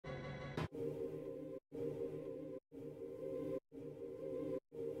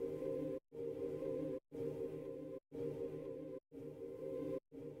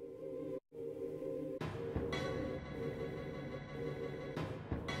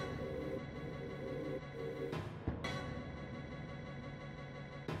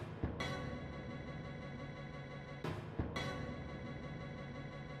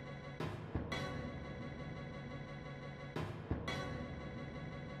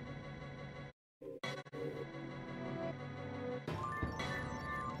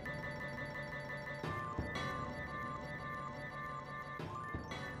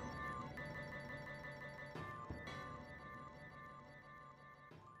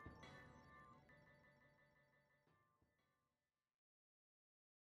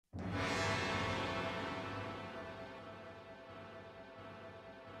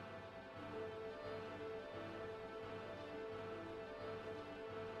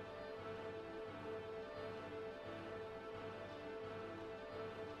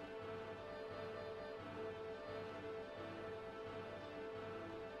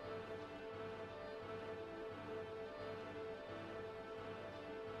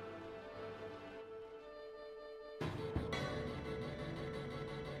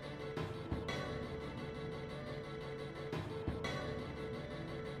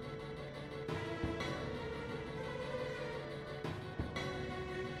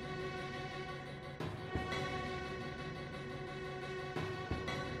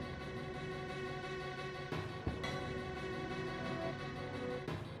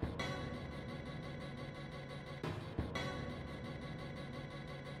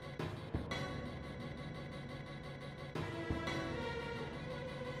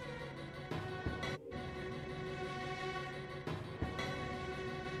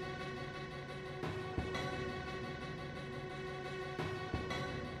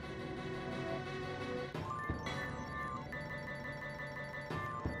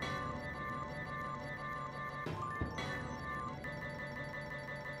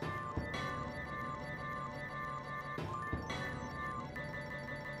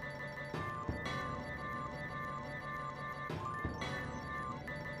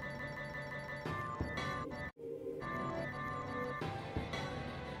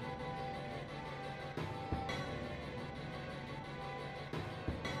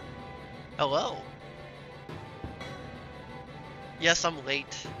Hello. Yes, I'm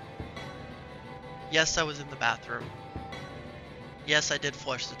late. Yes, I was in the bathroom. Yes, I did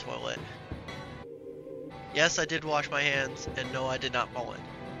flush the toilet. Yes, I did wash my hands, and no, I did not fall in.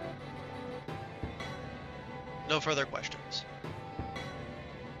 No further questions.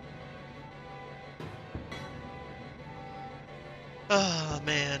 Oh,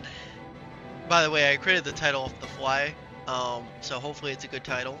 man. By the way, I created the title off the fly, so hopefully it's a good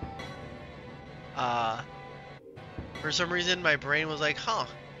title. For some reason, my brain was like, huh,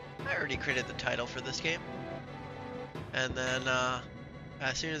 I already created the title for this game. And then,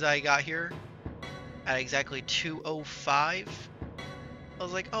 as soon as I got here, at exactly 2:05, I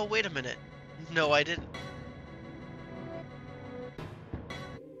was like, oh, wait a minute. No, I didn't.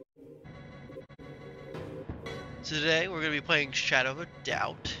 So today, we're going to be playing Shadow of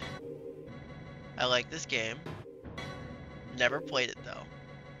Doubt. I like this game. Never played it, though.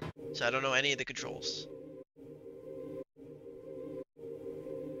 So I don't know any of the controls.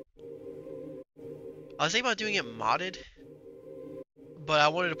 I was thinking about doing it modded, but I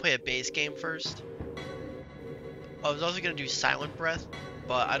wanted to play a base game first. I was also going to do Silent Breath,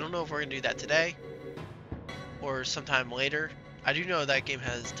 but I don't know if we're going to do that today or sometime later. I do know that game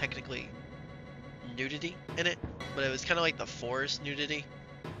has technically nudity in it, but it was kind of like the forest nudity.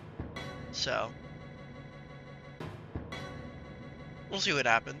 So we'll see what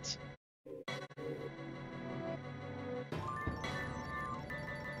happens.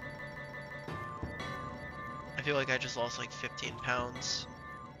 I feel like I just lost like 15 pounds.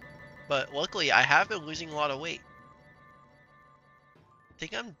 But luckily, I have been losing a lot of weight. I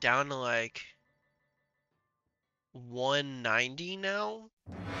think I'm down to like 190 now.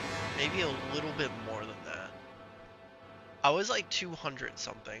 Maybe a little bit more than that. I was like 200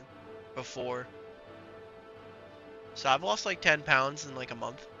 something before. So I've lost like 10 pounds in like a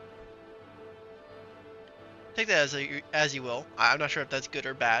month. Take that as you will. I'm not sure if that's good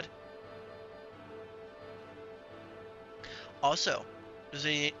or bad. Also, does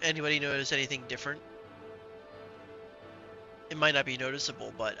anybody notice anything different? It might not be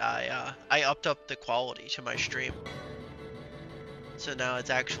noticeable, but I upped up the quality to my stream. So now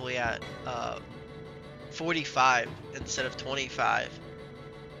it's actually at 45 instead of 25,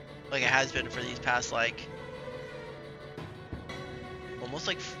 like it has been for these past like almost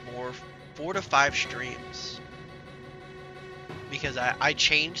like four to five streams. Because I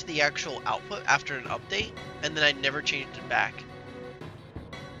changed the actual output after an update, and then I never changed it back.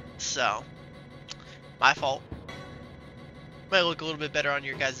 So, my fault. Might look a little bit better on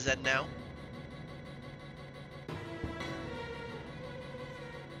your guys' end now.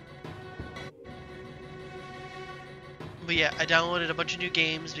 But yeah, I downloaded a bunch of new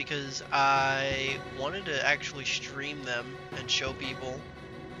games because I wanted to actually stream them and show people.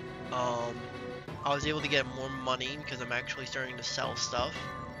 I was able to get more money because I'm actually starting to sell stuff,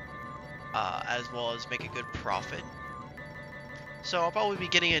 as well as make a good profit. So I'll probably be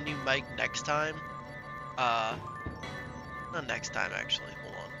getting a new mic next time. Not next time actually.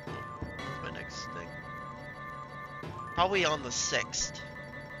 Hold on. What's my next thing? Probably on the 6th.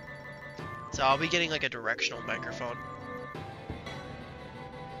 So I'll be getting like a directional microphone.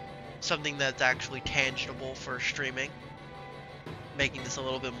 Something that's actually tangible for streaming. Making this a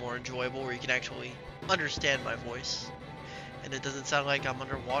little bit more enjoyable where you can actually understand my voice. And it doesn't sound like I'm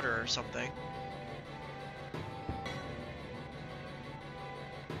underwater or something.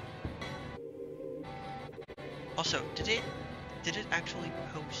 Also, did it actually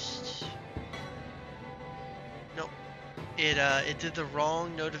post? Nope. It did the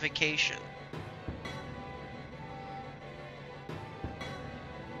wrong notification.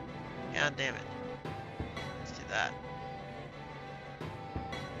 God damn it. Let's do that.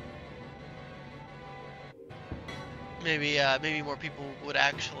 Maybe more people would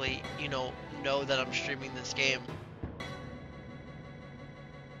actually, know that I'm streaming this game.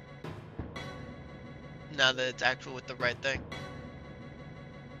 Now that it's actually with the right thing.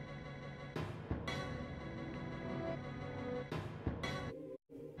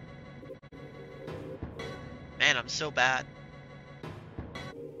 Man, I'm so bad.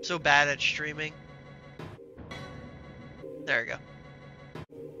 So bad at streaming. There we go.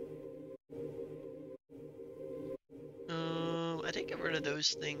 I did get rid of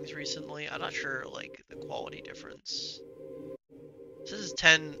those things recently. I'm not sure, like, the quality difference. This is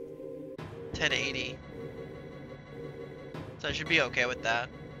 1080. So I should be okay with that.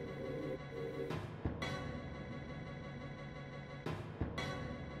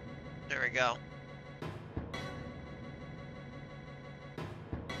 There we go.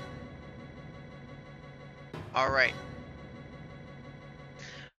 Alright.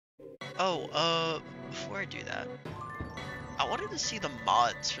 Oh, before I do that, I wanted to see the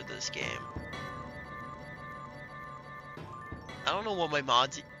mods for this game. I don't know what my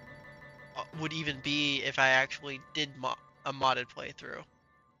mods would even be if I actually did a modded playthrough.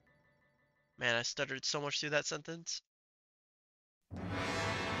 Man, I stuttered so much through that sentence.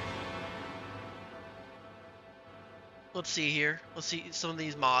 Let's see here. Let's see some of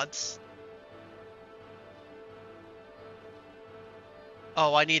these mods.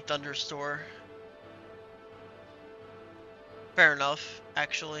 Oh, I need Thunderstore. Fair enough,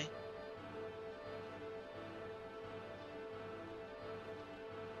 actually.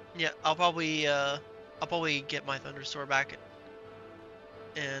 Yeah, I'll probably get my Thunderstore back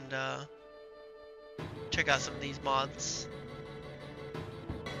and check out some of these mods.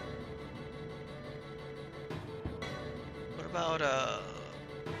 What about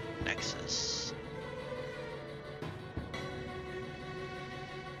Nexus?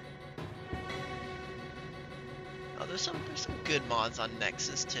 Oh, there's some good mods on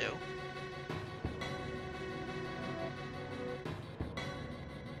Nexus too.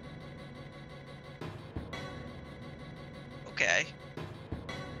 Okay.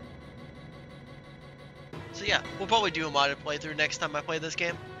 So yeah, we'll probably do a modded playthrough next time I play this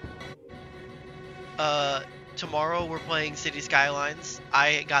game. Tomorrow we're playing City Skylines.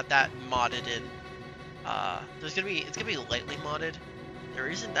 I got that modded in. It's gonna be lightly modded. There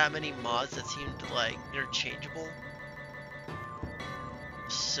isn't that many mods that seem to like interchangeable.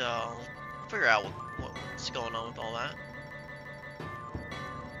 So we'll figure out what's going on with all that.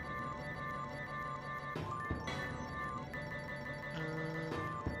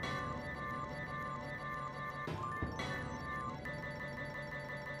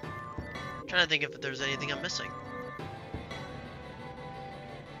 Trying to think if there's anything I'm missing.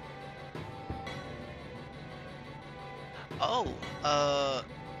 Oh,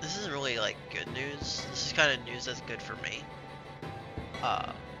 this isn't really like good news. This is kind of news that's good for me.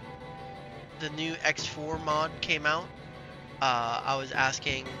 The new X4 mod came out. I was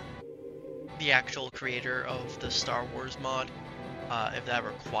asking the actual creator of the Star Wars mod if that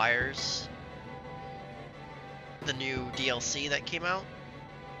requires the new DLC that came out.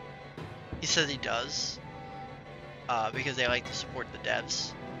 He says he does, because they like to support the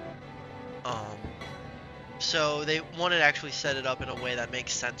devs. So they want to actually set it up in a way that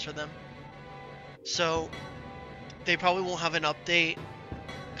makes sense for them. So they probably won't have an update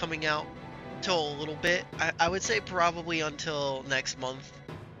coming out till a little bit. I would say probably until next month,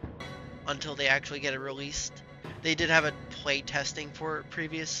 until they actually get it released. They did have a play testing for it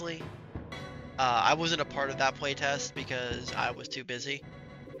previously. I wasn't a part of that play test because I was too busy.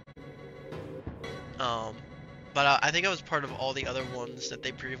 But I think I was part of all the other ones that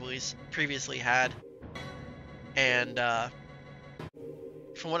they previously had. And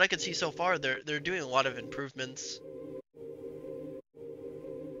from what I could see so far, they're doing a lot of improvements.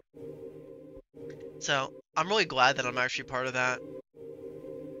 So I'm really glad that I'm actually part of that.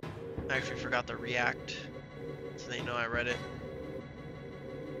 I actually forgot the react, so they know I read it.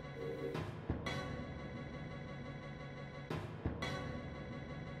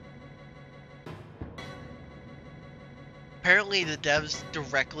 Apparently the devs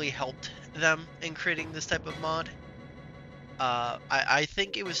directly helped them in creating this type of mod. I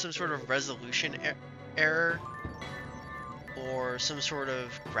think it was some sort of resolution error or some sort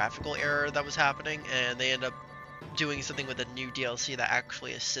of graphical error that was happening, and they end up doing something with a new DLC that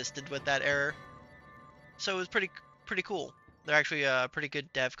actually assisted with that error. So it was pretty cool. They're actually a pretty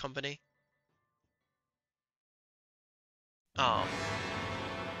good dev company.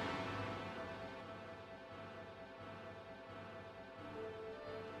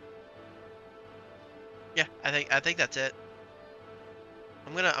 Yeah, I think that's it.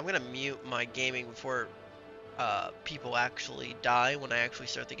 I'm gonna mute my gaming before people actually die when I actually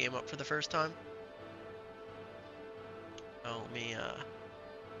start the game up for the first time. Oh,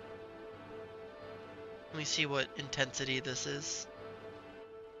 let me see what intensity this is.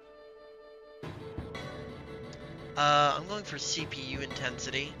 I'm going for CPU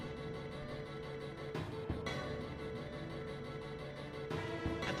intensity.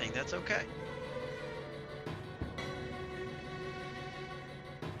 I think that's okay.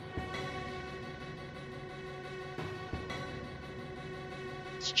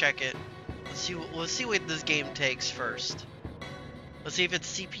 Let's check it. Let's see what this game takes first. Let's see if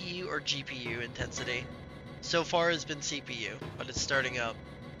it's CPU or GPU intensity. So far it's been CPU, but it's starting up.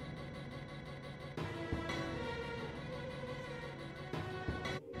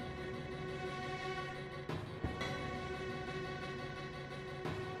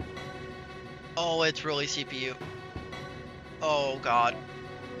 Oh, it's really CPU. Oh god.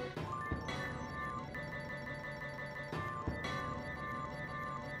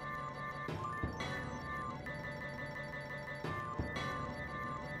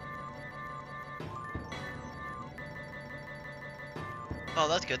 Oh,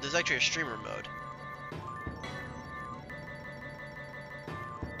 that's good. There's actually a streamer mode.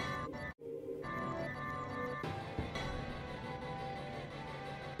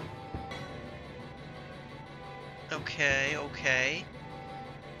 Okay, okay.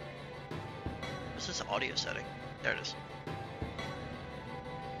 What's this audio setting? There it is.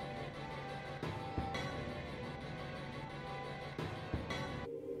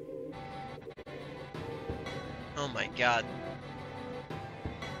 Oh my god.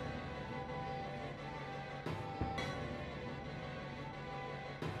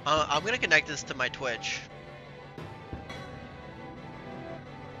 I'm gonna connect this to my Twitch.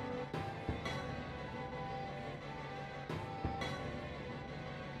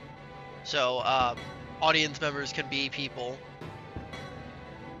 So, audience members can be people.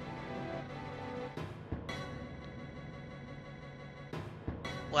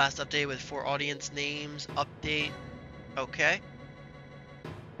 Last update with 4 audience names. Update. Okay.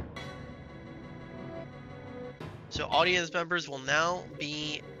 So audience members will now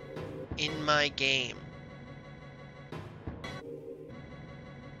be in my game.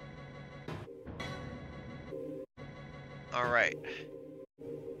 Alright.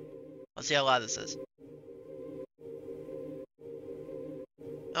 Let's see how loud this is.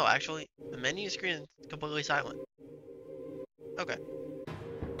 Oh, actually, the menu screen is completely silent. Okay.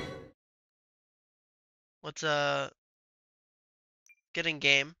 Let's, get in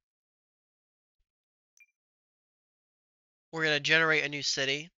game. We're gonna generate a new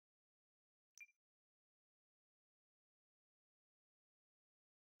city.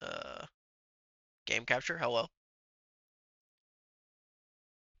 Game capture, hello.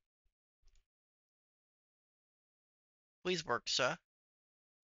 Please work, sir.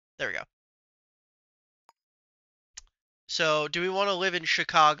 There we go. So, do we want to live in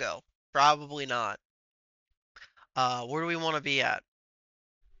Chicago? Probably not. Where do we want to be at?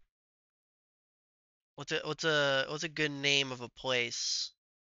 What's a good name of a place?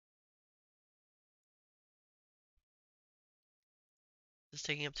 Is this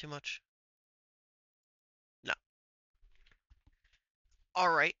taking up too much? No.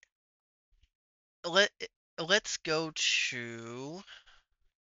 All right. Let's go to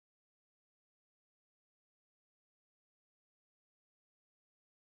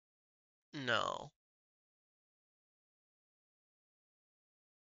no.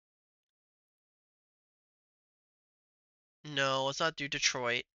 No, let's not do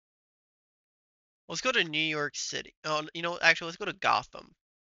Detroit. Let's go to New York City. Oh, you know, actually, let's go to Gotham.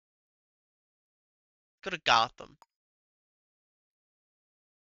 Let's go to Gotham.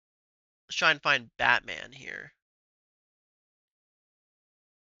 Let's try and find Batman here.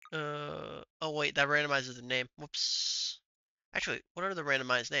 Oh wait, that randomizes the name. Whoops. Actually, what are the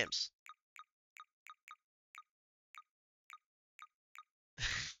randomized names?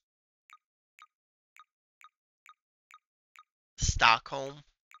 Stockholm.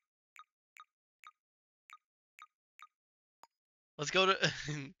 Let's go to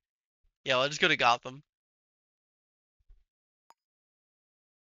yeah, let's just go to Gotham.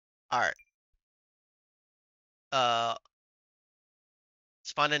 Alright. Let's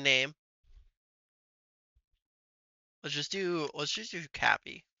find a name. Let's just do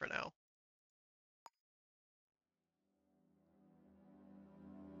Cappy for now.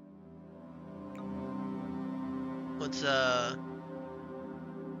 Let's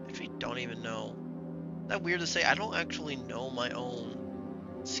actually don't even know. Is that weird to say? I don't actually know my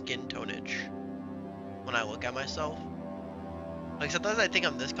own skin tonage when I look at myself. Like sometimes I think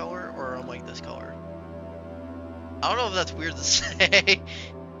I'm this color or I'm like this color. I don't know if that's weird to say.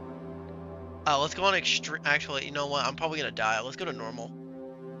 Let's go on extreme. Actually, you know what? I'm probably gonna die. Let's go to normal.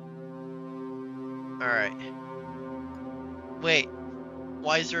 Alright. Wait.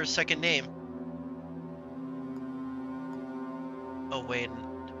 Why is there a second name? Oh wait.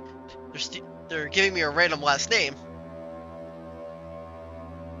 They're giving me a random last name.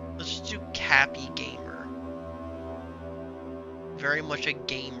 Let's just do Cappy Gamer. Very much a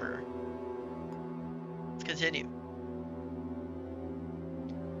gamer. Let's continue.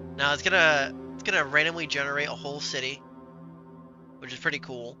 Now it's gonna randomly generate a whole city, which is pretty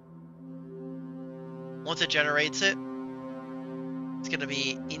cool. Once it generates it, it's gonna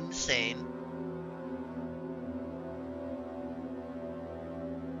be insane.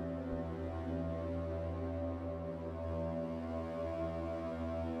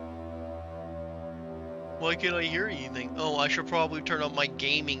 Why can't I hear anything? Oh, I should probably turn on my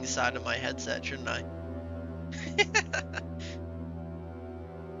gaming side of my headset, shouldn't I?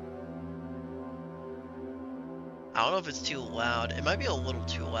 I don't know if it's too loud. It might be a little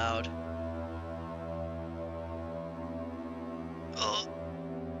too loud. Oh,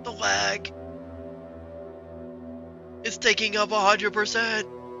 lag. It's taking up 100%.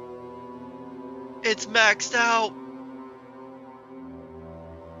 It's maxed out.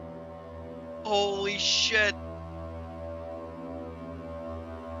 Holy shit.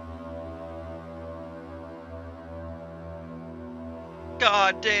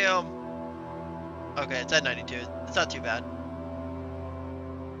 God damn. Okay, it's at 92. It's not too bad.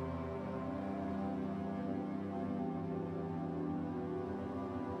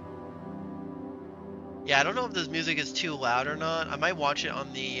 Yeah, I don't know if this music is too loud or not. I might watch it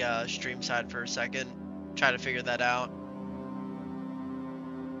on the stream side for a second. Try to figure that out.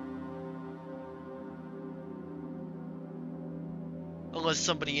 Unless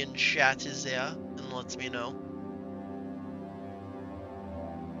somebody in chat is there and lets me know.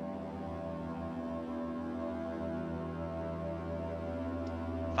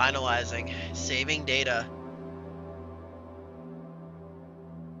 Finalizing. Saving data.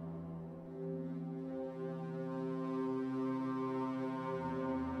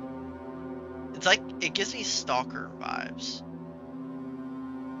 It's like, it gives me Stalker vibes.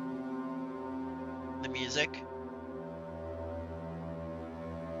 The music.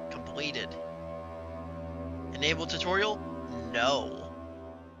 Completed. Enable tutorial? No.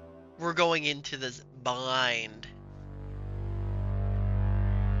 We're going into this blind.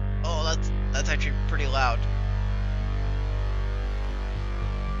 Oh, that's actually pretty loud.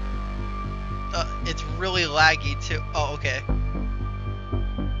 It's really laggy too. Oh, okay.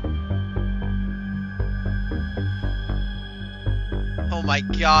 Oh my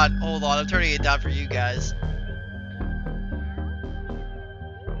god, hold on, I'm turning it down for you guys.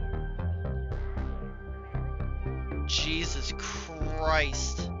 Jesus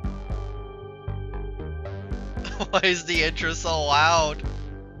Christ. Why is the intro so loud?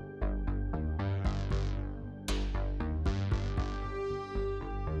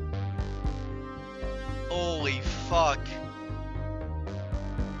 Holy fuck.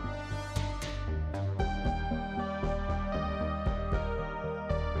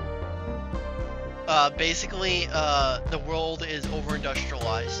 Basically, the world is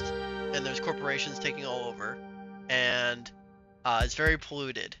over-industrialized, and there's corporations taking all over, and it's very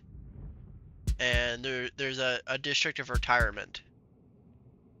polluted, and there's a district of retirement.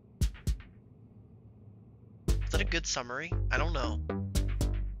 Is that a good summary? I don't know.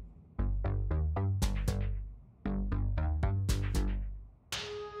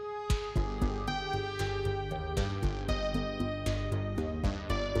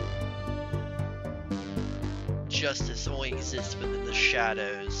 Justice only exists within the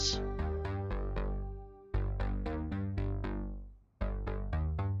shadows.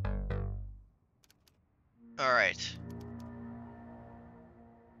 Alright.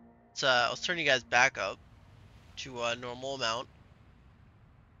 Let's turn you guys back up to a normal amount.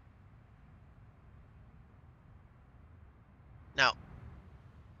 Now,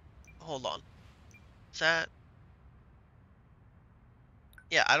 hold on. Is that...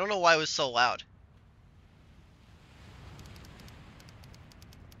 Yeah, I don't know why it was so loud.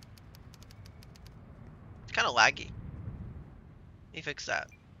 It's kind of laggy. Let me fix that.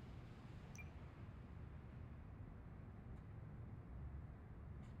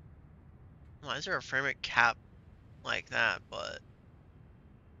 Why is there a frame rate cap like that? But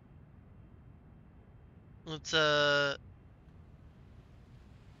let's well,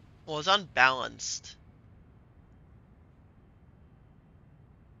 it's unbalanced.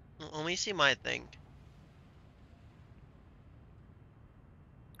 Let me see my thing.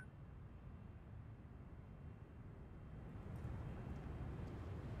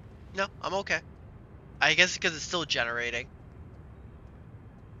 No, I'm okay. I guess because it's still generating.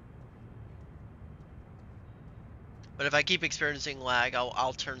 But if I keep experiencing lag,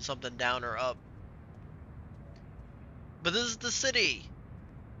 I'll turn something down or up. But this is the city.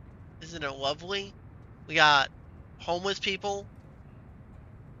 Isn't it lovely? We got homeless people.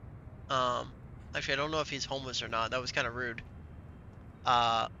 Actually, I don't know if he's homeless or not. That was kind of rude.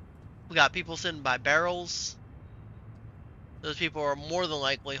 We got people sitting by barrels. Those people are more than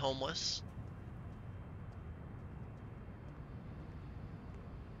likely homeless.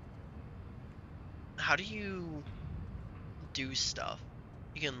 How do you do stuff?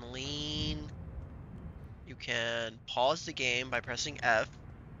 You can lean. You can pause the game by pressing F.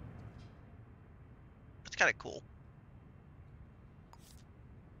 That's kind of cool.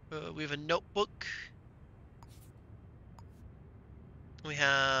 We have a notebook. We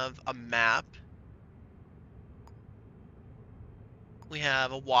have a map. We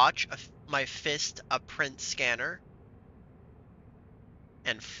have a watch, my fist, a print scanner,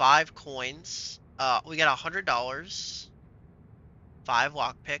 and 5 coins. We got $100. 5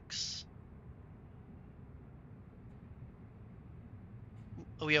 lockpicks.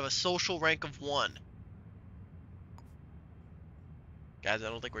 We have a social rank of 1. Guys, I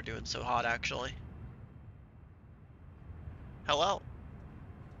don't think we're doing so hot, actually. Hello.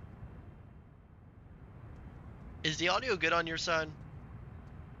 Is the audio good on your side?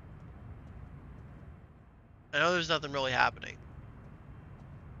 I know there's nothing really happening.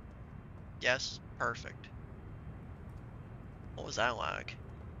 Yes? Perfect. What was that lag?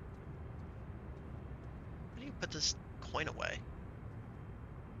 How do you put this coin away?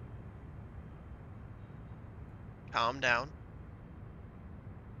 Calm down.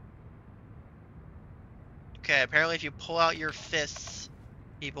 Okay, apparently if you pull out your fists,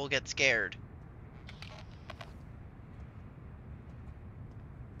 people get scared.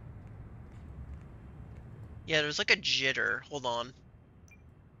 Yeah, there's like a jitter. Hold on.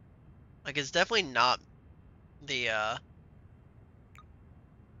 Like, it's definitely not the,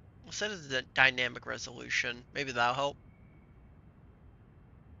 we'll set it as the dynamic resolution. Maybe that'll help.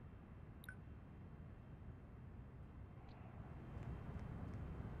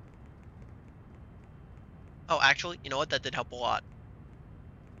 Oh, actually, you know what? That did help a lot.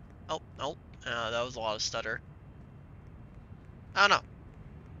 Oh, no. That was a lot of stutter. I don't know.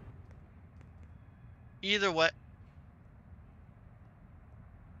 Either way.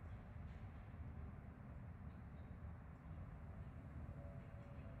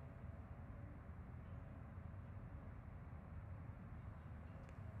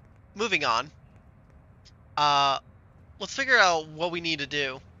 Moving on. Let's figure out what we need to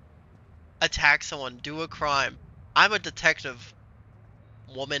do. Attack someone, do a crime. I'm a detective,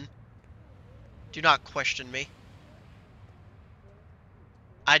 woman. Do not question me.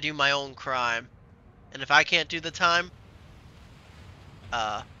 I do my own crime. And if I can't do the time,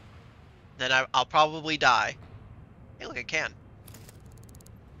 then I'll probably die. Hey, look, I can.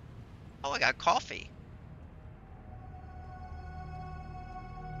 Oh, I got coffee.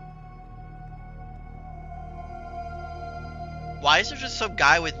 Why is there just some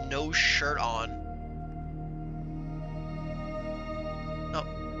guy with no shirt on? Oh.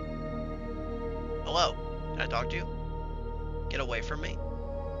 Hello. Can I talk to you? Get away from me.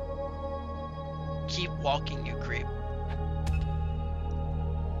 Keep walking, you creep.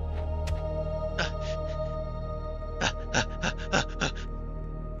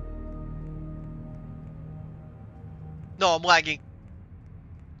 No, I'm lagging.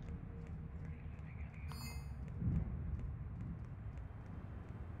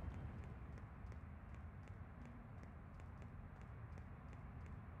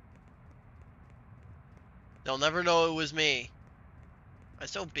 They'll never know it was me. Am I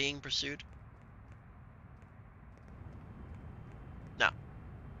still being pursued? No.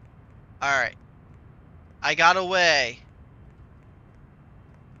 Alright. I got away.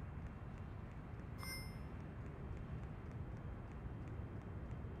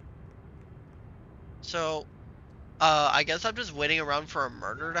 So, I guess I'm just waiting around for a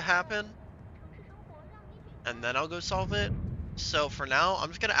murder to happen. And then I'll go solve it. So for now, I'm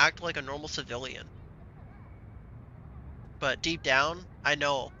just gonna act like a normal civilian. But deep down, I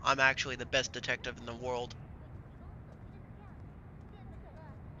know I'm actually the best detective in the world.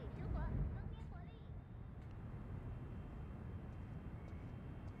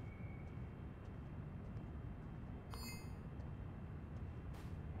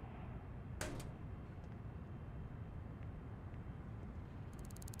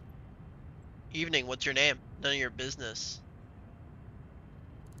 Evening, what's your name? None of your business.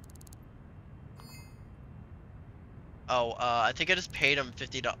 Oh, I think I just paid him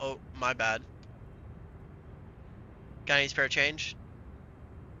 $50. Oh, my bad. Got any spare change?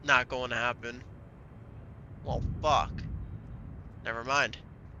 Not going to happen. Well, fuck. Never mind.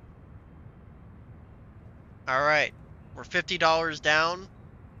 Alright. We're $50 down.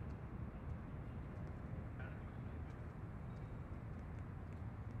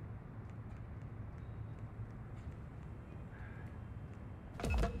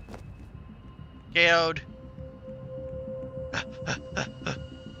 KO'd.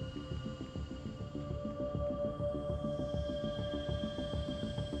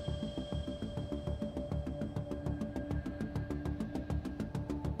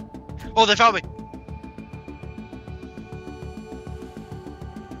 Oh, they found me!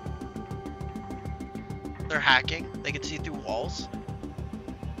 They're hacking. They can see through walls.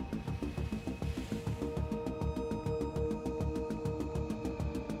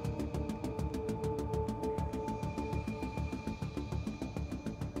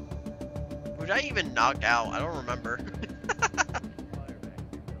 Was I even knocked out? I don't remember.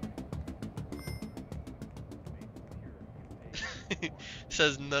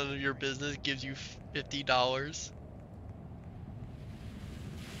 says none of your business, gives you $50.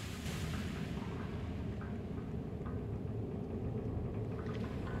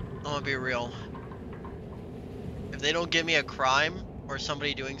 I'm gonna be real. If they don't give me a crime or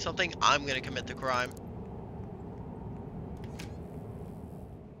somebody doing something, I'm gonna commit the crime.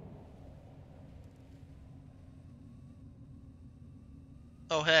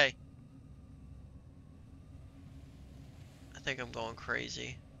 Oh, hey. I think I'm going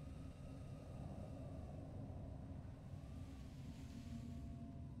crazy.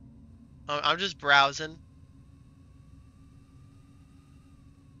 I'm just browsing.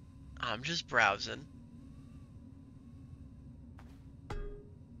 I'm just browsing.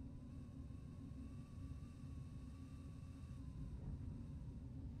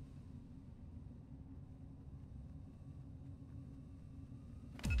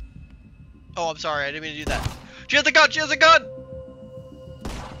 Oh, I'm sorry. I didn't mean to do that. She has a gun! She has a gun!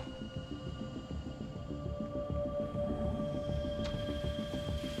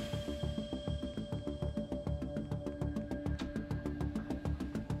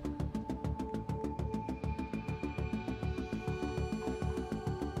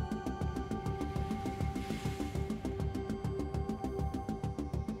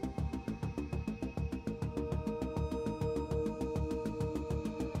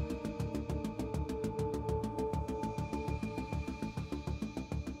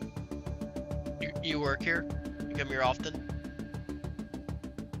 You work here? You come here often?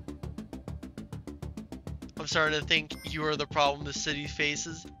 I'm starting to think you are the problem the city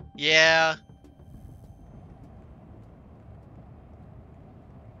faces. Yeah.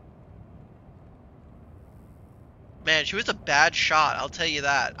 Man, she was a bad shot, I'll tell you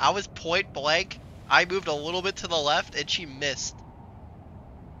that. I was point blank. I moved a little bit to the left and she missed.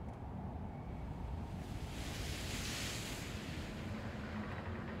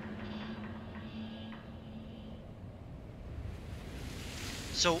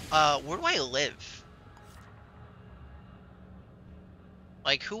 So, where do I live?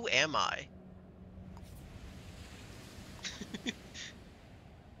 Like, who am I?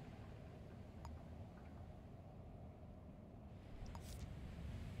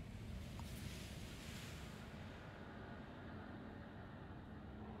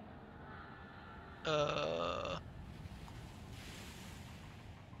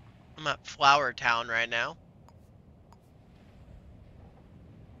 I'm at Flower Town right now.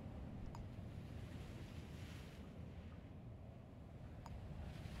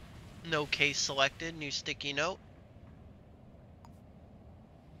 No case selected, new sticky note.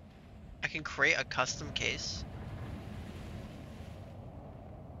 I can create a custom case.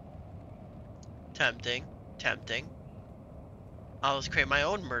 Tempting, tempting. I'll just create my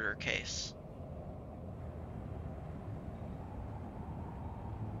own murder case.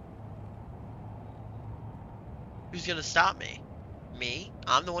 Who's gonna stop me? Me?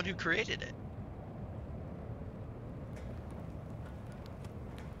 I'm the one who created it.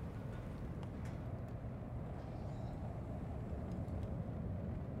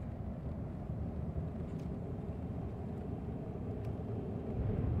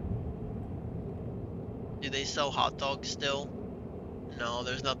 Do they sell hot dogs still? No,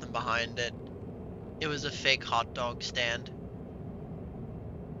 there's nothing behind it. It was a fake hot dog stand.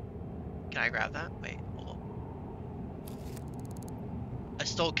 Can I grab that? Wait, hold on. I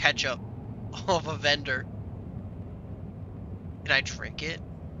stole ketchup off a vendor. Can I drink it?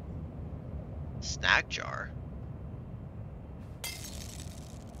 Snack jar.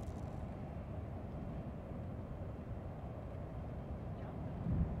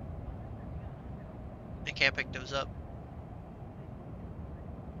 I can't pick those up.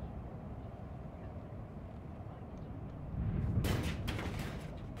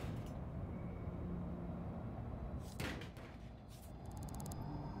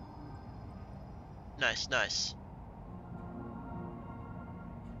 Nice, nice.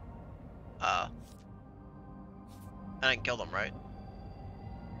 I didn't kill them, right?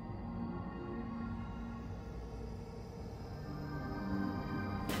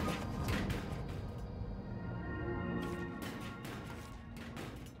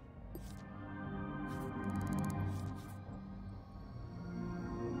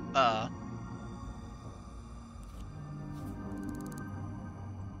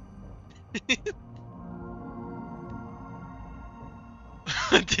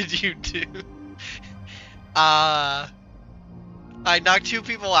 What did you do? I knocked two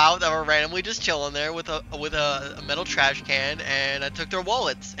people out that were randomly just chilling there with a metal trash can, and I took their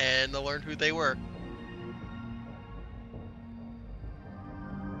wallets and I learned who they were.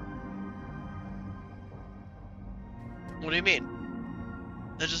 What do you mean?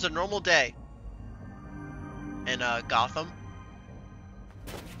 It's just a normal day in Gotham.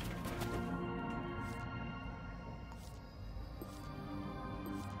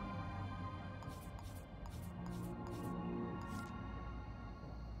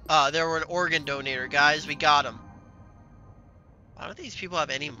 They were an organ donator, guys. We got them. Why don't these people have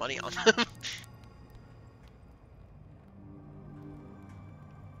any money on them?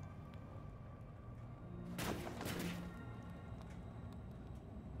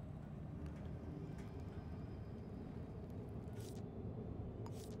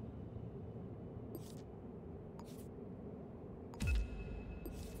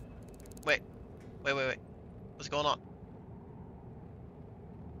 Wait. What's going on?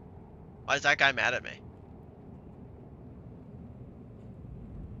 Why is that guy mad at me?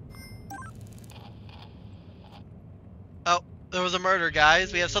 Oh, there was a murder,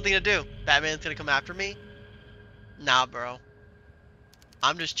 guys. We have something to do. Batman's gonna come after me? Nah, bro.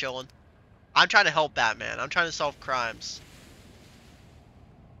 I'm just chilling. I'm trying to help Batman. I'm trying to solve crimes.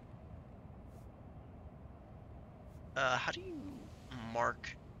 How do you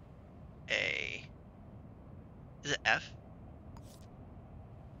mark a... Is it F?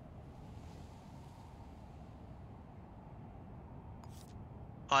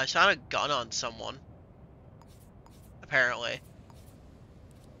 Oh, I found a gun on someone. Apparently.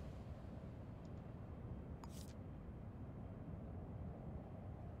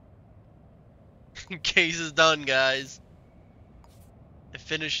 Case is done, guys. I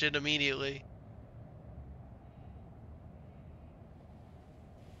finished it immediately.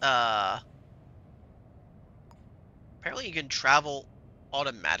 Apparently you can travel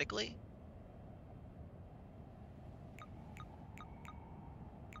automatically.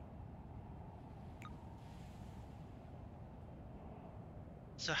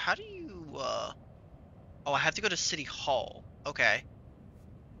 So how do you, oh, I have to go to City Hall. Okay.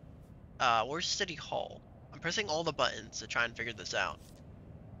 Where's City Hall? I'm pressing all the buttons to try and figure this out.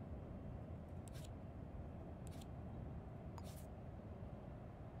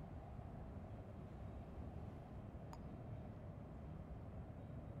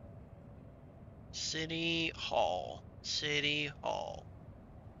 City Hall. City Hall.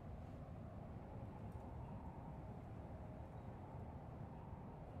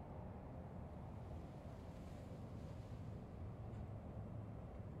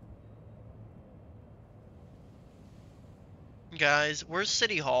 Guys, where's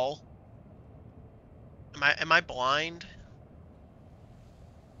City Hall? Am I blind?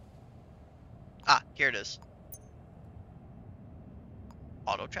 Ah, here it is.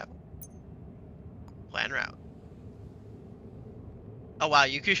 Auto travel. Plan route. Oh wow,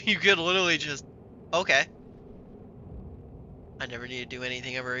 you could literally just... Okay. I never need to do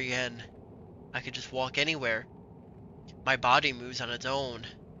anything ever again. I could just walk anywhere. My body moves on its own.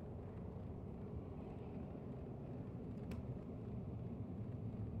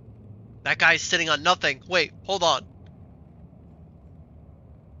 That guy's sitting on nothing. Wait, hold on.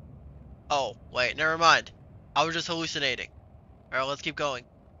 Oh, wait, never mind. I was just hallucinating. Alright, let's keep going.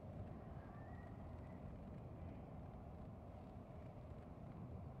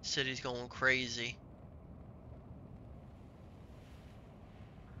 City's going crazy.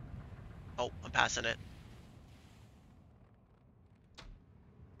 Oh, I'm passing it.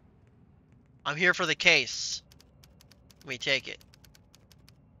 I'm here for the case. Let me take it.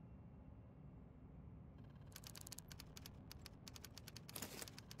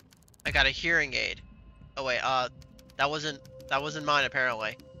 I got a hearing aid. Oh wait, that wasn't mine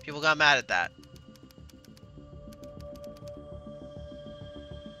apparently. People got mad at that.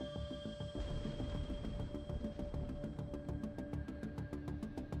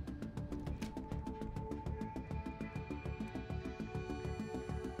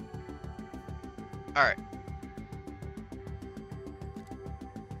 Alright.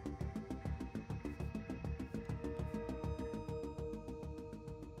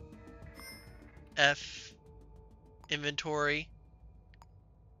 F inventory.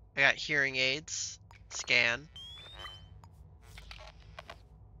 I got hearing aids. Scan.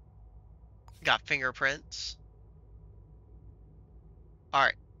 Got fingerprints.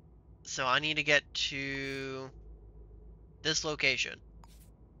 Alright. So I need to get to this location.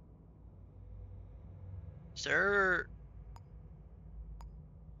 Sir.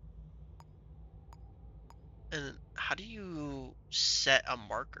 And how do you set a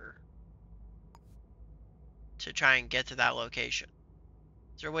marker to try and get to that location?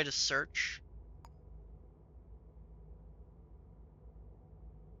 Is there a way to search?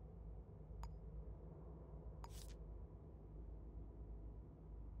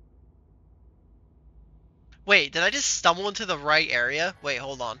 Wait, did I just stumble into the right area? Wait,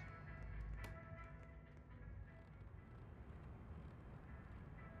 hold on.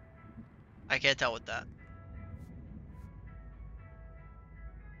 I can't tell with that.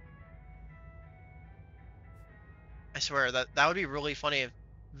 I swear, that would be really funny if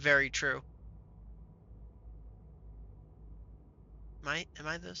very true. Am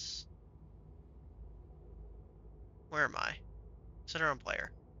I this? Where am I? Center on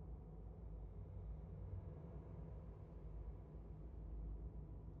player.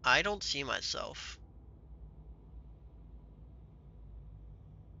 I don't see myself.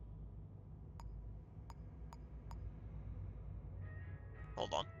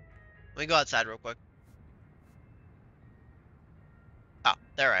 Hold on. Let me go outside real quick. Oh,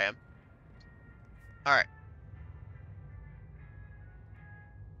 there I am. Alright.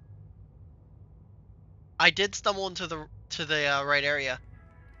 I did stumble into the right area.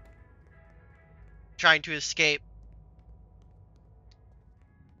 Trying to escape.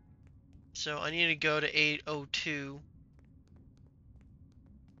 So I need to go to 802.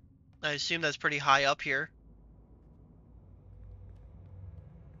 I assume that's pretty high up here.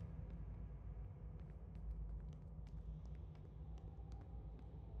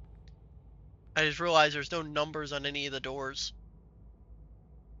 I just realized there's no numbers on any of the doors.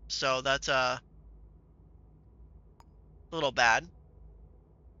 So that's a little bad.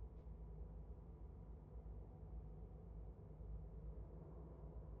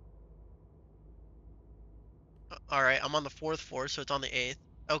 Alright, I'm on the 4th floor, so it's on the 8th.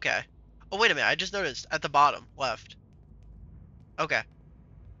 Okay. Oh, wait a minute. I just noticed at the bottom left. Okay.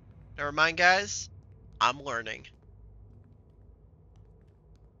 Never mind, guys. I'm learning.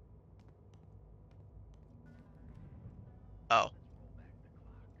 Oh.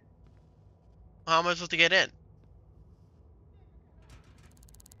 How am I supposed to get in?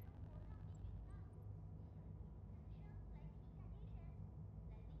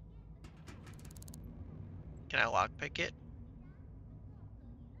 Can I lockpick it?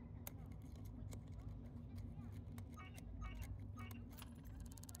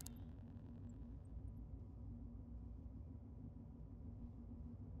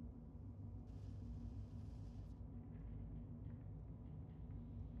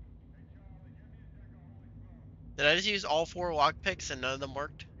 Did I just use all 4 lockpicks and none of them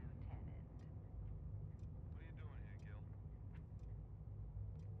worked?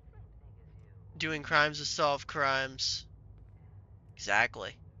 Doing crimes to solve crimes.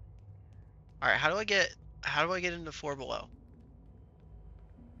 Exactly. Alright, how do I get into 4 below?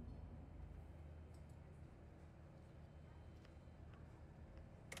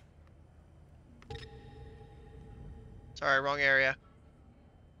 Sorry, wrong area.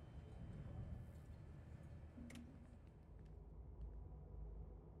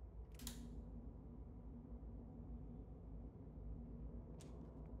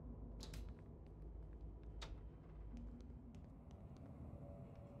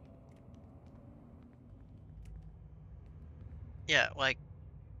 Yeah, like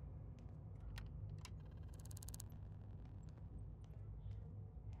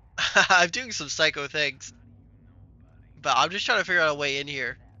I'm doing some psycho things, but I'm just trying to figure out a way in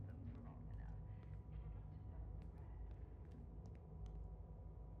here.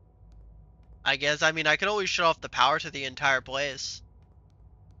 I guess, I mean, I could always shut off the power to the entire place.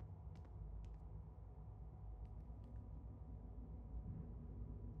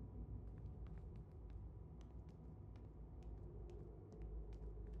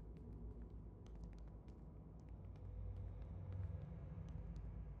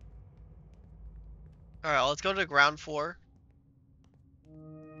 Alright, let's go to the ground floor.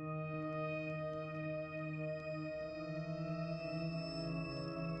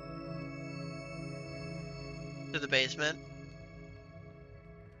 To the basement.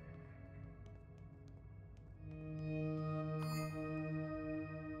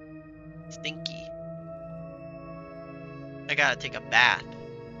 Stinky. I gotta take a bath.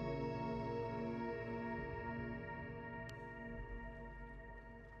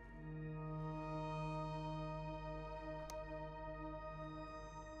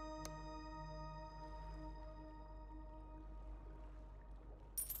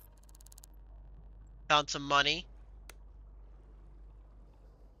 Found some money.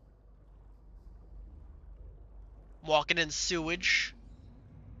 Walking in sewage.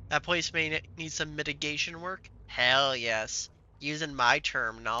 That place may need some mitigation work. Hell yes. Using my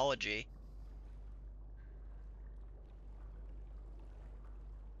terminology.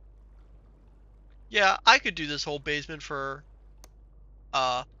 Yeah, I could do this whole basement for,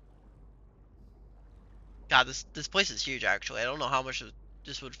 uh, God, this place is huge actually. I don't know how much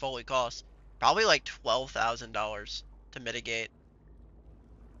this would fully cost. Probably like $12,000 to mitigate.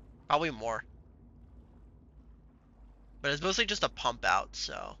 Probably more. But it's mostly just a pump out,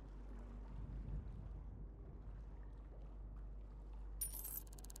 so.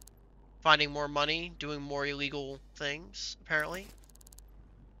 Finding more money, doing more illegal things, apparently.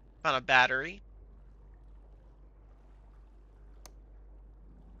 Found a battery.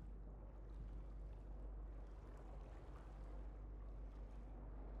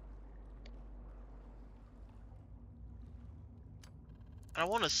 I don't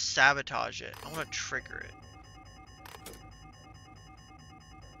want to sabotage it. I want to trigger it.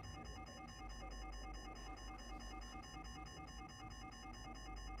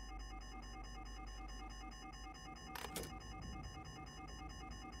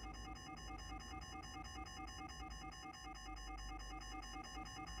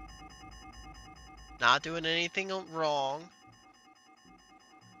 Not doing anything wrong.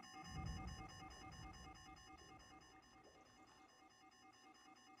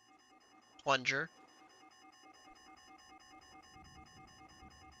 Plunger.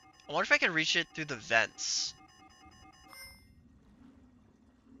 I wonder if I can reach it through the vents.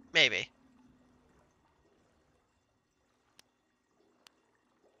 Maybe.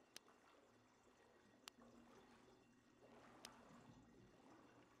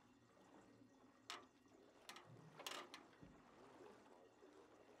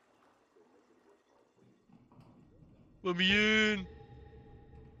 Let me in.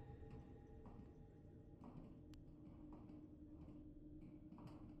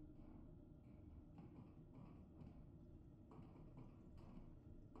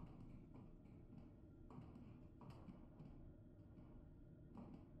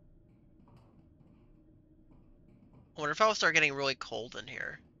 I wonder if I'll start getting really cold in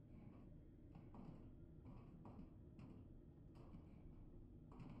here.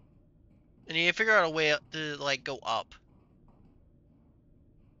 And you need to figure out a way to, like, go up.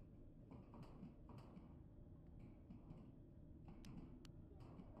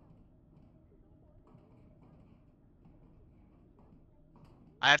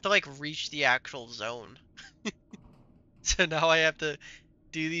 I have to, like, reach the actual zone. So now I have to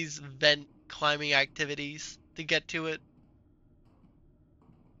do these vent climbing activities to get to it.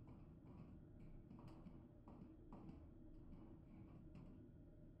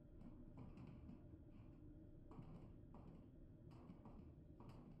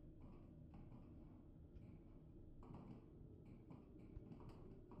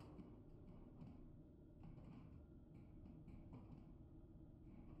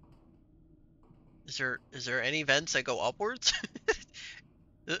 Is there any vents that go upwards?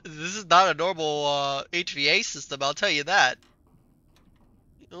 This is not a normal HVA system, I'll tell you that.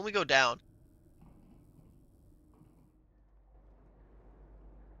 Let me go down.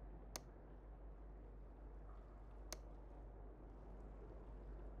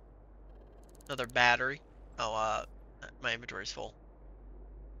 Another battery. Oh, my inventory's full.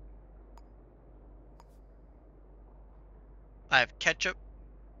 I have ketchup.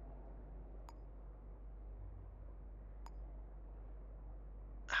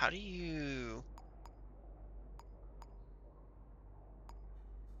 How do you...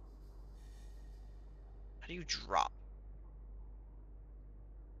 How do you drop?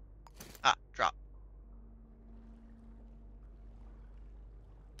 Ah, drop.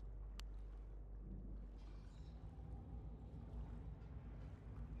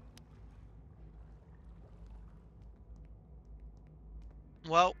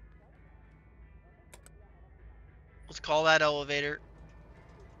 Well, let's call that elevator.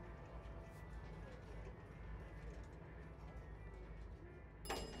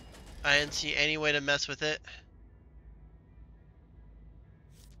 I didn't see any way to mess with it.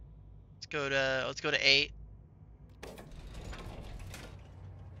 Let's go to 8.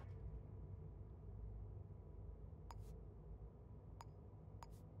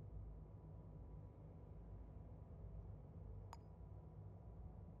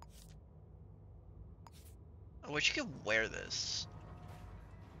 I wish you could wear this.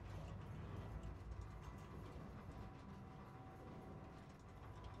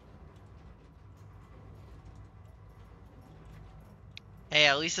 Hey,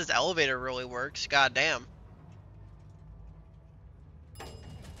 at least this elevator really works. God damn.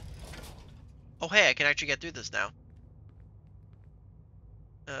 Oh, hey, I can actually get through this now.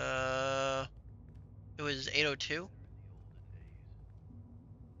 It was 802.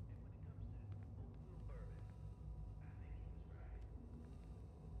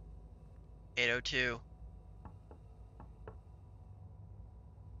 802.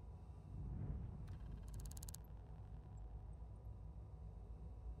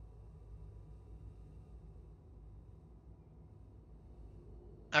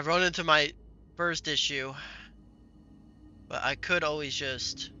 I've run into my first issue, but I could always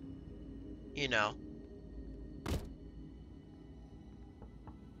just, you know,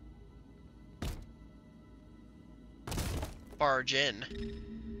 barge in.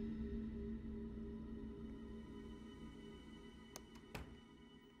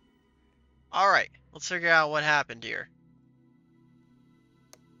 Alright, let's figure out what happened here.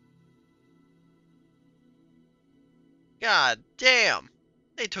 God damn!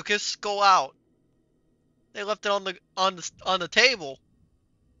 They took his skull out. They left it on the table.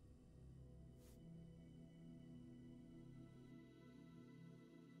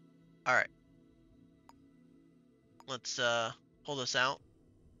 Alright. Let's pull this out.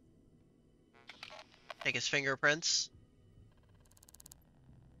 Take his fingerprints.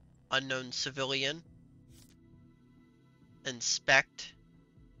 Unknown civilian. Inspect.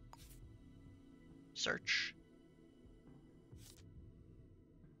 Search.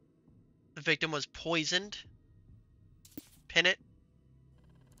 The victim was poisoned. Pin it.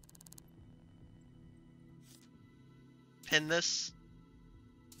 Pin this.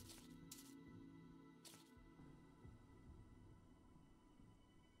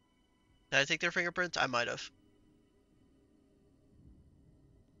 Did I take their fingerprints? I might have.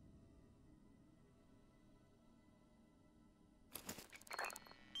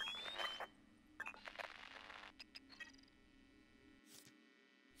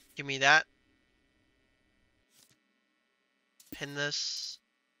 Give me that. Pin this.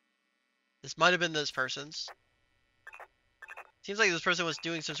 This might have been this person's. Seems like this person was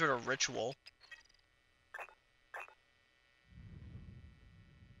doing some sort of ritual.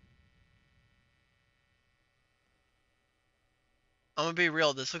 I'm gonna be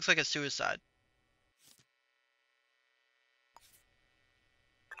real, this looks like a suicide.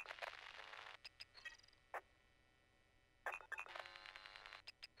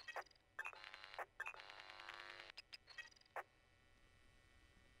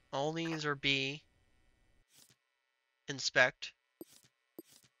 All these are B. Inspect.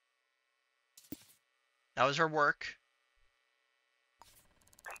 That was her work.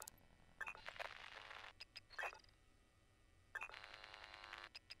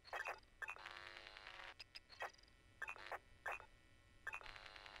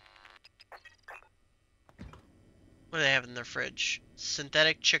 What do they have in their fridge?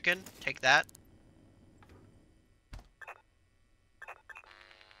 Synthetic chicken. Take that.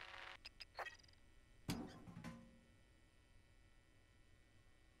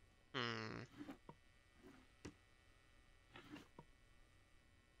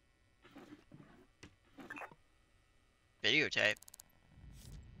 Videotape.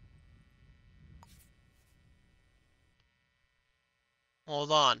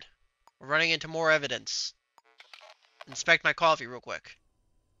 Hold on. We're running into more evidence. Inspect my coffee real quick.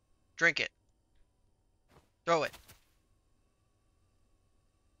 Drink it. Throw it.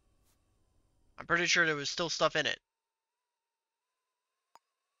 I'm pretty sure there was still stuff in it.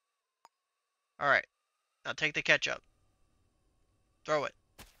 Alright. Now take the ketchup. Throw it.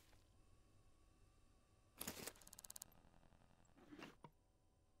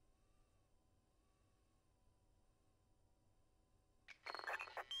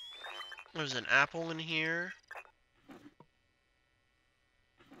 There's an apple in here.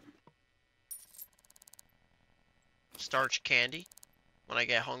 Starch candy when I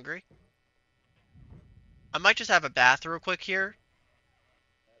get hungry. I might just have a bath real quick here.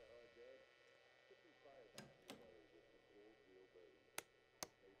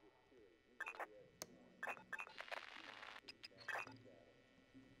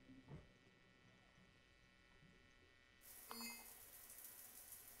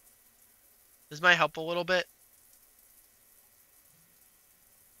 This might help a little bit.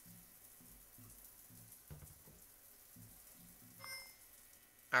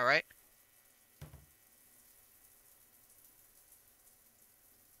 Alright.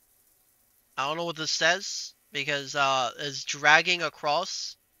 I don't know what this says because it's dragging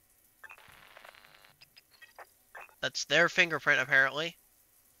across. That's their fingerprint apparently.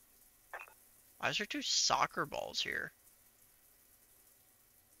 Why is there two soccer balls here?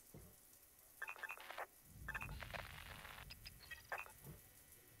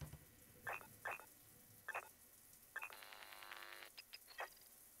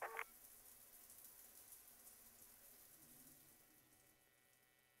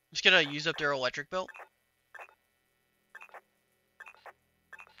 Just gonna use up their electric bill.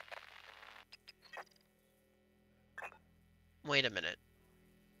 Wait a minute.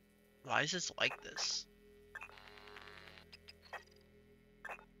 Why is this like this?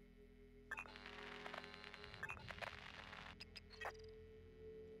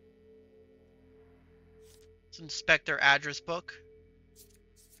 Let's inspect their address book.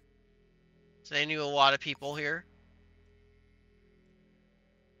 So they knew a lot of people here.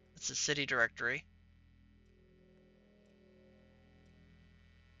 It's the city directory.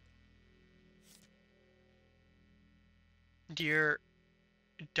 Dear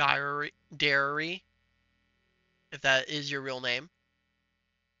Diary, if that is your real name.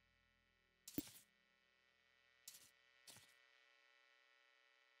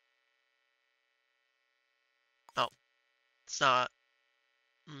 Oh, it's not.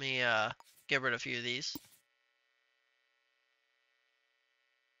 Let me get rid of a few of these.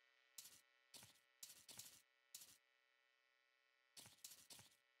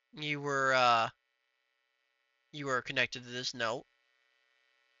 You were connected to this note.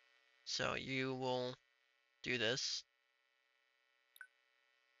 So you will do this.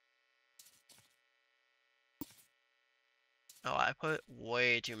 Oh, I put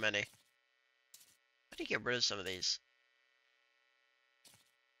way too many. How do you get rid of some of these?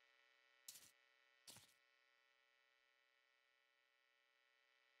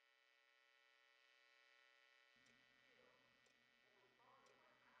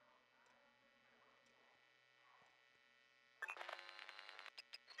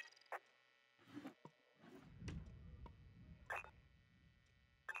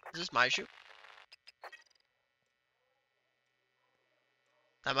 Is this my shoe?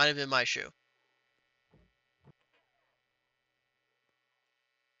 That might have been my shoe.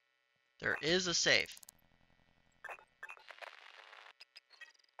 There is a safe.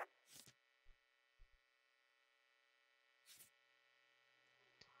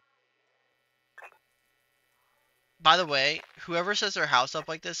 By the way, whoever sets their house up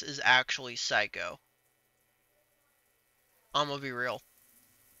like this is actually psycho. I'm gonna be real.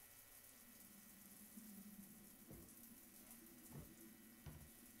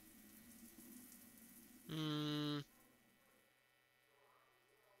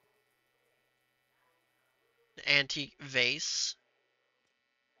 Antique vase.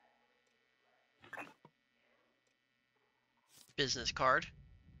 Business card.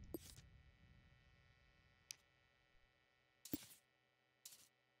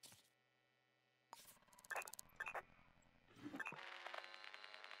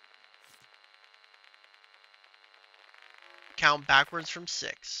 Count backwards from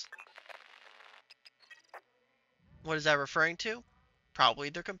 6. What is that referring to? Probably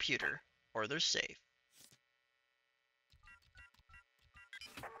their computer or their safe.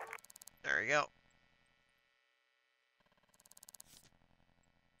 There we go.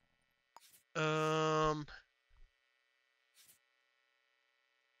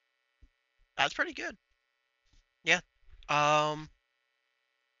 That's pretty good. Yeah. How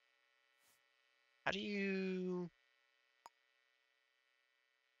do you...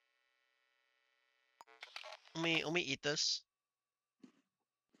 Let me eat this.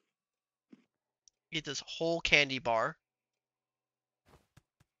 Eat this whole candy bar.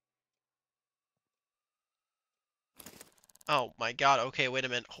 Oh my god, okay, wait a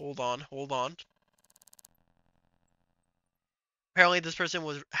minute. Hold on. Apparently this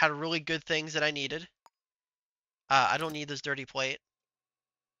person had really good things that I needed. I don't need this dirty plate.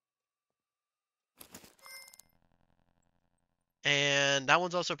 And that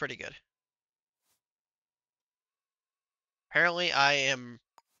one's also pretty good. Apparently I am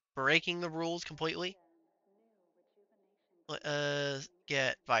breaking the rules completely.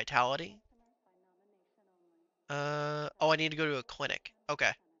 Get vitality. Oh, I need to go to a clinic.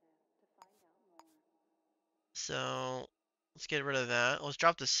 Okay. So, let's get rid of that. Let's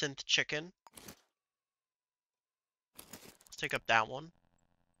drop the synth chicken. Let's take up that one.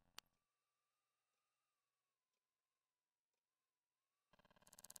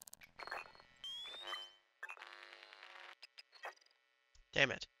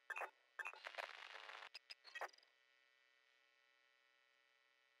 Damn it.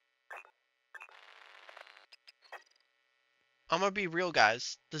 I'm gonna be real,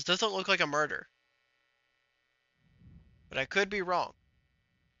 guys. This doesn't look like a murder. But I could be wrong.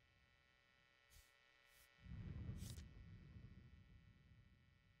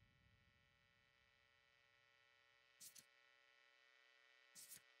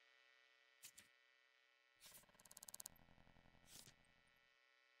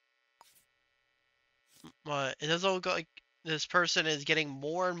 But it doesn't look like this person is getting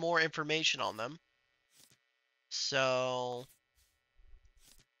more and more information on them. So,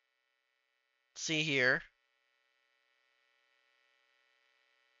 see here.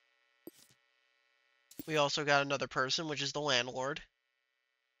 We also got another person, which is the landlord.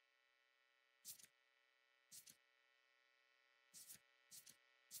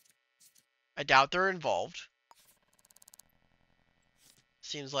 I doubt they're involved.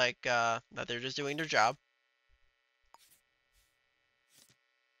 Seems like that they're just doing their job.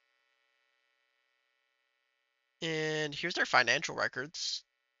 And here's their financial records.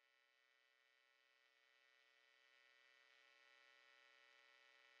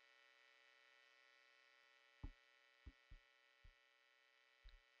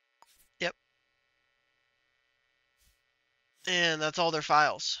 Yep. And that's all their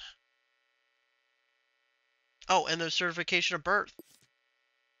files. Oh, and their certification of birth.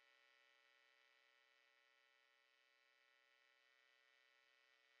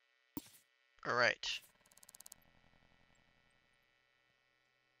 All right.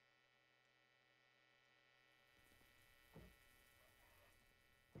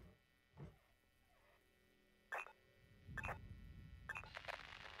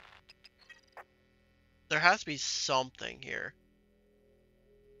 There has to be something here.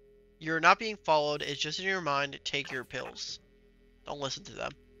 You're not being followed. It's just in your mind. Take your pills. Don't listen to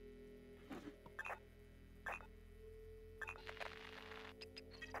them.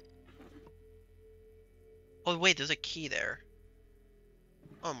 Oh, wait, there's a key there.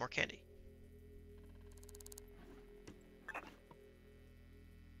 Oh, more candy.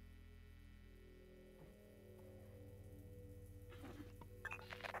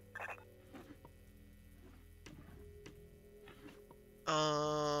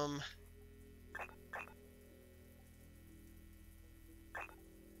 Um...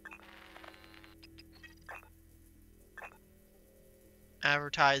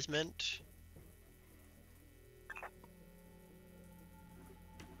 Advertisement.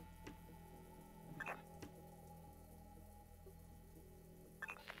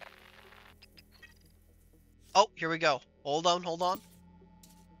 Oh, here we go. Hold on, hold on.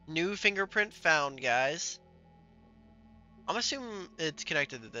 New fingerprint found, guys. I'm assuming it's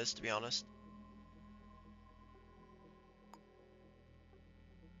connected to this, to be honest.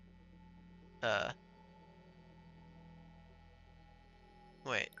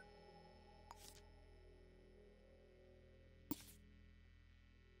 Wait.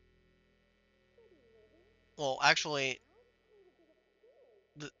 Well, actually,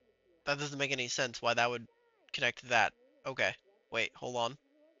 th that doesn't make any sense why that would connect to that. Okay. Wait, hold on.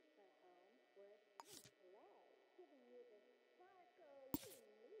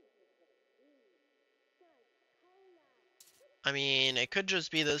 I mean, it could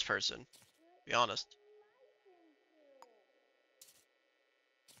just be this person, to be honest.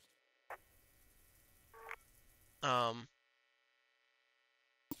 Um,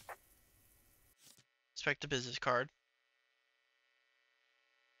 inspect a business card.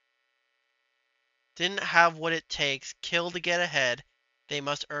 Didn't have what it takes. Kill to get ahead. They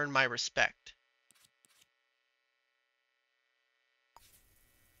must earn my respect.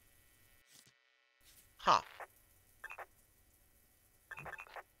 Huh.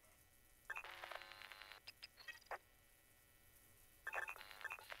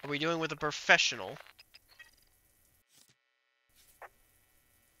 Are we doing with a professional?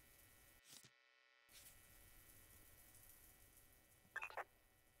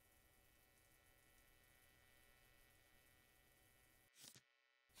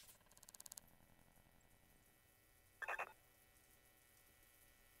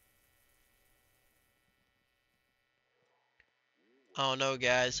 Oh no,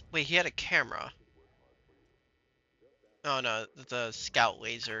 guys. Wait, he had a camera. Oh no, it's a scout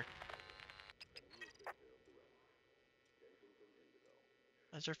laser.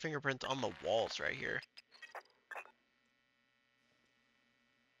 There's our fingerprints on the walls right here.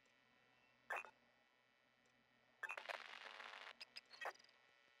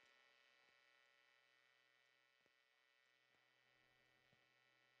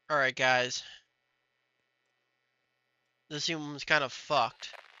 Alright, guys. This human's kind of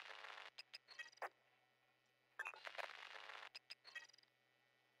fucked.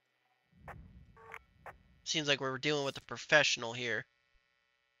 Seems like we're dealing with a professional here.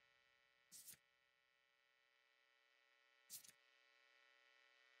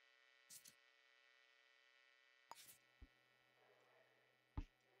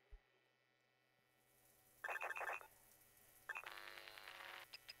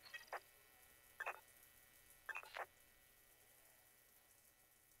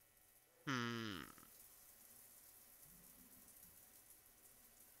 Hmm.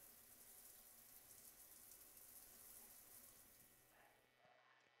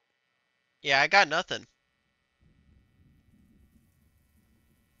 Yeah, I got nothing.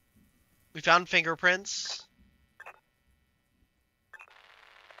 We found fingerprints.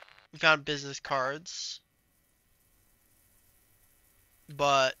 We found business cards.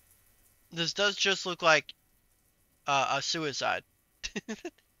 But this does just look like a suicide.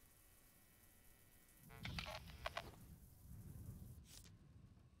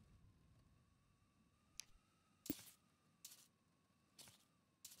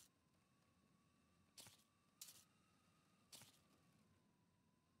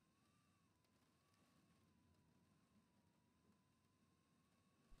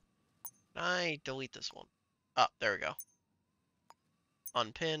 I delete this one. Oh, there we go.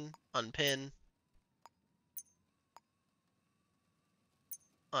 Unpin, unpin,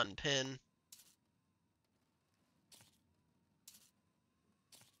 unpin.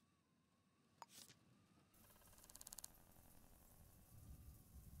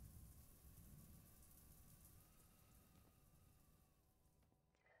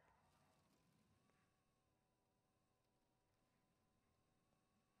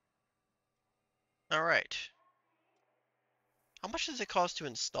 Alright. How much does it cost to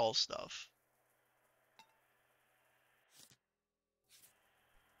install stuff?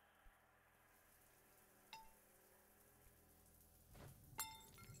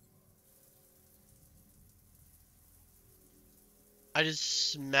 I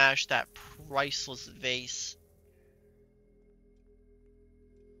just smashed that priceless vase.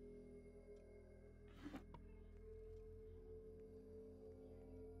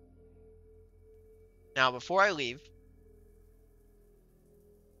 Now, before I leave,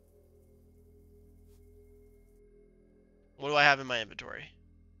 what do I have in my inventory?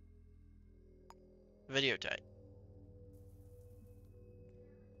 Videotape.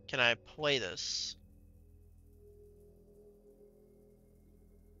 Can I play this?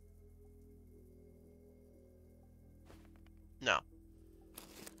 No.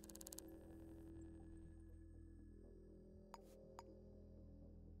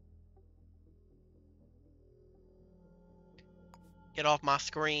 Get off my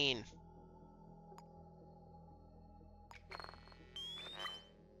screen.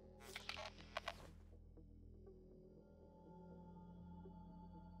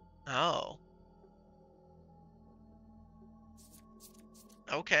 Oh.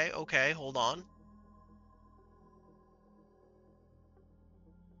 Okay, okay, hold on.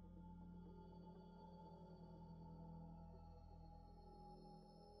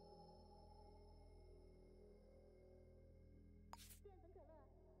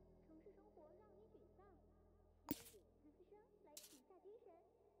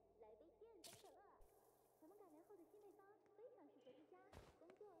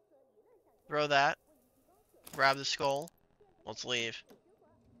 Throw that. Grab the skull. Let's leave.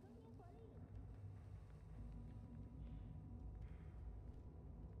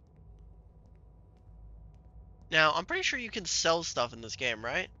 Now, I'm pretty sure you can sell stuff in this game,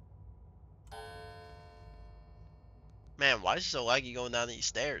 right? Man, why is it so laggy going down these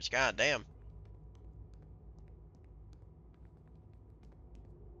stairs? God damn.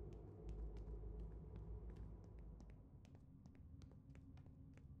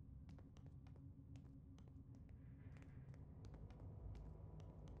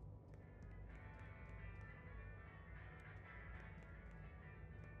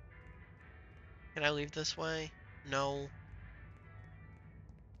 Can I leave this way? No.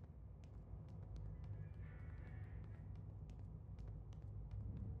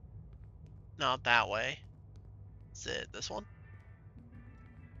 Not that way. Is it this one?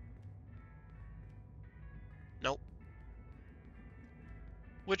 Nope.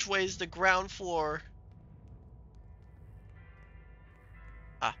 Which way is the ground floor?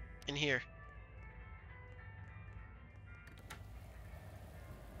 Ah, in here.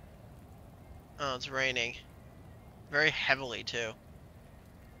 Oh, it's raining. Very heavily, too.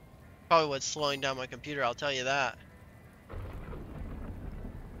 Probably what's slowing down my computer, I'll tell you that.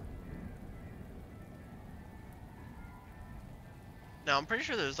 Now, I'm pretty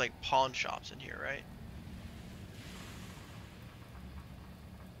sure there's, like, pawn shops in here, right?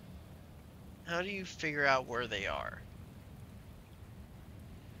 How do you figure out where they are?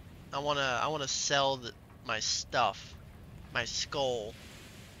 I wanna sell my stuff. My skull.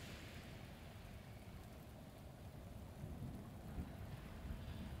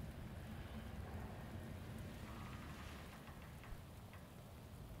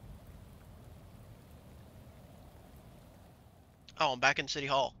 Oh, I'm back in City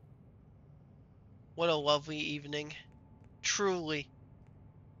Hall. What a lovely evening. Truly.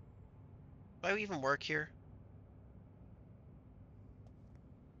 Do I even work here?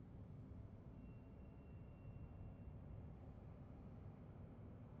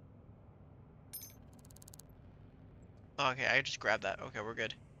 Okay, I just grabbed that. Okay, we're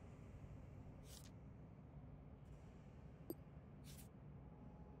good.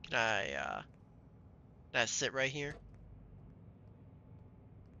 Can I sit right here?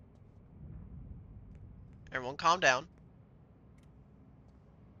 Everyone calm down.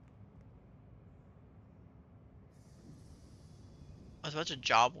 There's a bunch of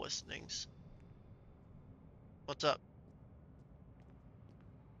job listings. What's up?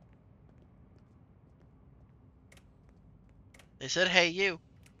 They said, hey, you.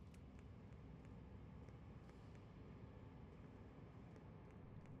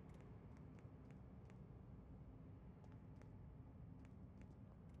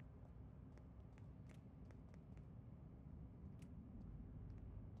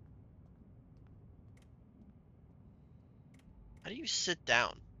 How do you sit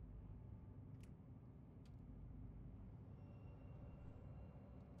down?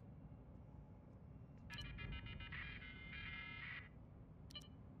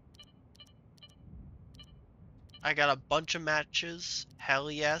 I got a bunch of matches. Hell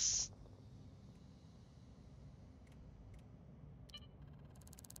yes.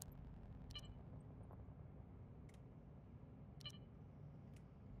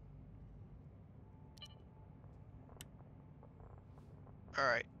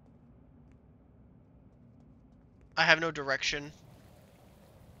 Alright. I have no direction.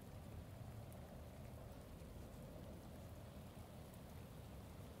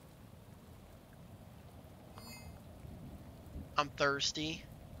 I'm thirsty.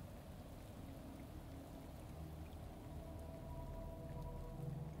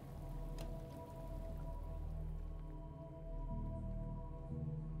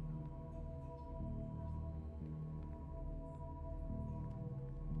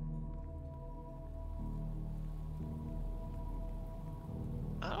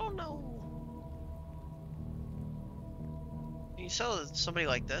 I don't know. Can you sell somebody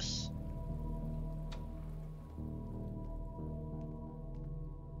like this?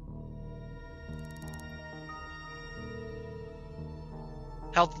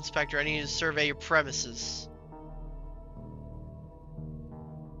 Health inspector, I need to survey your premises.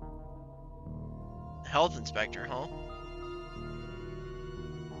 Health inspector, huh?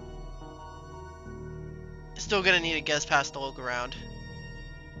 Still gonna need a guest pass to look around.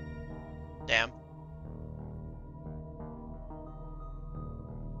 Damn.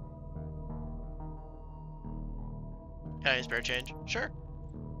 Can I spare change? Sure.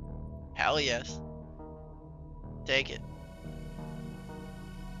 Hell yes. Take it.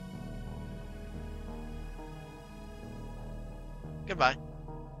 Goodbye.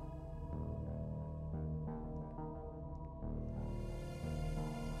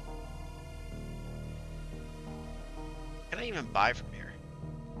 Can I even buy from here?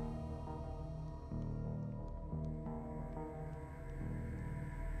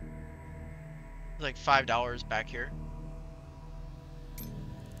 It's like $5 back here.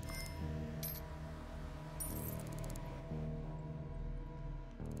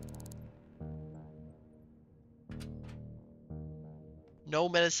 No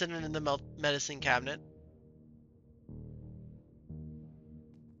medicine in the medicine cabinet.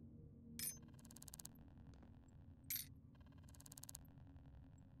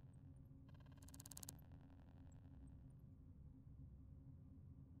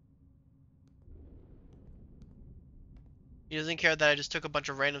 He doesn't care that I just took a bunch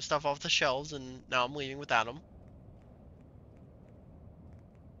of random stuff off the shelves and now I'm leaving without them.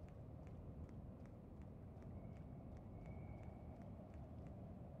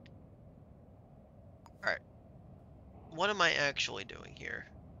 Alright. What am I actually doing here?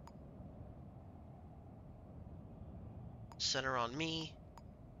 Center on me.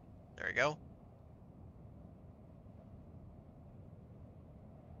 There we go.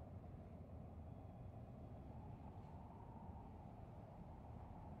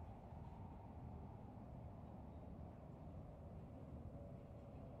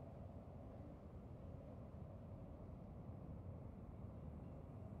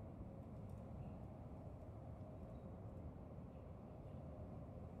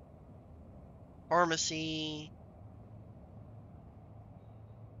 Pharmacy.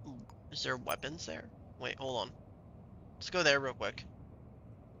 Is there weapons there? Wait, hold on. Let's go there real quick.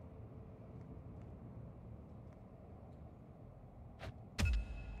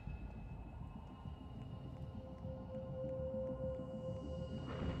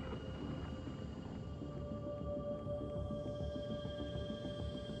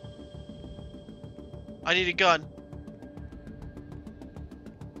 I need a gun.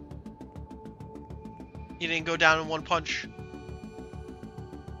 He didn't go down in one punch.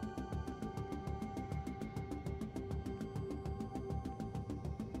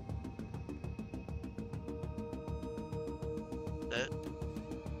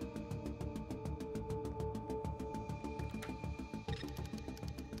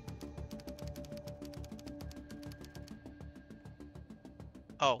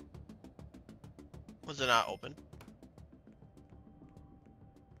 Oh. Was it not open?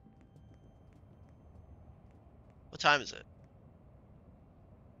 What time is it?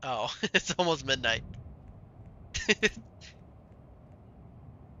 Oh, it's almost midnight.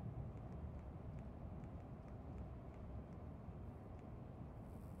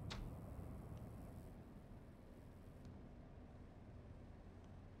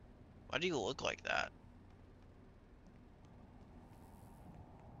 Why do you look like that?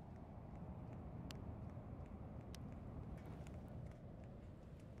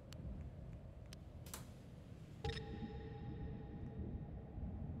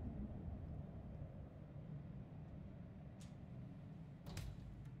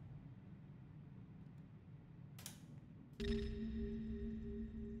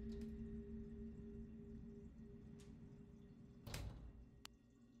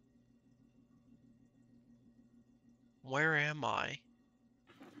 Where am I?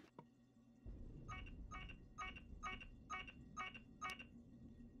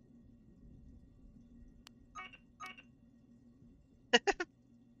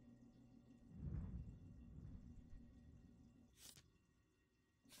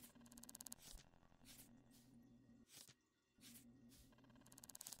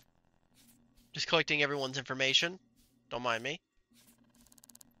 Just collecting everyone's information. Don't mind me.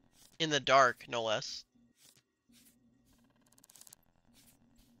 In the dark, no less.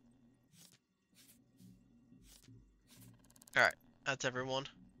 Alright, that's everyone.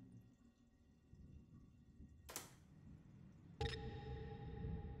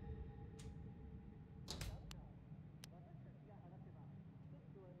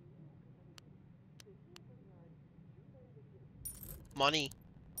 Money.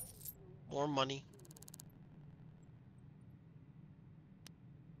 More money.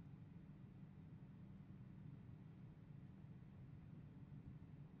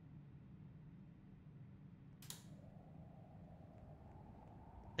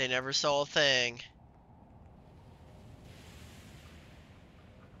 They never saw a thing.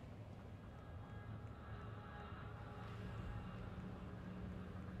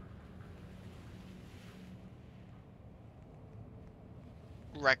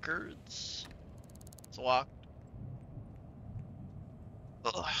 Records. It's locked.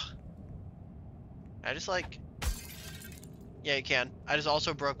 Ugh. I just like... Yeah, you can. I just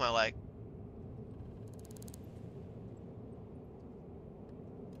also broke my leg.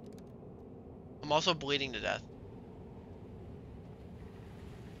 I'm also bleeding to death.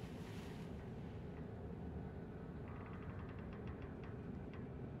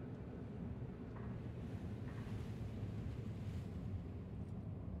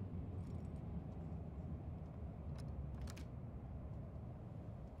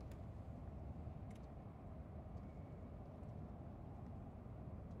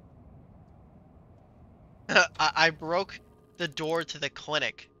 I broke the door to the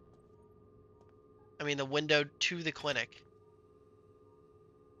clinic. I mean, the window to the clinic.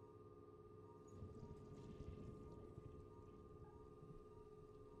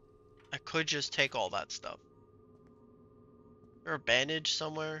 I could just take all that stuff. Is there a bandage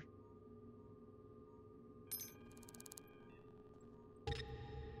somewhere?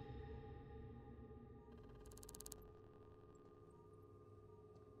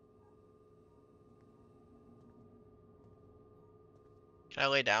 Can I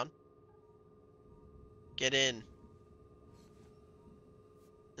lay down? Get in.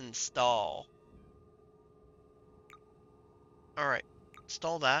 Install. Alright.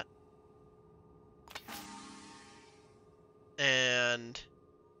 Install that. And...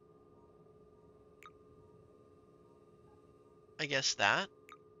 I guess that.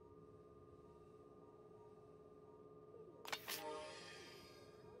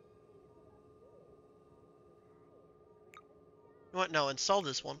 What? No, install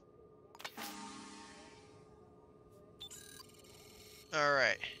this one.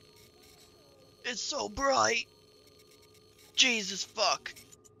 Alright. It's so bright. Jesus fuck.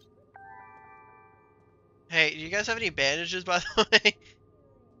 Hey, do you guys have any bandages, by the way?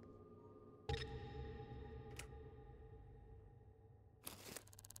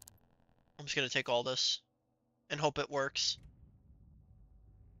 I'm just gonna take all this and hope it works.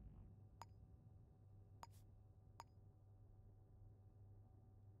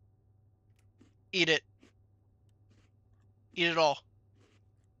 Eat it. Eat it all.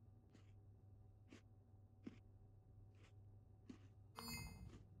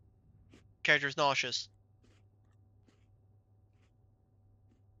 Character's nauseous.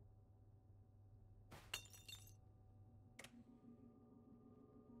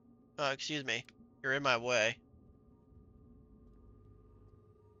 Excuse me. You're in my way.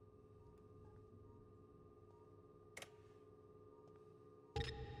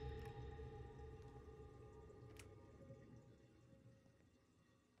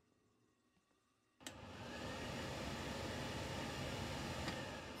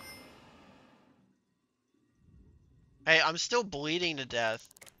 Hey, I'm still bleeding to death.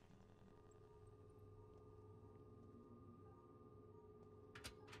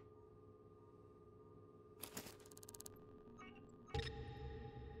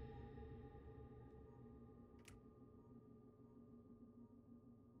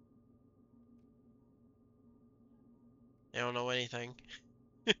 They don't know anything.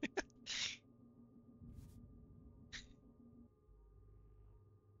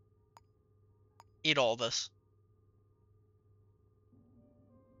 Eat all this.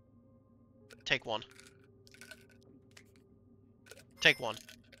 Take one. Take one.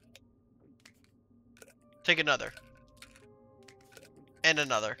 Take another. And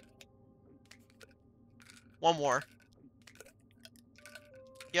another. One more.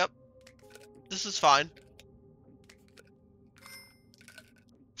 Yep. This is fine.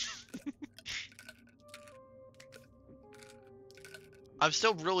 I'm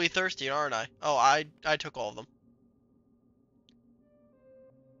still really thirsty, aren't I? Oh, I took all of them.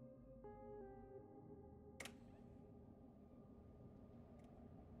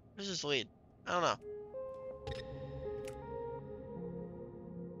 Where's this lead? I don't know.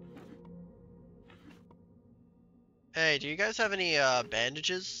 Hey, do you guys have any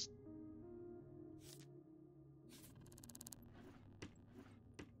bandages?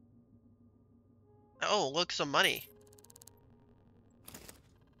 Oh, look, some money.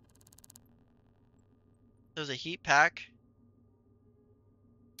 There's a heat pack.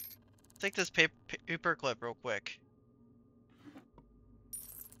 Take this paper clip real quick.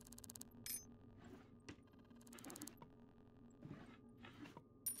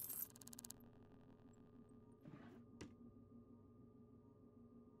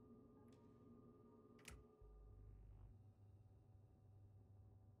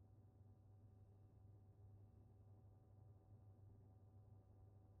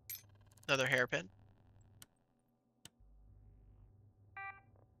 Another hairpin.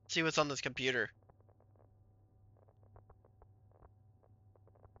 See what's on this computer.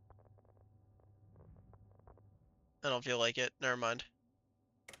 I don't feel like it. Never mind.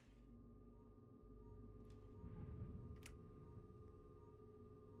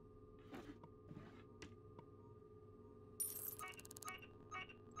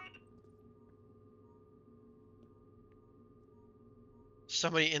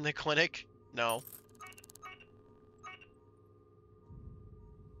 Somebody in the clinic? No.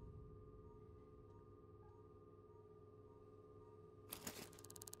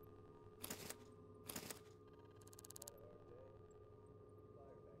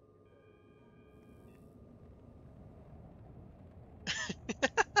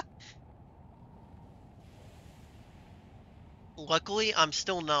 Luckily, I'm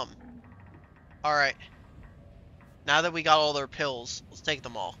still numb. Alright. Now that we got all their pills, let's take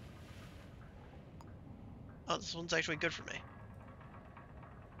them all. Oh, this one's actually good for me.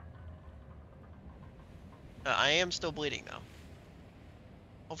 I am still bleeding, though.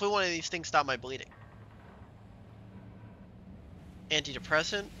 Hopefully one of these things stop my bleeding.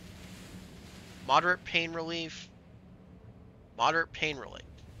 Antidepressant. Moderate pain relief. Moderate pain relief.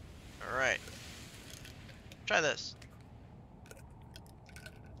 Alright. Try this.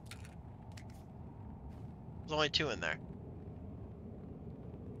 There's only 2 in there.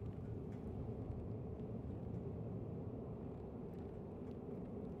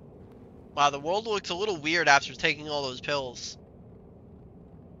 Wow, the world looks a little weird after taking all those pills.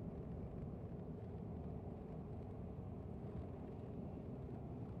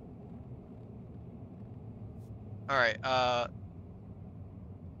 Alright,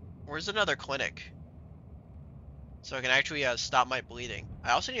 where's another clinic? So I can actually stop my bleeding.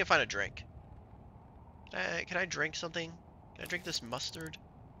 I also need to find a drink. Can I drink something? Can I drink this mustard?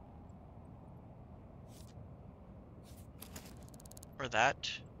 Or that?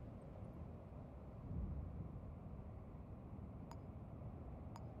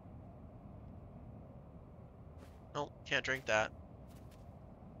 Nope, can't drink that.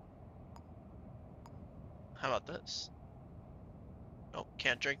 How about this? Nope,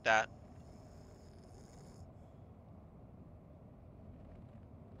 can't drink that.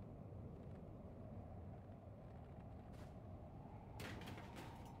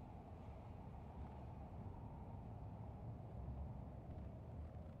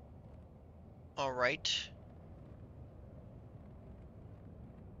 Alright.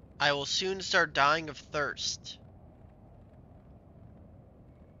 I will soon start dying of thirst.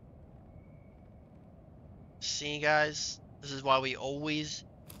 See, guys? This is why we always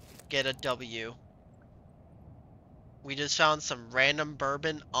get a W. We just found some random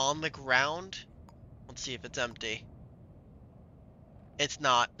bourbon on the ground. Let's see if it's empty. It's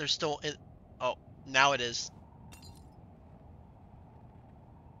not. There's still... Oh, now it is.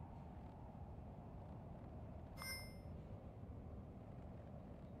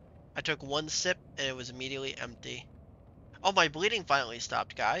 I took one sip and it was immediately empty. Oh, my bleeding finally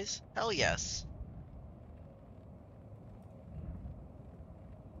stopped, guys. Hell yes.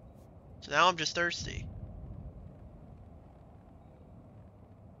 So now I'm just thirsty.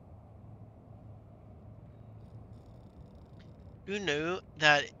 Who knew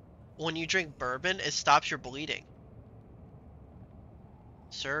that when you drink bourbon, it stops your bleeding?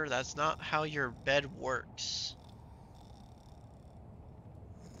 Sir, that's not how your bed works.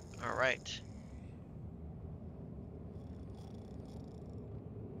 Alright.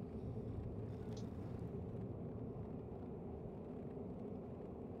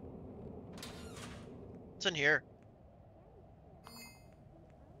 What's in here?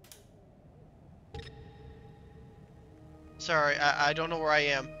 Sorry, I don't know where I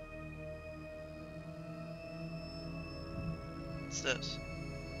am. What's this?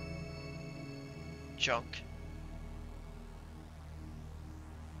 Junk.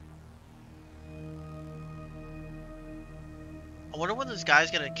 I wonder when this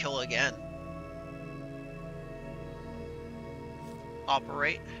guy's gonna kill again.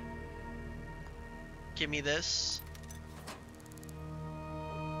 Operate. Give me this.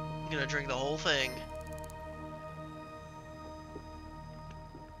 I'm gonna drink the whole thing.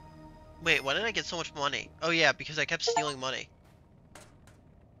 Wait, why did I get so much money? Oh yeah, because I kept stealing money.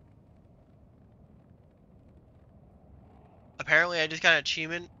 Apparently I just got an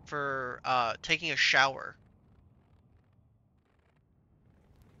achievement for taking a shower.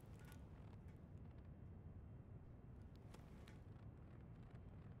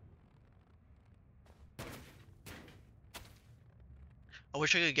 I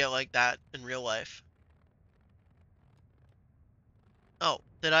wish I could get like that in real life. Oh,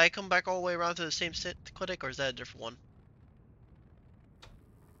 did I come back all the way around to the same clinic, or is that a different one?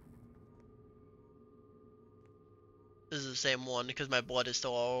 This is the same one because my blood is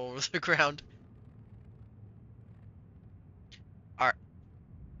still all over the ground. Alright,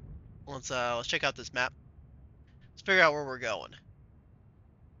 let's check out this map. Let's figure out where we're going.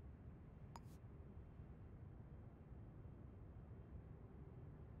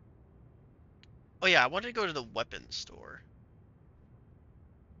 Oh yeah, I wanted to go to the weapons store.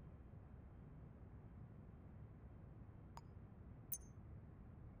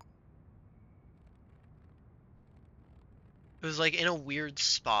 It was like in a weird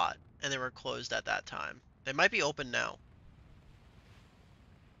spot, and they were closed at that time. They might be open now.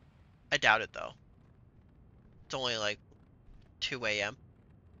 I doubt it though. It's only like 2 a.m.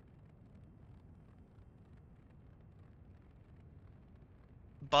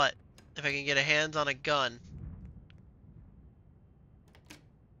 But if I can get a hands on a gun.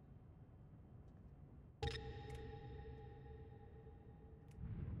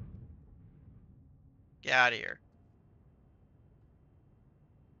 Get out of here.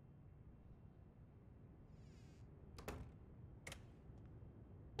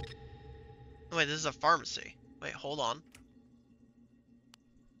 Oh, wait, this is a pharmacy. Wait, hold on.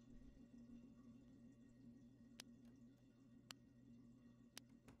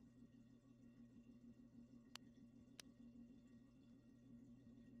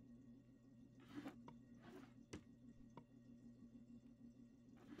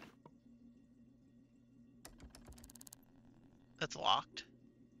 That's locked.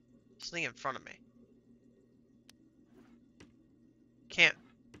 Something in front of me. Can't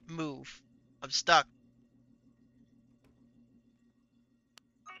move. I'm stuck.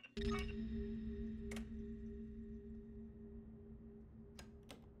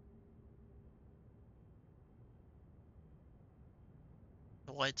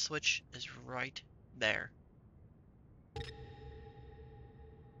 The light switch is right there.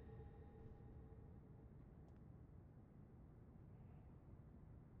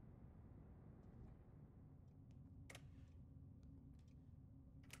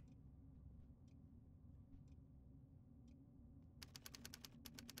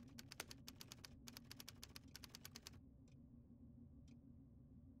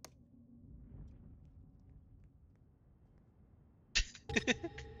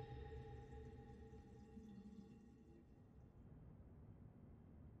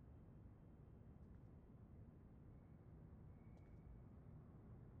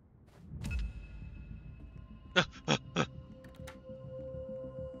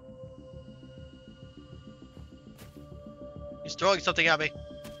 He's throwing something at me.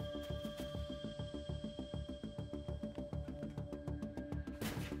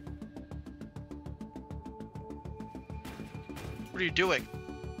 What are you doing?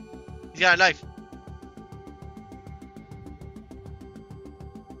 He's got a knife.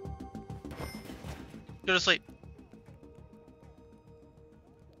 Go to sleep.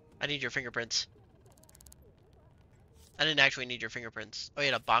 I need your fingerprints. I didn't actually need your fingerprints. Oh, you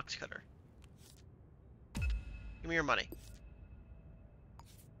had a box cutter. Give me your money.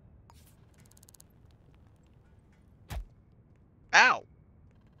 Ow!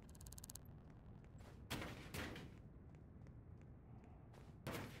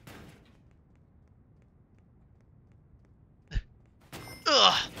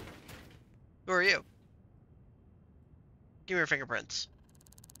 Ugh! Who are you? Give me your fingerprints.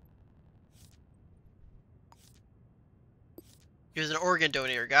 He was an organ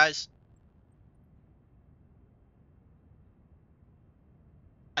donor, guys.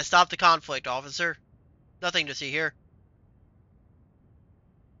 I stopped the conflict, officer. Nothing to see here.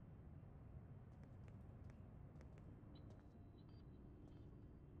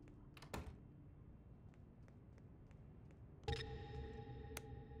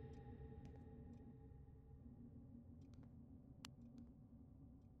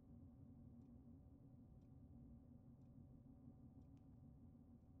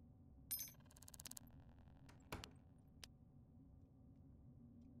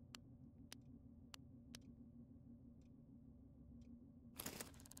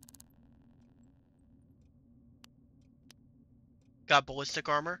 Got ballistic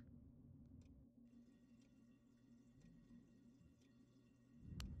armor.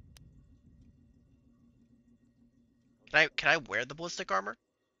 Can I wear the ballistic armor?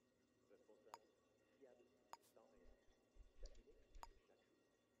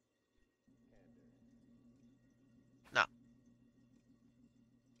 No.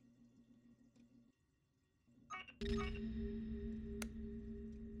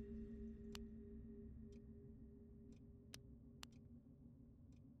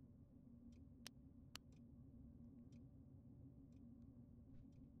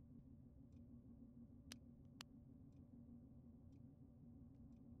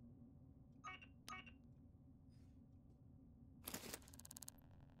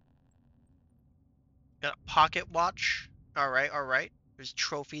 Got a pocket watch. Alright, alright. There's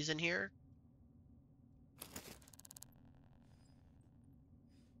trophies in here.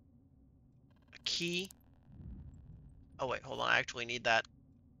 A key. Oh wait, hold on. I actually need that.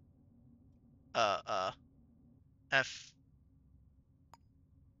 F.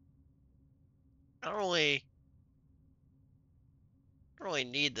 I don't really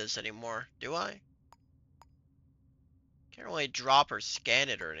need this anymore, do I? Can't really drop or scan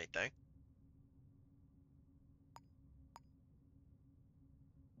it or anything.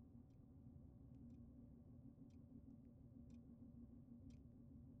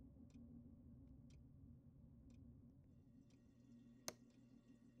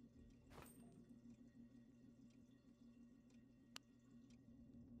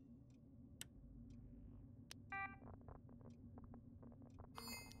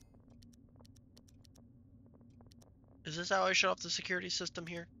 Is this how I shut off the security system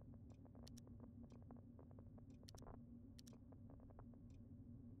here?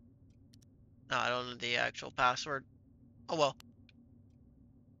 No, I don't know the actual password. Oh well.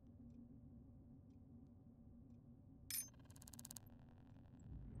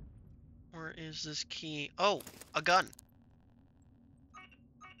 Where is this key? Oh, a gun.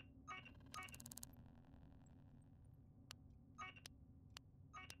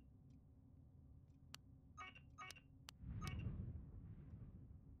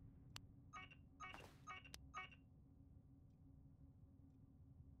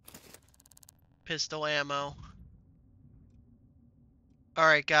 Pistol ammo.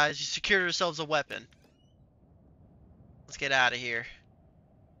 Alright guys, you secured yourselves a weapon. Let's get out of here.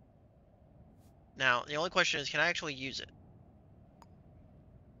 Now, the only question is, can I actually use it?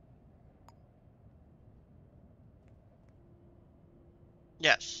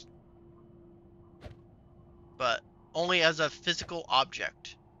 Yes. But only as a physical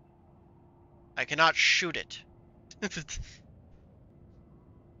object. I cannot shoot it.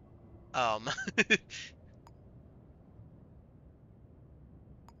 um...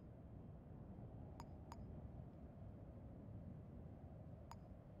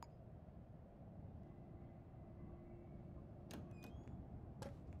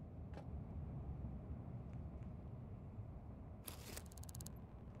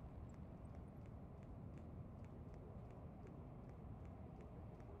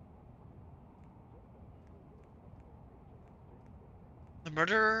 The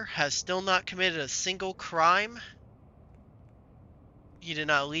murderer has still not committed a single crime. He did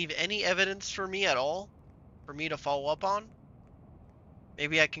not leave any evidence for me at all, for me to follow up on.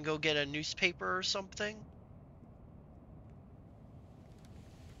 Maybe I can go get a newspaper or something.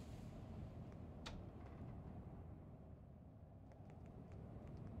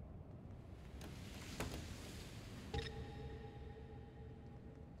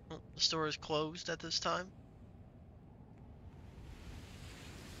 The store is closed at this time.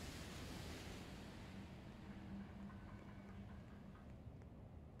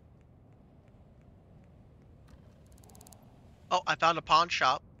 Oh, I found a pawn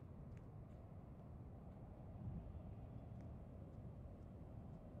shop.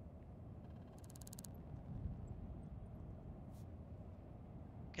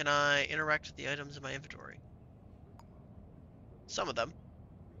 Can I interact with the items in my inventory? Some of them.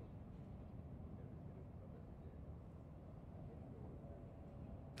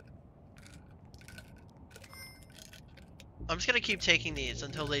 I'm just gonna keep taking these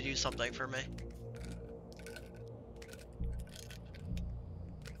until they do something for me.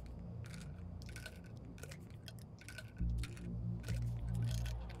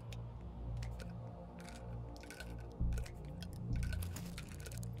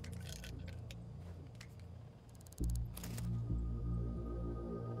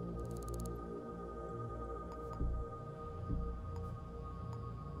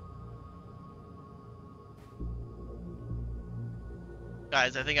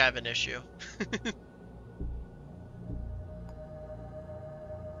 Guys, I think I have an issue.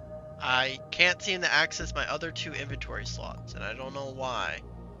 I can't seem to access my other 2 inventory slots, and I don't know why.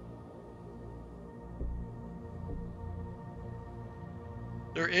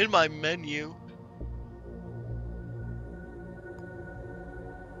 They're in my menu.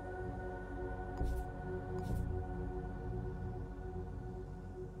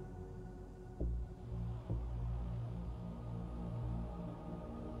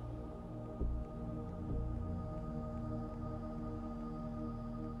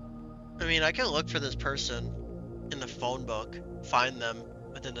 I mean, I can look for this person in the phone book, find them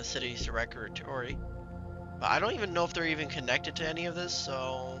within the city's directory, but I don't even know if they're even connected to any of this,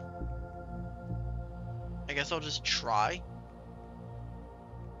 so I guess I'll just try.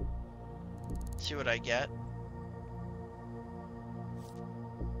 See what I get.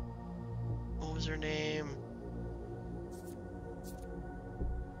 What was her name?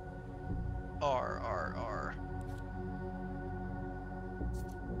 R.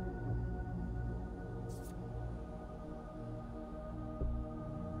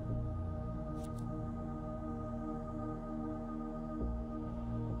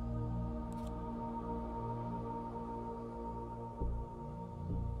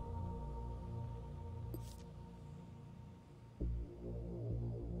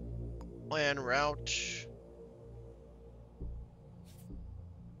 Plan route.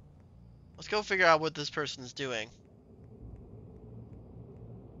 Let's go figure out what this person's doing.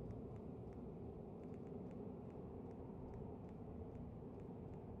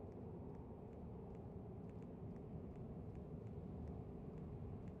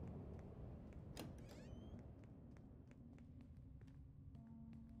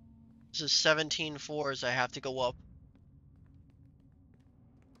 This is 17 floors I have to go up.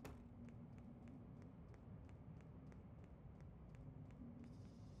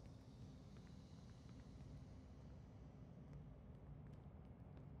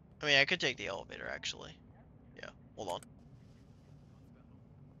 I mean, I could take the elevator, actually. Yeah, hold on.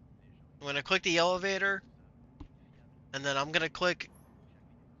 I'm gonna click the elevator, and then I'm gonna click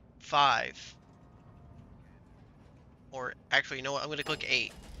 5. Or, actually, you know what? I'm gonna click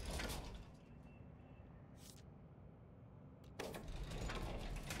 8.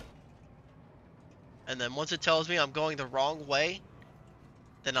 And then once it tells me I'm going the wrong way,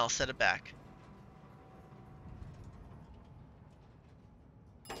 then I'll set it back.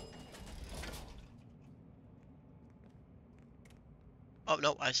 Oh,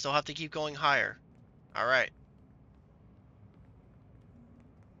 no, I still have to keep going higher. Alright.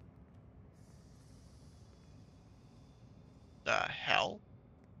 The hell?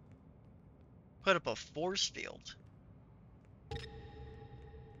 Put up a force field.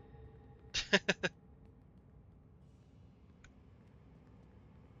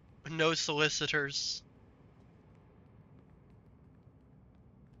 No solicitors.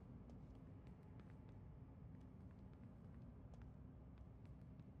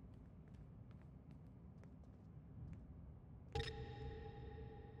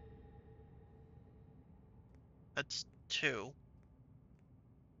 That's 2.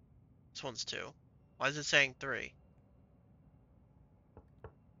 This one's 2. Why is it saying 3?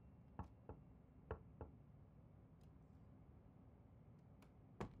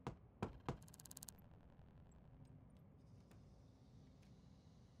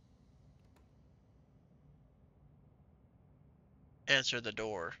 Answer the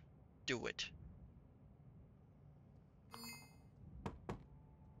door. Do it.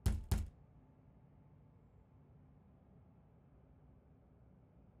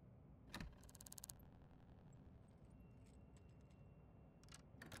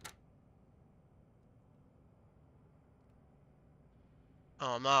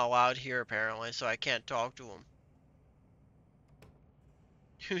 Oh, I'm not allowed here apparently, so I can't talk to him.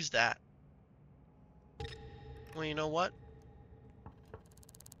 Who's that? Well, you know what?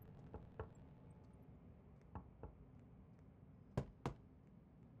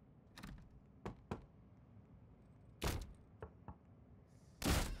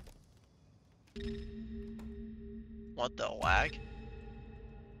 What the lag?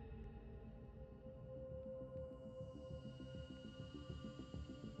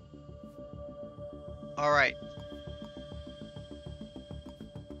 Alright.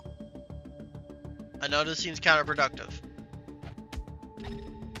 I know this seems counterproductive.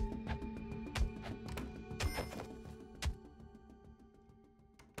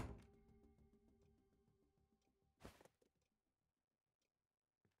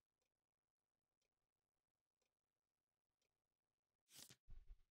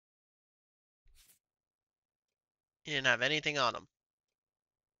 He didn't have anything on him.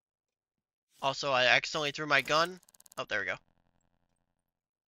 Also, I accidentally threw my gun. Oh, there we go.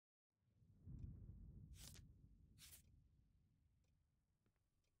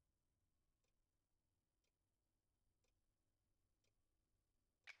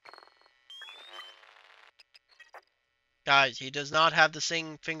 Guys, he does not have the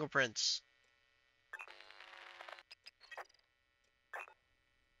same fingerprints.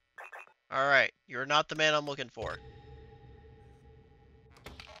 Alright, you're not the man I'm looking for.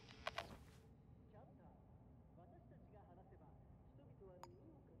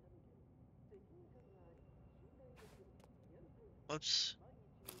 Whoops.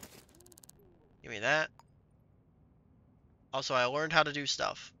 Give me that. Also, I learned how to do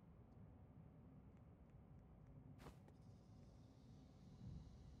stuff.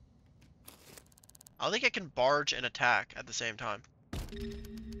 I don't think I can barge and attack at the same time.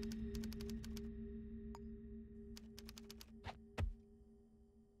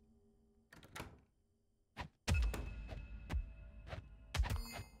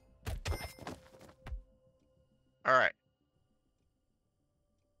 Alright.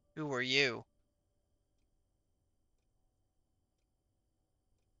 Who are you?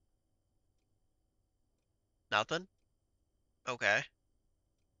 Nothing? Okay.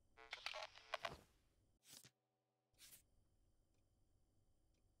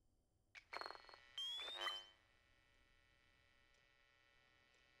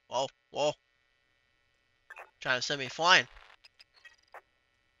 Whoa, whoa. Trying to send me flying.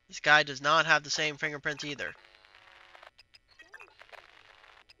 This guy does not have the same fingerprints either.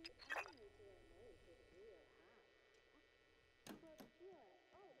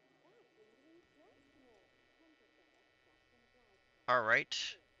 Alright.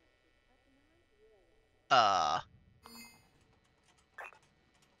 Uh.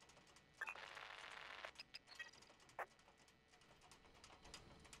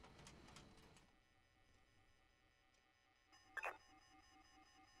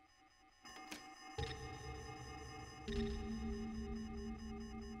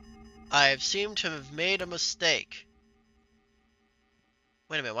 I have seemed to have made a mistake.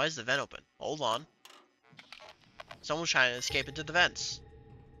 Wait a minute, why is the vent open? Hold on. Someone's trying to escape into the vents.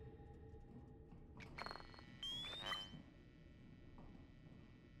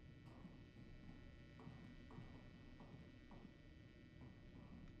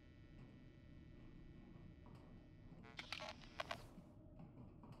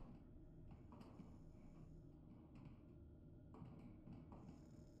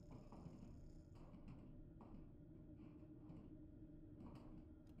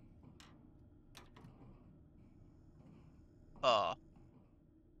 Uh.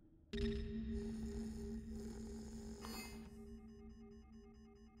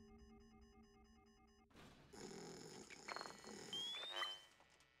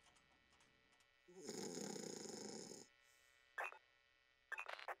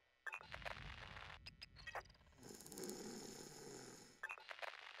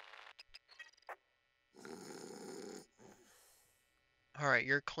 Alright,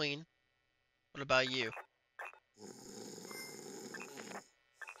 you're clean. What about you?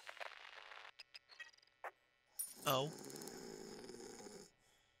 Oh.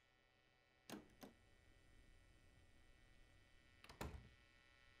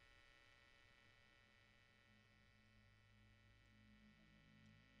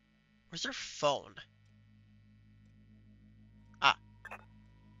 Where's their phone? Ah.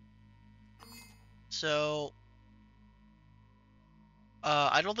 So,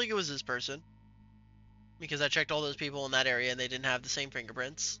 I don't think it was this person. Because I checked all those people in that area and they didn't have the same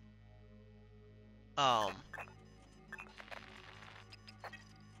fingerprints.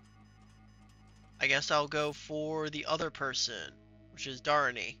 I guess I'll go for the other person. which is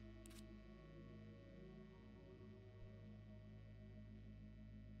Darney.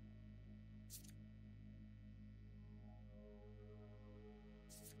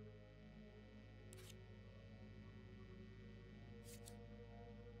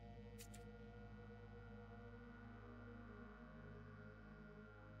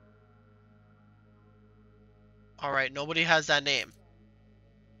 Alright, nobody has that name.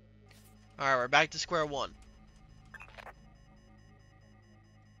 Alright, we're back to square one.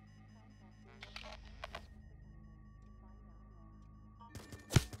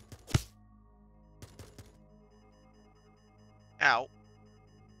 Ow.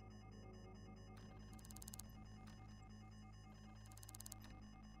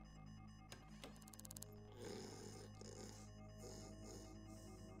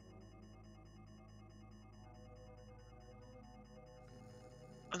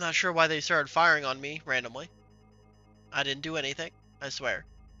 I'm not sure why they started firing on me randomly. I didn't do anything, I swear.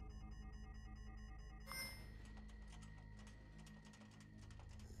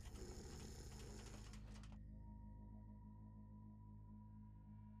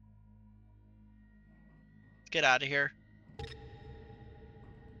 Let's get out of here.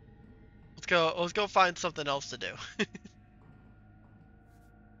 Let's go find something else to do.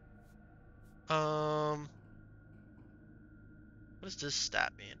 What does this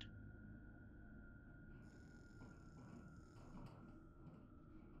stat mean?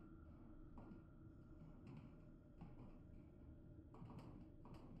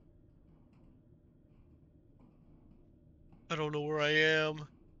 I don't know where I am.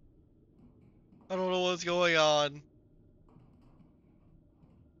 I don't know what's going on.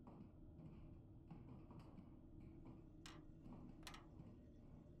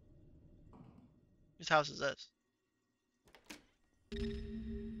 Whose house is this?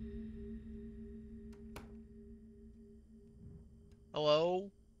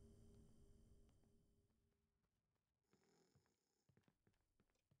 Hello?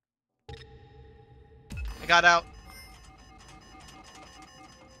 I got out.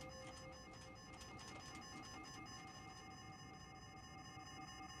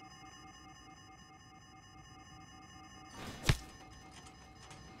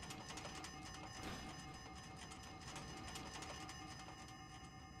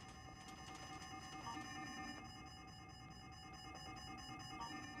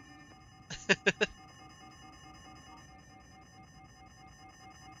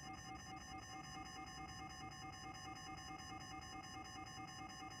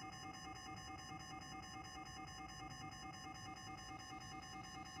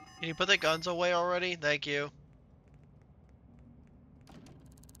 Can you put the guns away already? Thank you.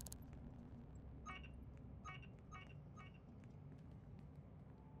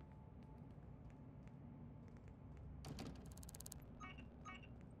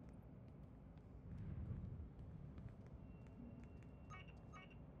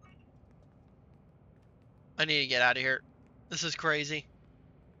 I need to get out of here. This is crazy.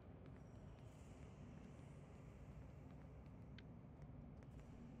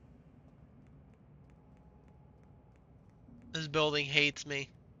 This building hates me.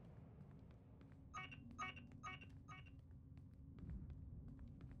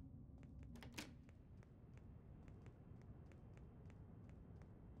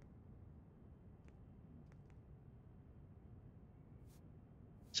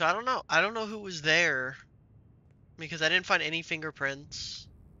 So I don't know. I don't know who was there because I didn't find any fingerprints.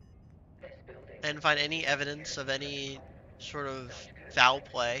 I didn't find any evidence of any sort of foul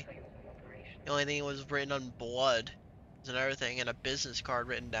play. The only thing was written on blood is another thing, and a business card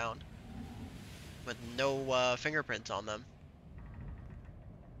written down with no fingerprints on them.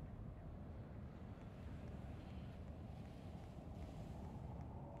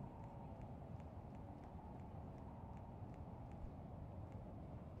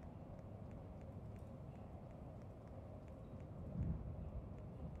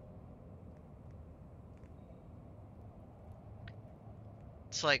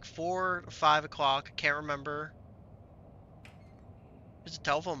 It's like 4 or 5 o'clock. I can't remember. There's a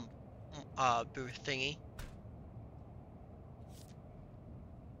telephone booth thingy.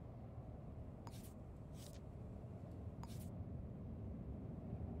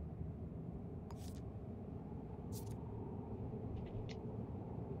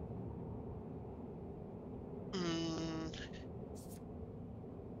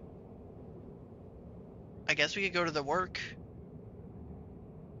 I guess we could go to the work.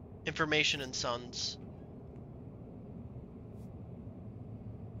 Information and Sons.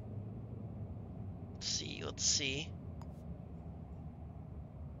 Let's see.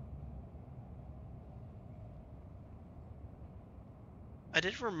 I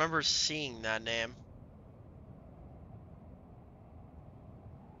did remember seeing that name.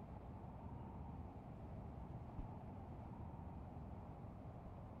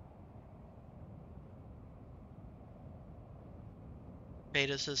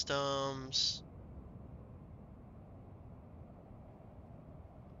 Beta systems.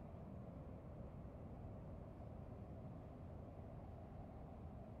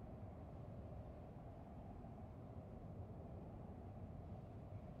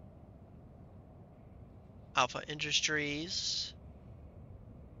 Alpha Industries.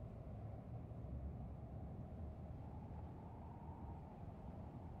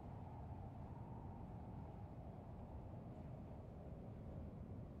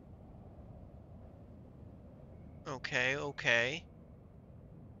 Okay, okay.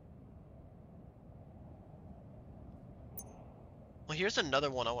 Well, here's another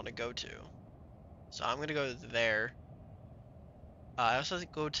one I want to go to. So I'm gonna go there. I also have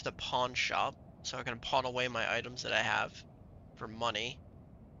to go to the pawn shop so I can pawn away my items that I have for money.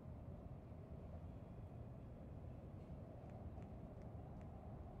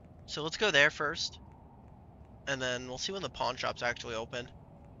 So let's go there first, and then we'll see when the pawn shop's actually open.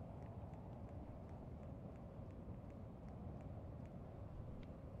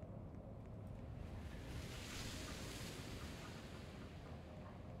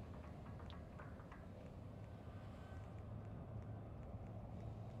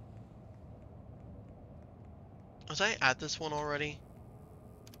 Was I at this one already?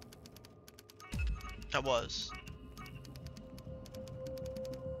 I was.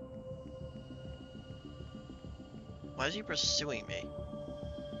 Why is he pursuing me?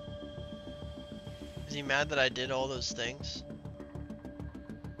 Is he mad that I did all those things?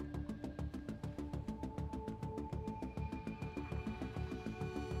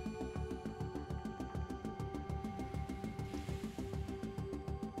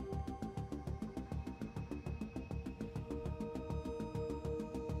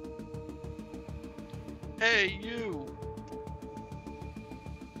 Hey, you!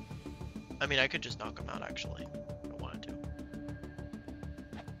 I mean, I could just knock him out, actually, if I wanted to.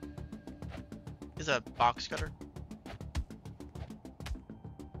 Is that a box cutter?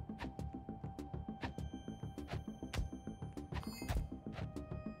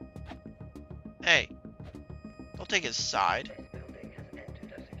 Hey, don't take his side.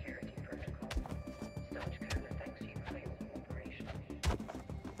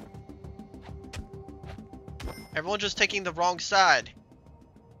 Everyone's just taking the wrong side.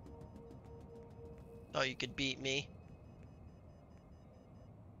 Oh, you could beat me.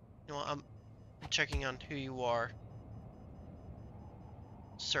 You know what, I'm checking on who you are.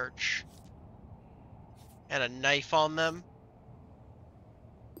 Search. Had a knife on them.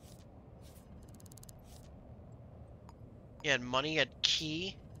 You had money, you had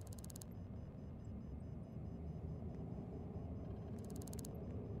key.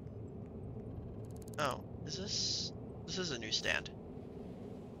 Oh, is this? This is a newsstand.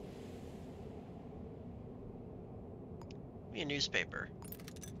 Give me a newspaper.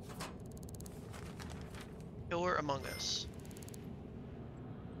 Killer Among Us.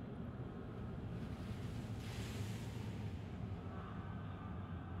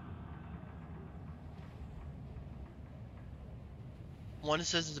 One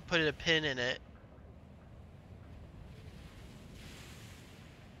says to put a pin in it.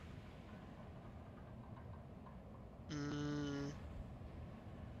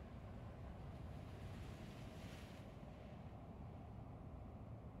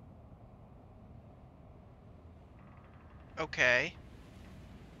 Okay.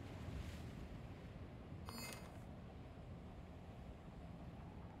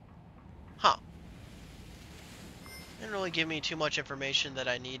 Huh. Didn't really give me too much information that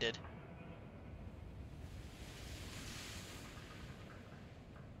I needed.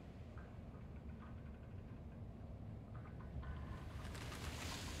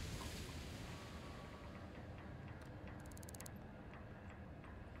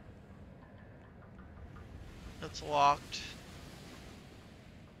 That's locked.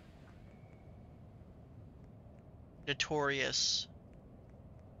 Notorious.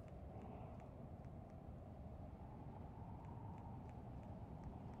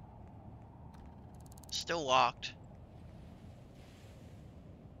 Still locked.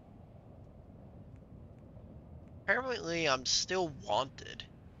 Apparently, I'm still wanted.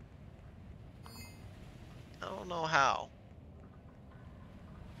 I don't know how.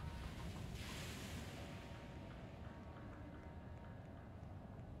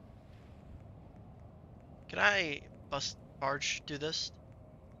 Can I barge do this?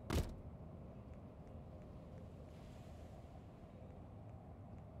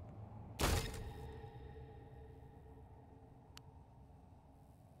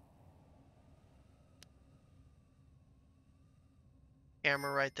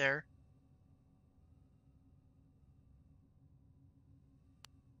 camera right there.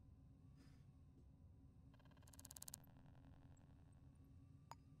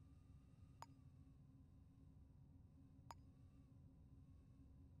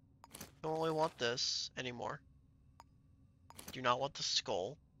 Don't really want this anymore. Do not want the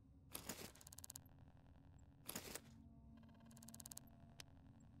skull.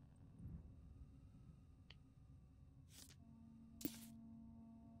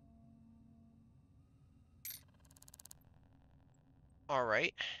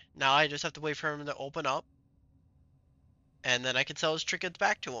 Alright. Now I just have to wait for him to open up. And then I can sell his trinkets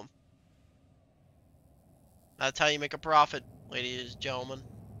back to him. That's how you make a profit, ladies and gentlemen.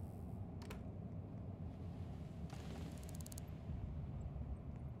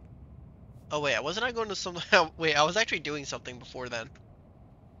 Oh wait, wasn't I going to some... Wait, I was actually doing something before then.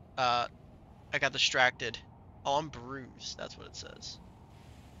 I got distracted. Oh, I'm bruised. That's what it says.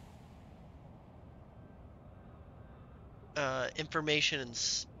 Information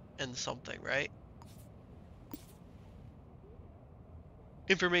and something, right?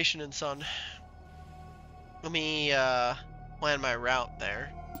 Information and sun. Let me plan my route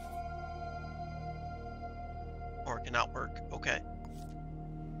there. Or it cannot work. Okay.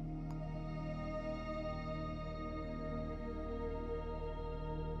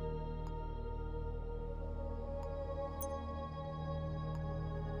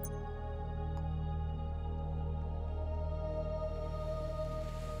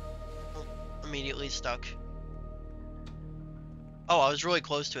 Oh, immediately stuck. Oh, I was really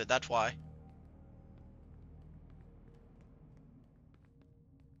close to it. That's why.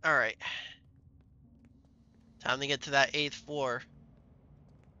 Alright. Time to get to that 8th floor.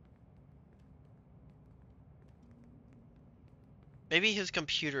 Maybe his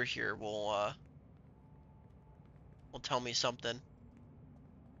computer here will tell me something.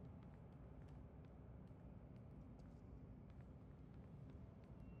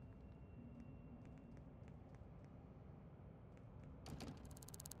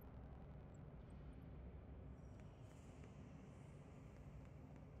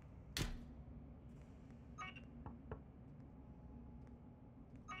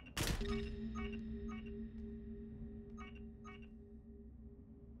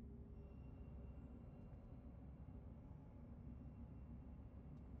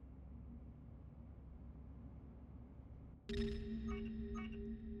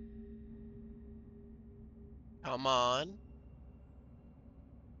 Come on.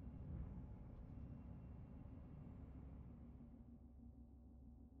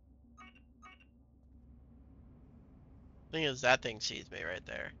 Thing is, that thing sees me right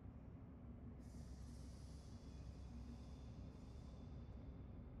there.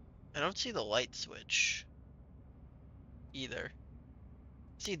 I don't see the light switch either.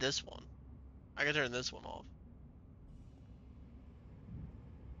 I see this one. I can turn this one off.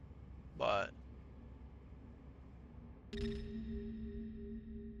 But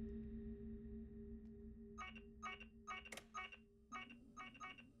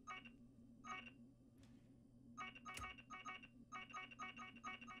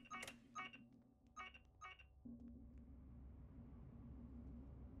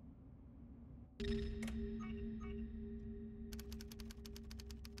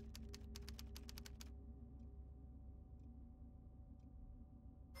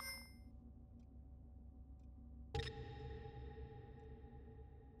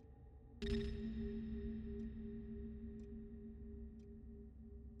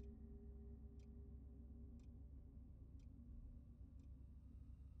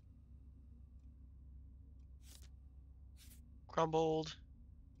crumbled.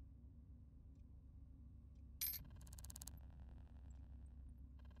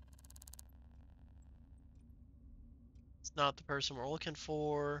 It's not the person we're looking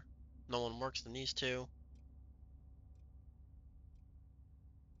for. No one works than these two.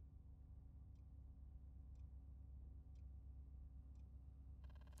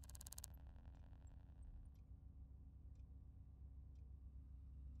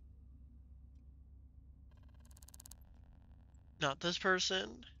 Not this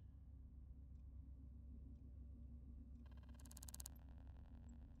person.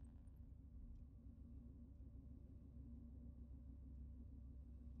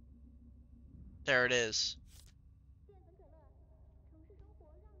 There it is.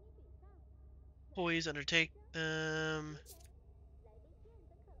 Please undertake them.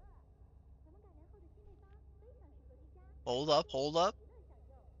 Hold up, hold up.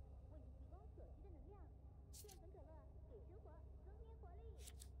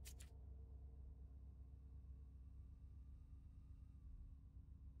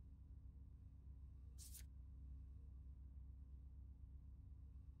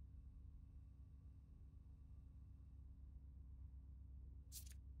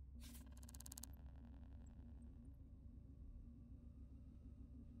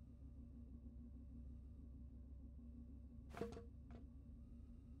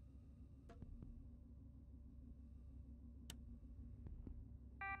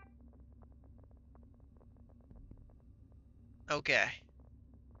 Okay.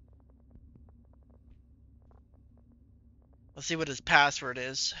 Let's see what his password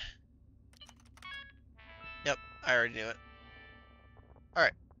is. Yep, I already knew it.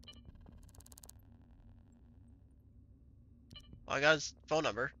 Alright. Well, I got his phone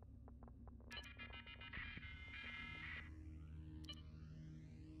number.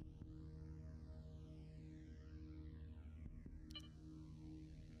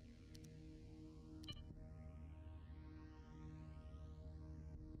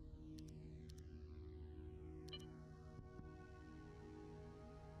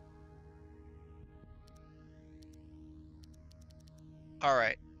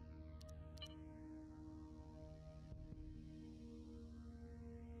 Alright.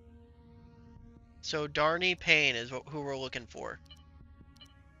 So Darnie Payne is who we're looking for.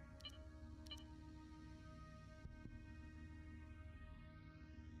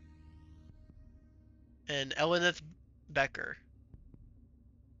 And Elenith Becker.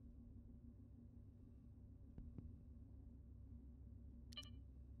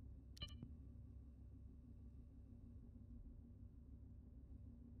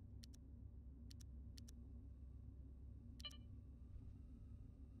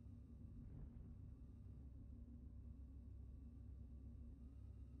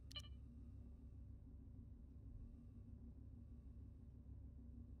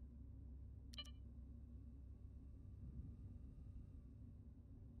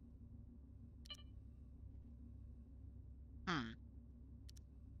 Hmm.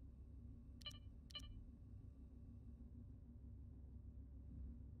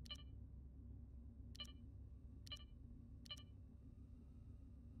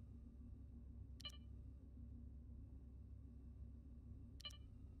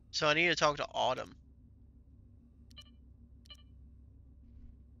 So I need to talk to Autumn.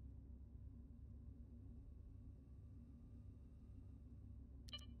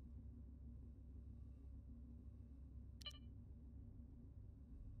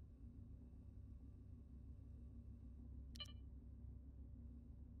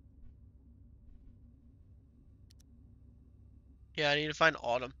 Yeah, I need to find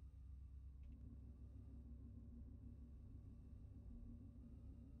Autumn.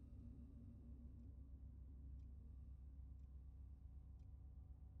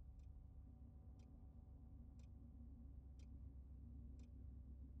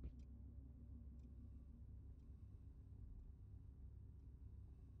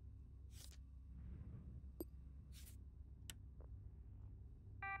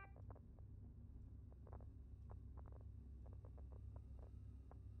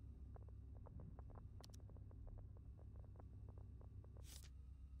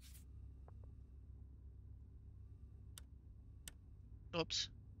 Oops.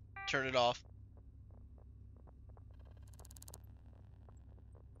 Turn it off.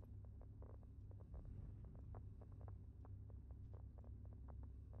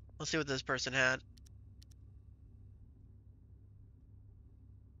 Let's see what this person had.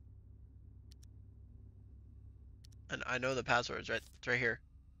 And I know the password's right. It's right here.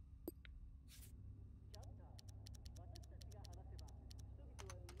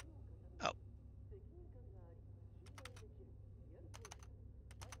 Oh.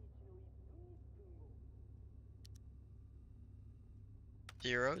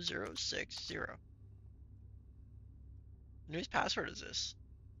 0060. Whose password is this?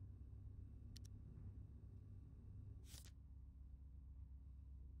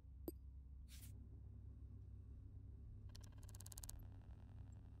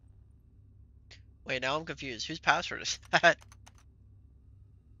 Wait, now I'm confused. Whose password is that?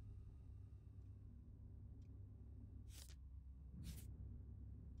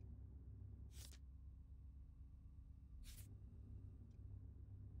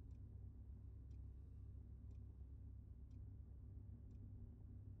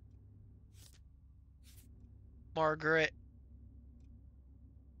 Margaret.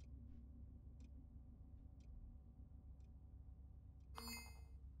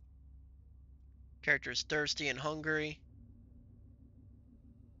 Character is thirsty and hungry.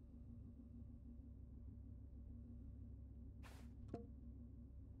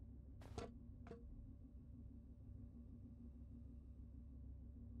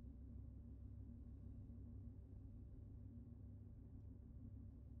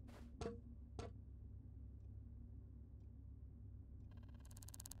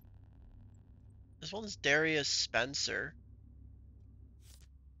 This one's Darius Spencer.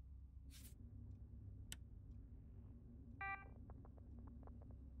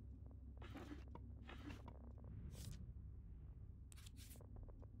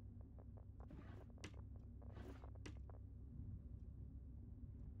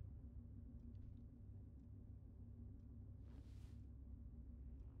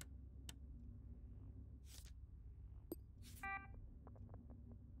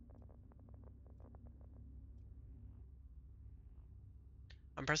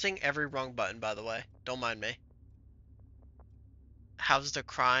 I'm pressing every wrong button, by the way. Don't mind me. How's the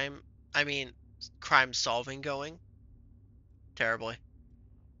crime solving going? Terribly.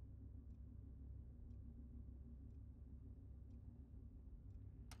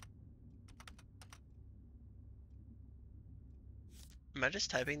 Am I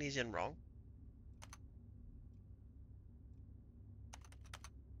just typing these in wrong?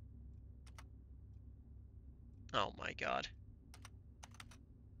 Oh my god.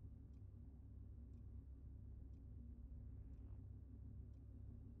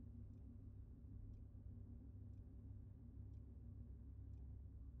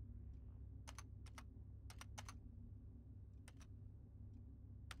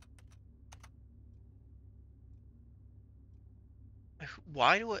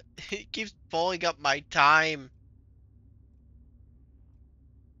 Why do it keeps pulling up my time?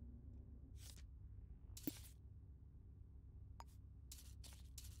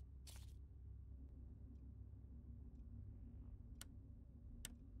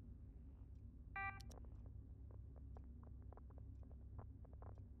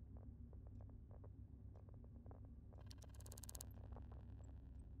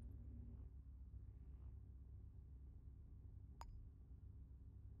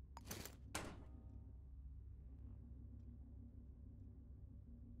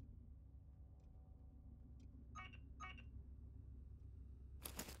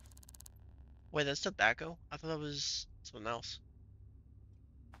 Wait, that's tobacco? I thought that was something else.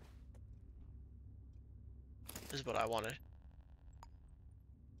 This is what I wanted.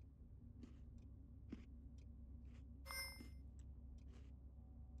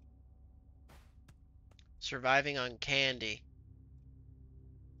 Surviving on candy.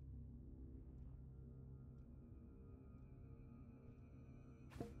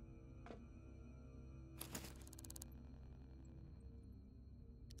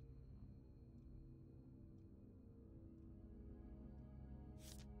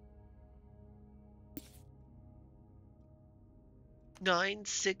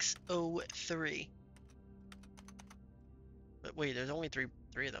 $9,603. But wait, there's only three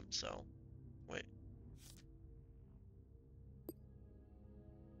of them, so wait.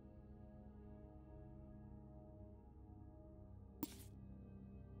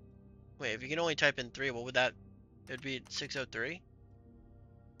 Wait, if you can only type in 3, what would that... It would be 603?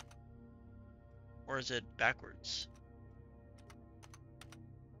 Or is it backwards?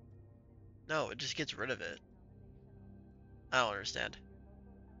 No, it just gets rid of it. I don't understand.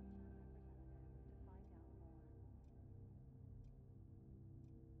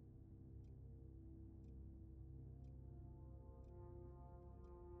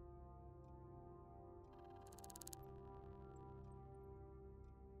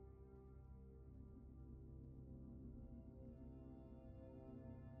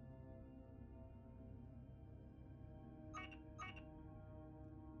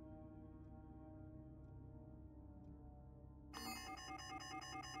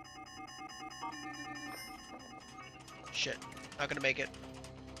 Shit. Not gonna make it.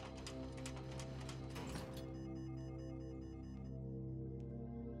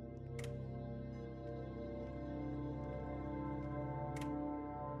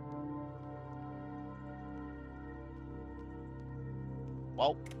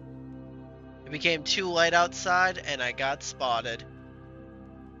 Well, it became too light outside and I got spotted.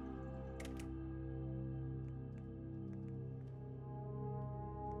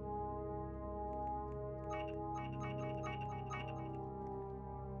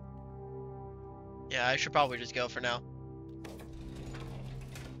 Yeah, I should probably just go for now.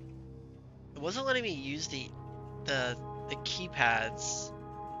 It wasn't letting me use the keypads.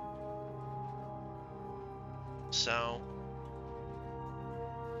 So,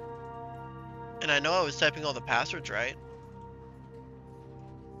 and I know I was typing all the passwords right.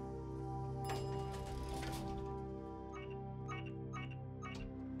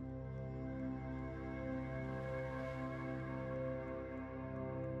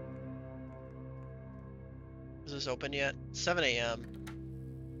 Is this open yet? 7 a.m.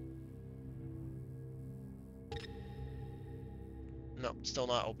 No, still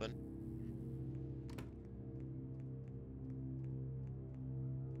not open.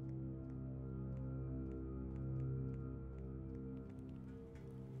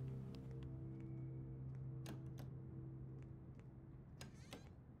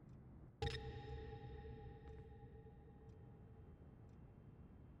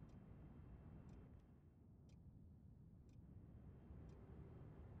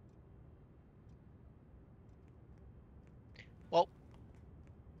 Well,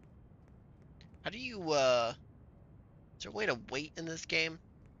 how do you, is there a way to wait in this game?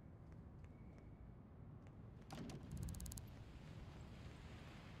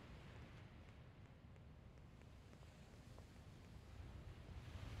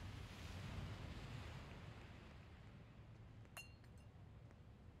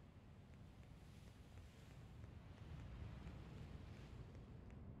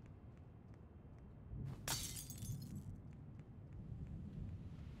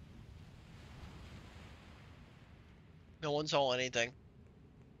 No one saw anything.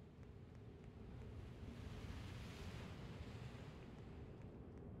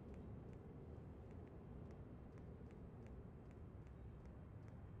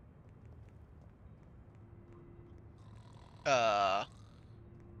 Uh,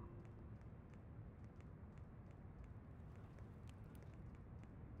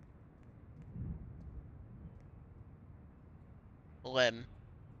 Lim.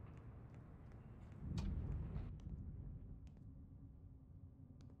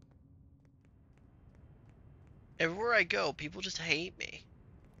 Everywhere I go, people just hate me.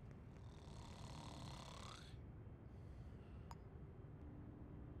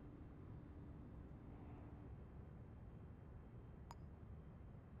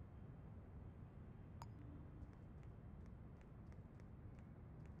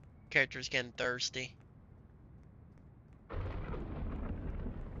 Characters getting thirsty.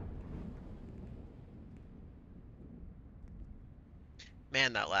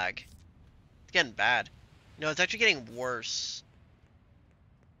 Man, that lag. It's getting bad. No, it's actually getting worse.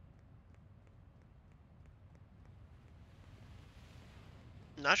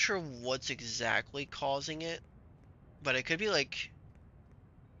 Not sure what's exactly causing it, but it could be like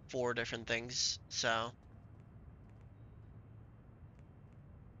 4 different things, so.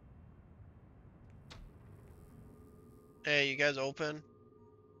 Hey, you guys open?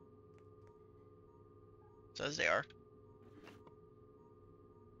 Says they are.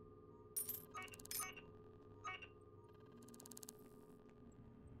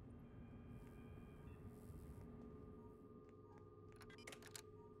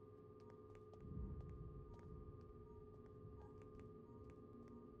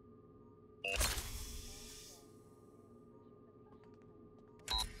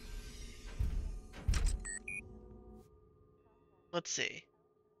 Let's see.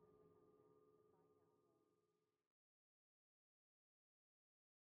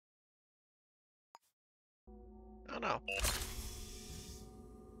 I don't know.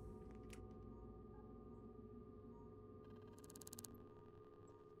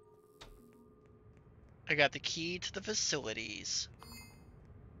 I got the key to the facilities.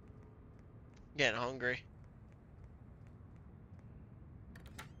 Getting hungry.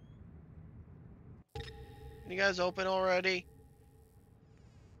 You guys open already?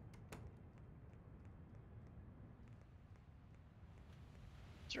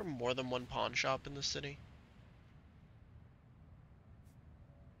 Is there more than one pawn shop in the city?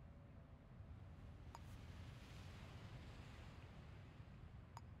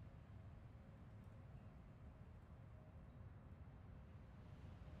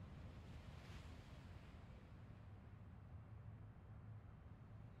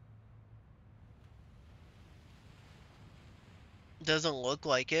 Doesn't look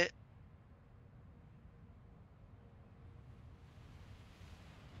like it.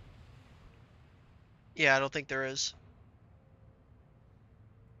 Yeah, I don't think there is.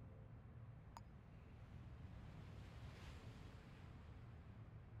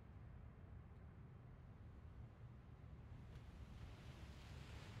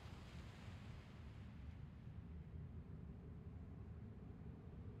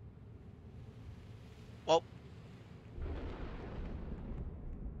 Well,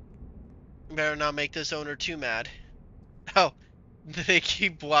 better not make this owner too mad. Oh, they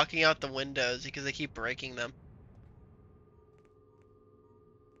keep blocking out the windows because they keep breaking them.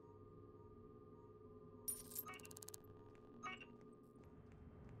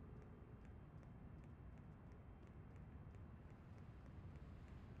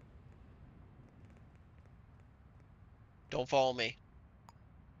 Don't follow me.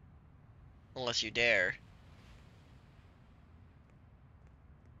 Unless you dare.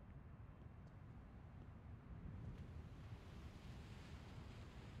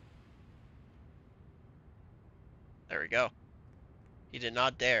 There we go. He did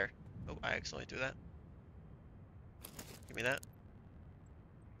not dare. Oh, I accidentally threw that. Give me that.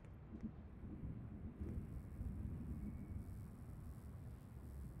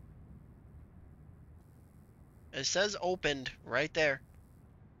 It says opened right there.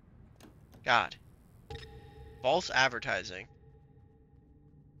 God. False advertising.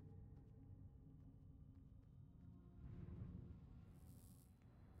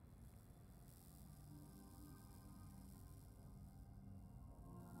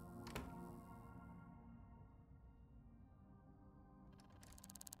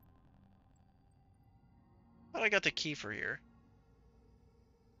 Thought I got the key for here.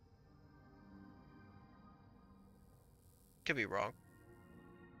 Could be wrong.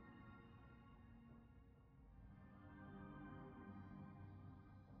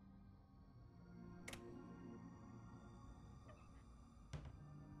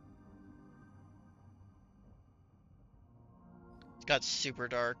 It got super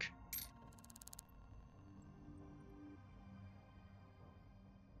dark.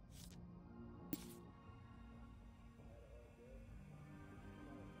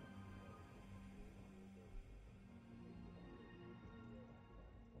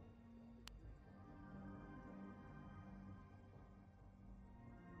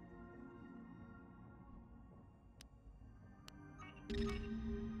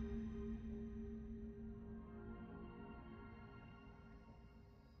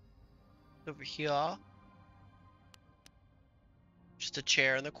 Over here. Just a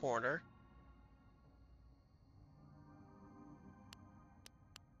chair in the corner.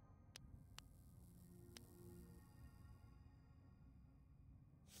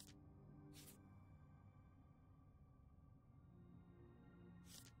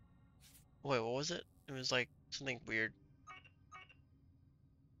 Wait, what was it? It was like something weird.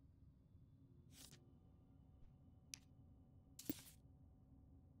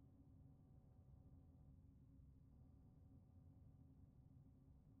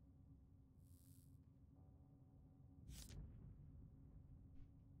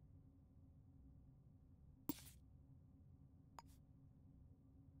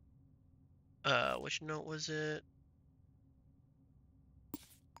 Which note was it?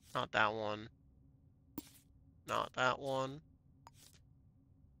 Not that one. Not that one.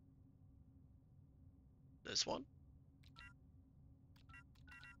 This one?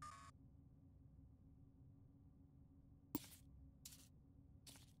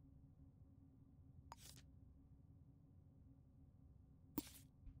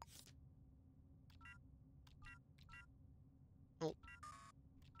 Oh.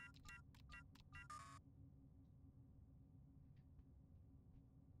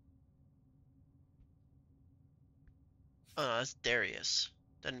 Oh, that's Darius.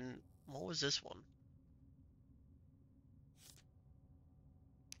 Then what was this one?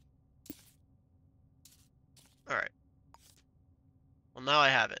 Alright. Well, now I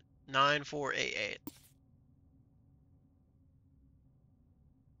have it. 9488.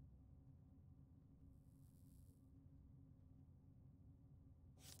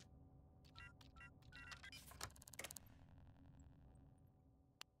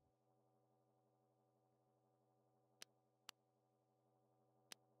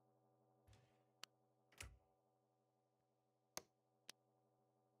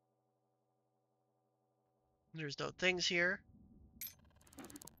 There's no things here.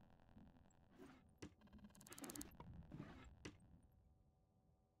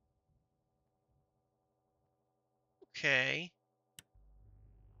 Okay.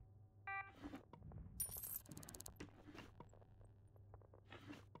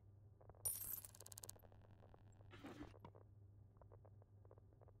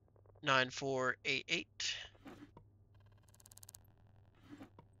 Nine, 4, 8, 8.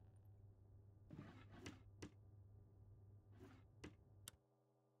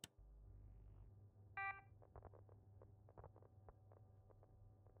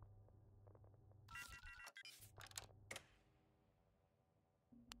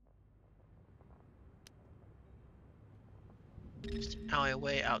 Just an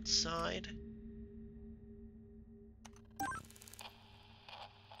alleyway outside.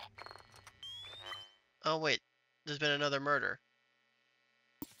 Oh wait, there's been another murder.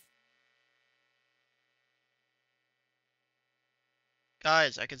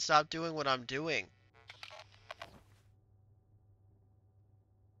 Guys, I can stop doing what I'm doing.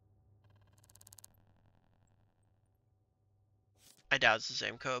 I doubt it's the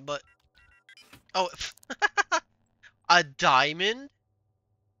same code, but... Oh, a diamond?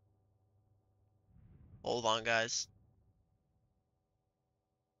 Hold on, guys.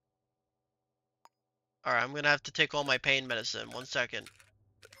 Alright, I'm gonna have to take all my pain medicine. 1 second.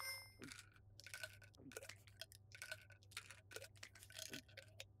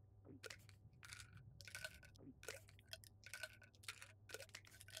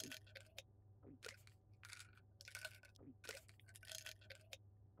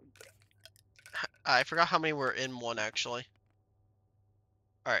 I forgot how many were in one, actually.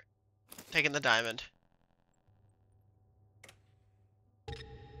 Alright, taking the diamond.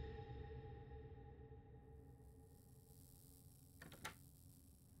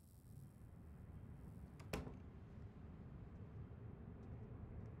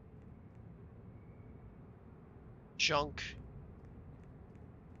 Junk.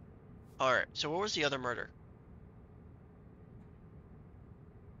 Alright, so what was the other murder?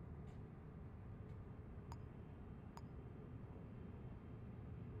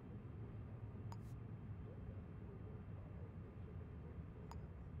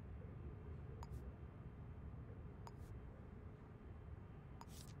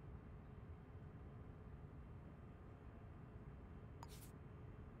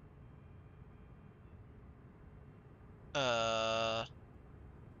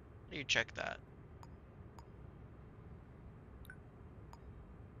 you check that?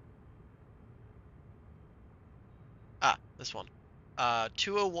 Ah, this one.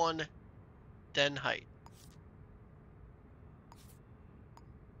 201 Den Height.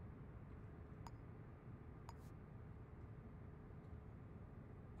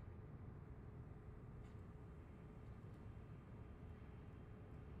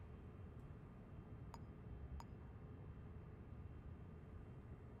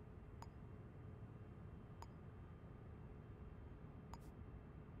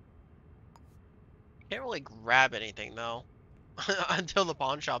 Can't really grab anything though until the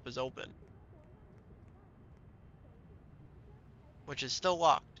pawn shop is open, which is still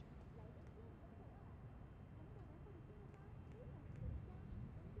locked.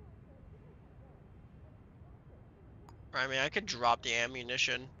 I mean, I could drop the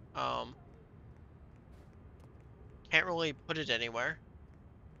ammunition. Can't really put it anywhere.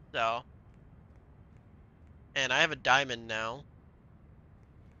 So, and I have a diamond now.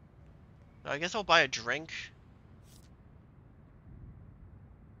 So I guess I'll buy a drink.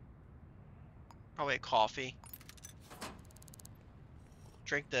 Probably a coffee.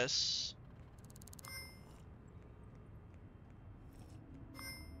 Drink this.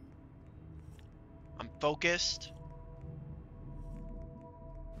 I'm focused.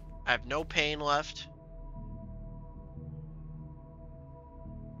 I have no pain left.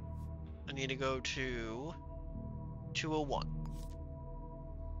 I need to go to 201.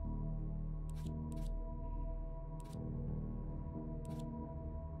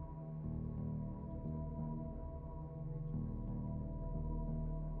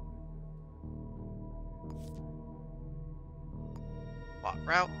 Plot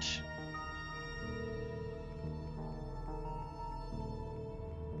route.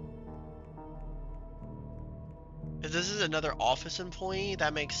 If this is another office employee,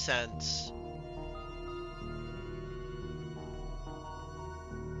 that makes sense.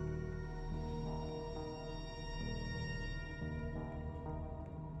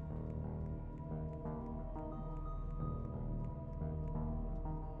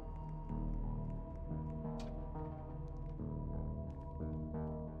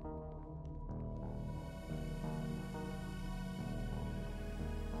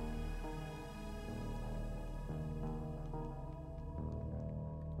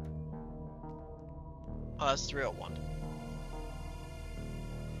 Oh, that's 301.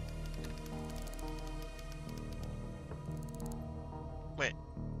 Wait,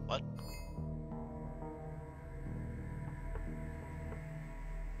 what?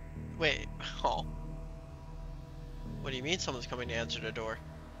 Wait, oh. What do you mean someone's coming to answer the door?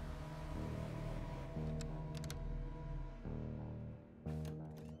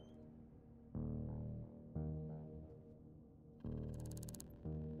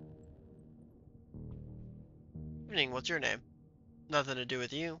 Evening, what's your name? Nothing to do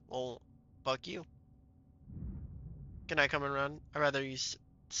with you. Well, fuck you. Can I come around? I'd rather you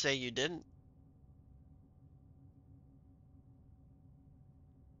say you didn't.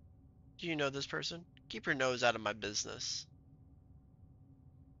 Do you know this person? Keep your nose out of my business.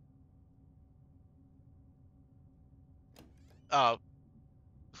 Uh,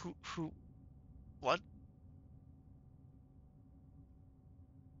 what?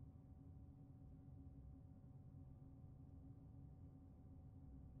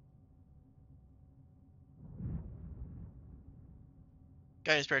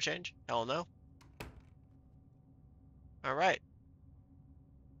 Got any spare change? Hell no. Alright.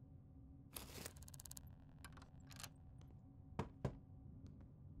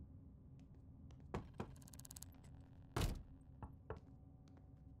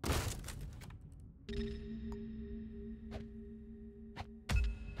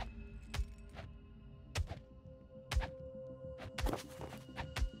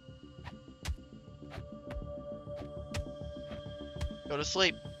 Go to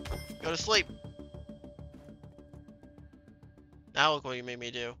sleep. Go to sleep. Now look what you made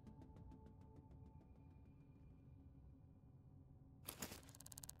me do.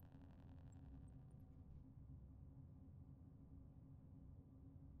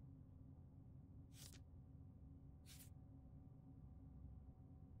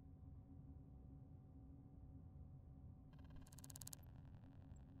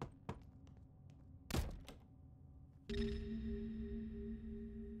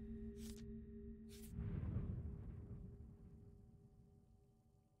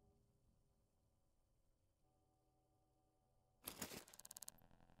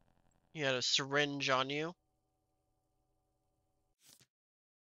 You had a syringe on you.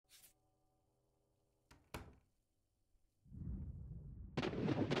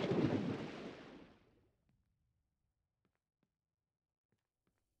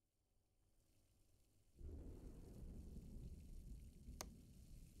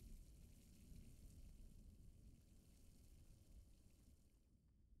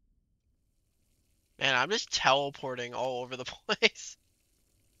 Man, I'm just teleporting all over the place.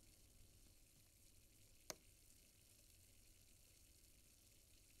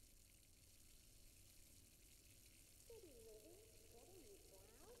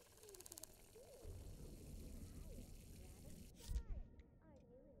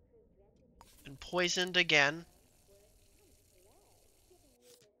 And poisoned again.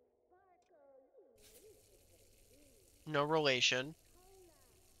 No relation.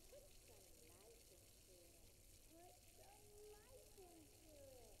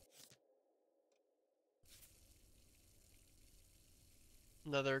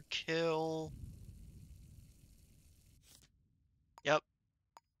 Another kill. Yep.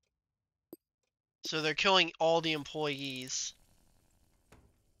 So they're killing all the employees.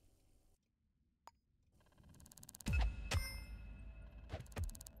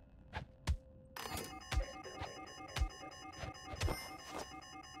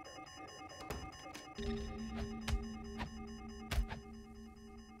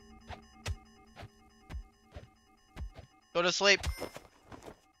 Go to sleep.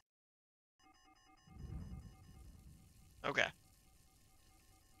 Okay.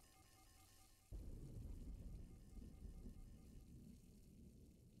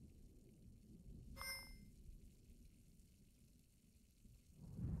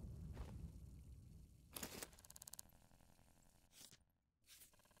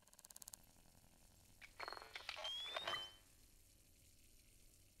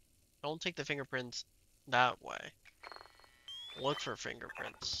 Don't take the fingerprints that way. Look for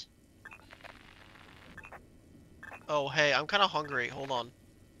fingerprints. Oh, hey, I'm kind of hungry. Hold on.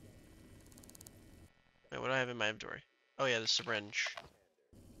 Wait, what do I have in my inventory? Oh yeah, the syringe.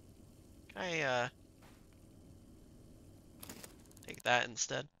 Can I, take that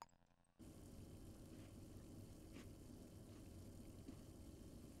instead?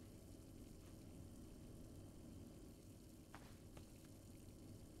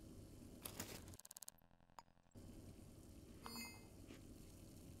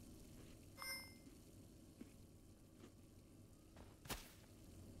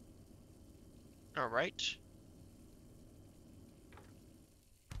 Alright.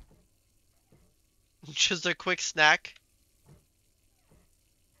 Just a quick snack.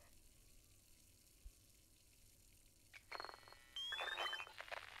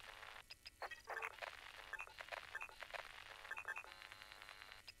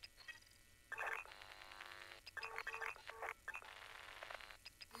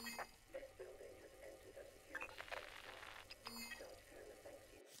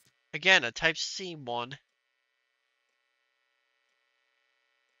 Again, a Type C one.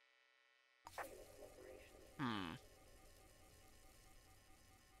 Hmm.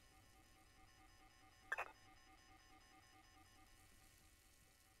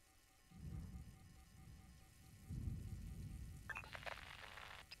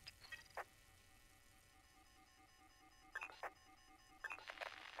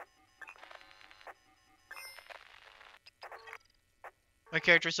 My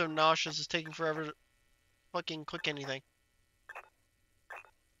character's so nauseous, it's taking forever to fucking click anything.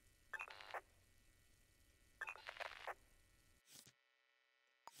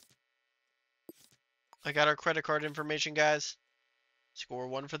 I got our credit card information, guys. Score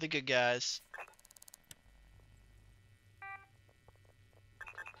 1 for the good guys.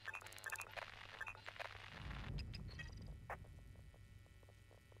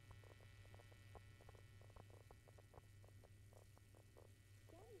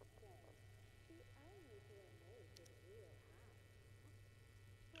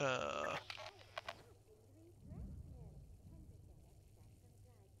 Uh...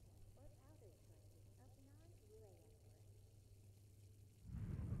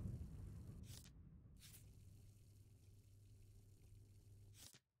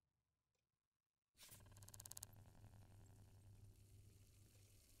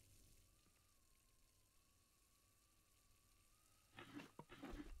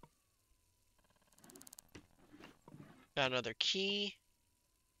 Got another key.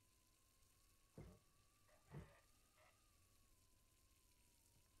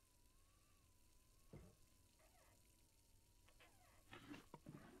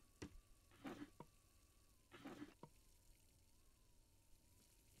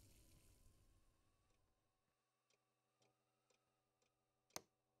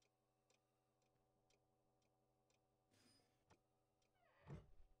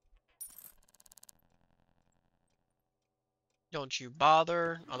 Don't you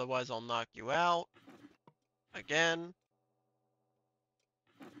bother, otherwise I'll knock you out. Again.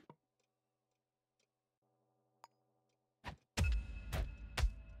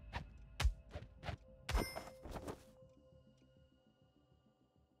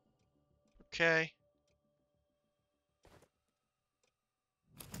 Okay.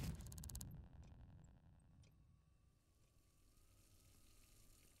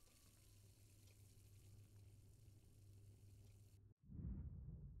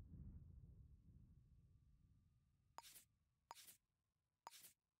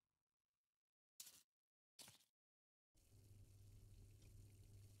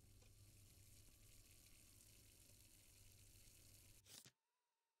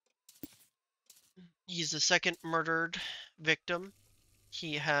 He's the second murdered victim.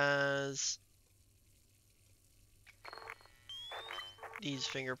 He has these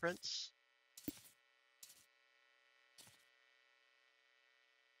fingerprints.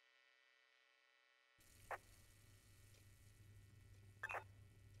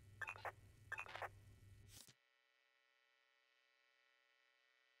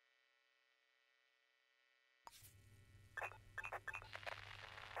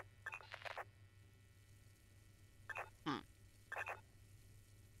 Hmm.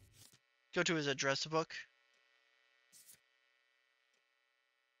 Go to his address book.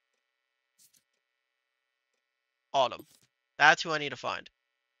 Autumn. That's who I need to find.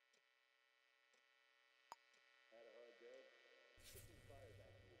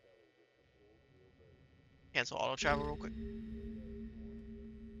 Cancel auto travel real quick.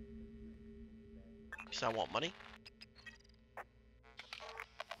 Because I want money.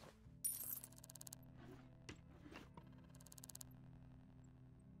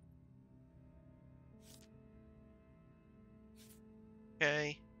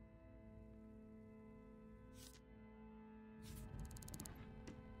 Okay.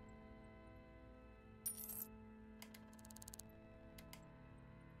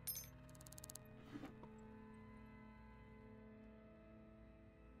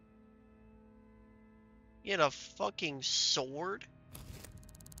 He had a fucking sword?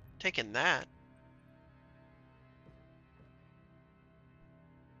 Taking that.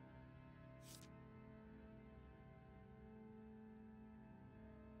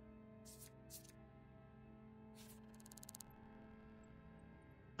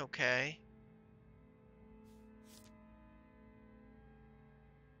 Okay.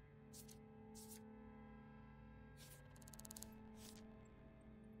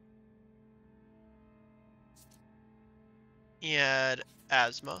 He had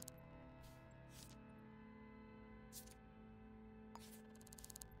asthma.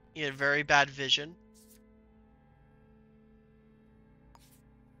 He had very bad vision.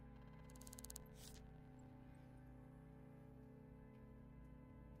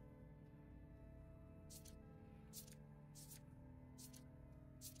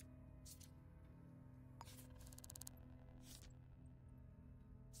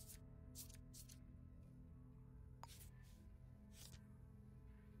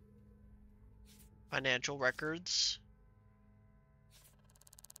 Financial records.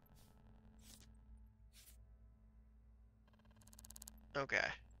 Okay.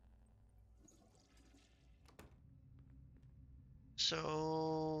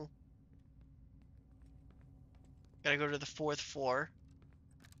 So... Gotta go to the 4th floor.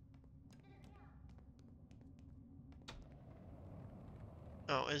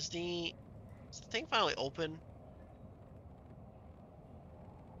 Oh, is the thing finally open?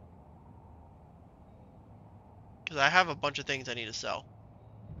 Because I have a bunch of things I need to sell.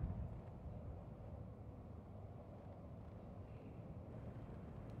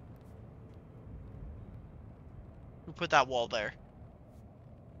 Who put that wall there?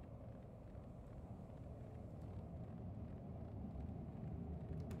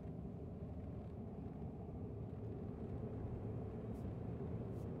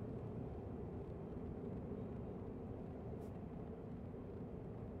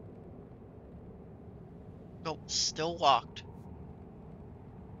 Nope, still locked.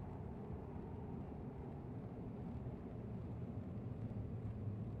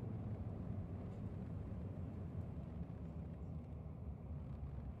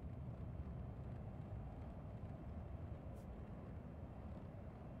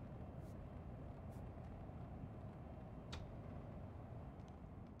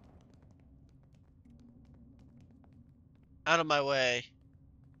 Out of my way.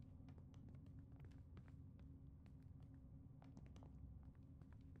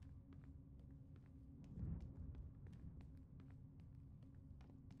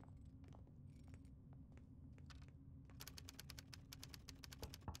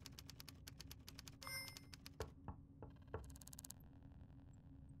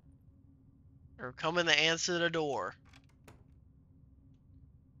 They're coming to answer the door.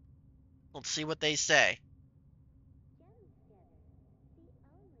 Let's see what they say.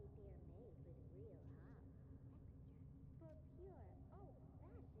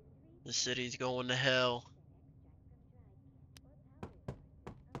 The city's going to hell.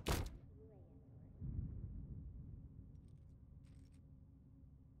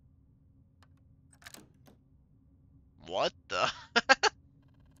 What the?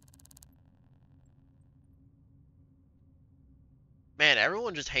 Man,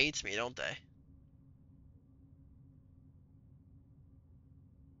 everyone just hates me, don't they?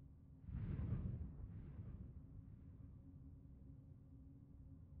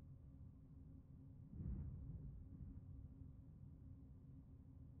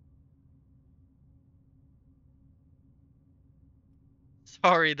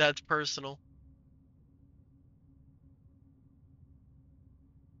 Sorry, that's personal.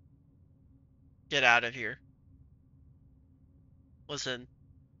 Get out of here. Listen.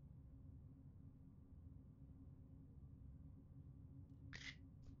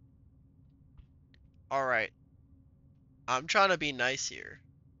 Alright. I'm trying to be nice here.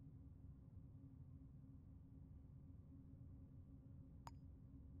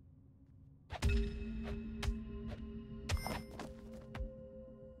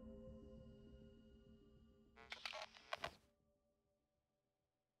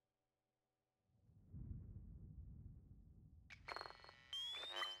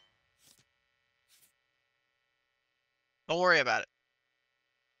 Don't worry about it.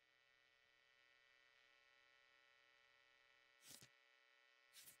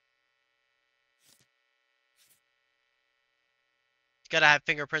 Gotta have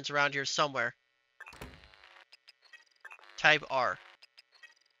fingerprints around here somewhere. Type R.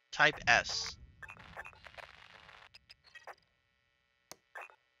 Type S.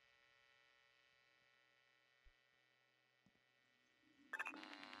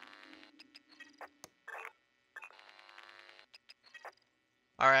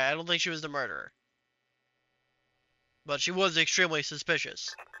 Alright, I don't think she was the murderer. But she was extremely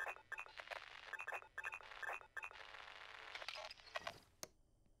suspicious.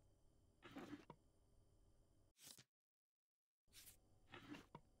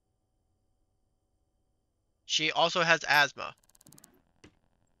 She also has asthma.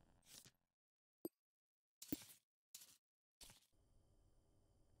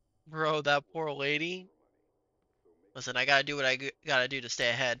 Bro, that poor lady. Listen, I gotta do what I gotta do to stay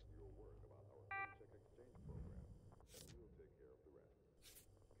ahead.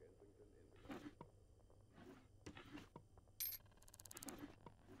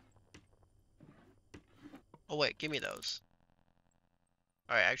 Oh wait, give me those.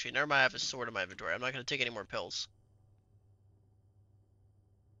 Alright, actually, never mind, I have a sword in my inventory. I'm not gonna take any more pills.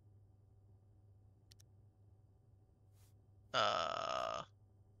 Uh...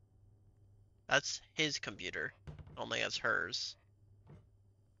 That's his computer. I don't think that's hers.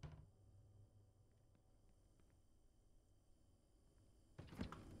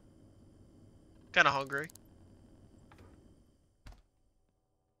 Kinda hungry.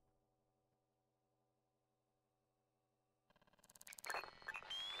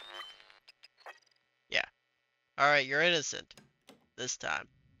 Yeah. Alright, you're innocent. This time.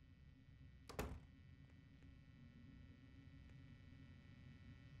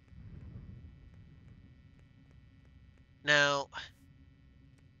 Now...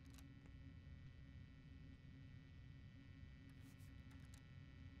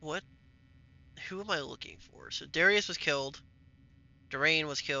 What? Who am I looking for? So Darius was killed. Darain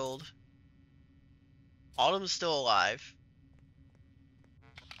was killed. Autumn's still alive.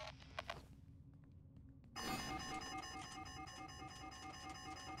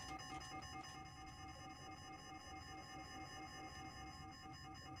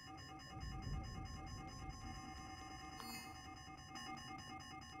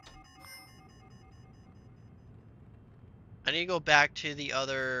 I need to go back to the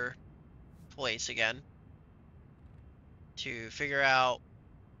other place again to figure out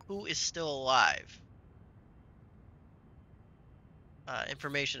who is still alive.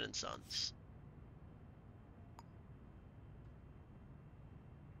 Information and Sons.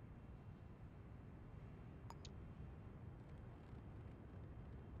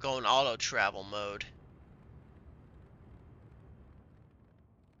 Go in auto travel mode.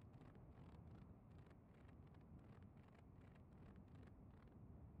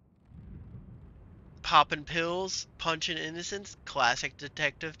 Popping pills, punching innocents, classic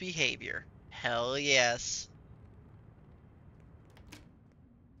detective behavior. Hell yes.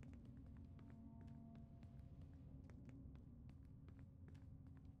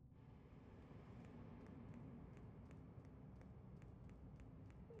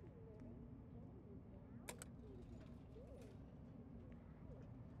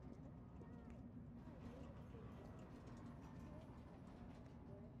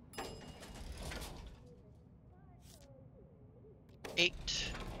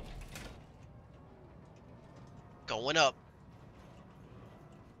 8. Going up.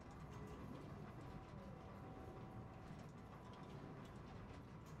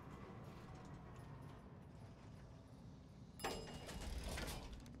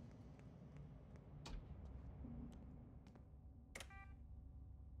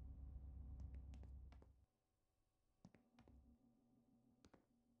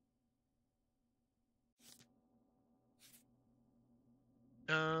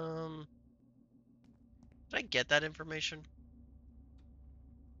 Did I get that information?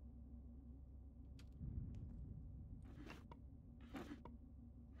 I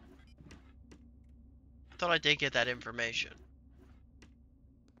thought I did get that information.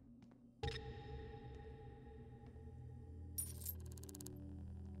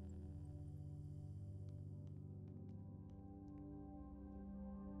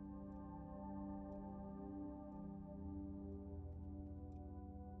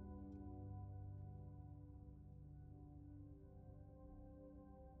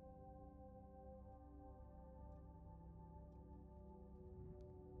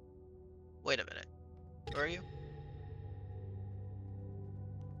 Wait a minute. Where are you?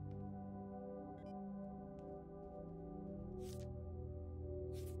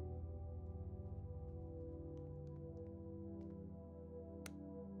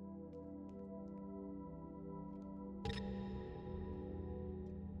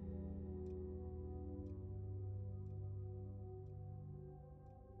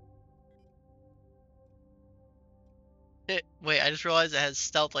 Wait, I just realized it has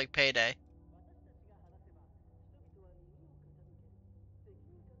stealth like Payday.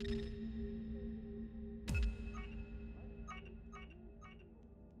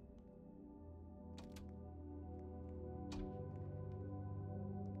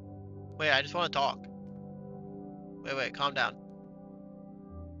 Wait, I just want to talk. Wait, calm down.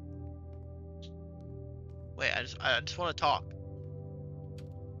 Wait, I just want to talk.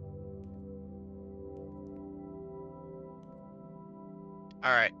 All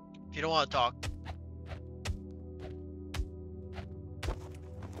right. If you don't want to talk.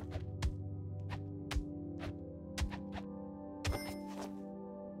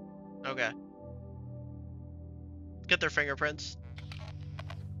 Okay. Get their fingerprints.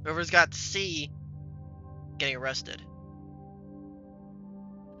 Whoever's got C getting arrested.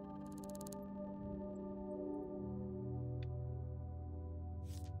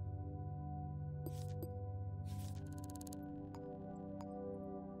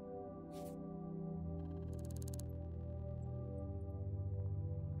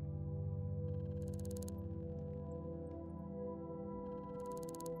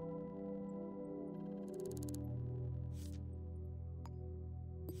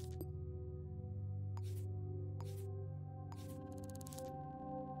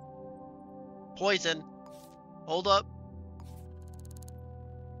 Poison. Hold up.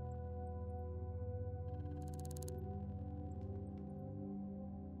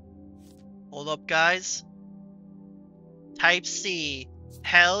 Hold up, guys. Type C.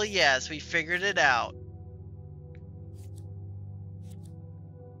 Hell yes, we figured it out.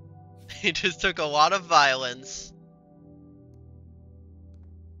 It just took a lot of violence.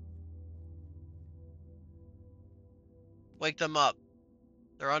 Wake them up.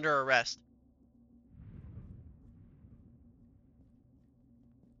 They're under arrest.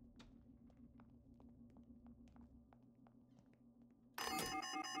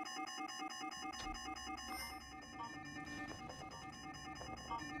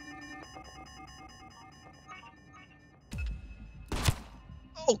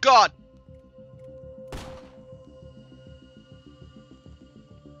 Oh God!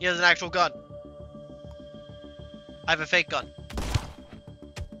 He has an actual gun. I have a fake gun.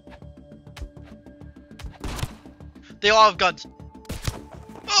 They all have guns.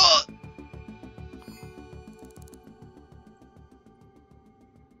 Ugh!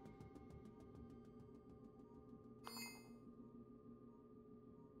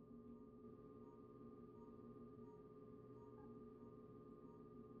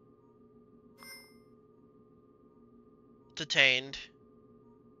 Detained.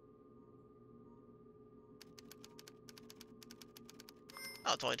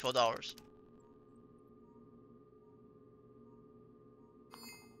 Oh, it's only $12.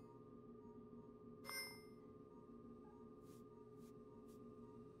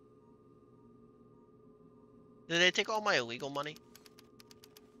 Did they take all my illegal money?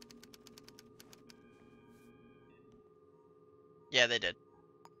 Yeah, they did.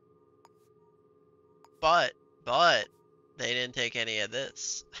 But, they didn't take any of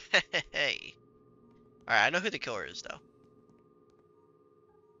this. Hey. Alright, I know who the killer is, though.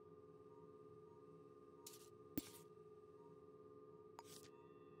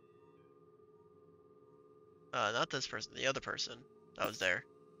 Not this person, the other person that was there.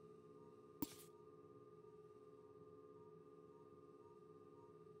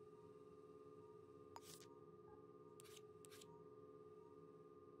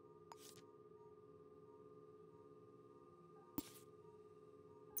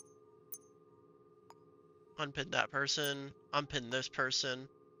 Unpin that person. Unpin this person.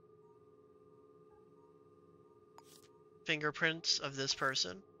 Fingerprints of this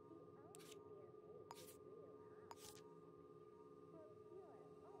person.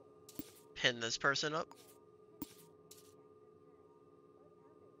 Pin this person up.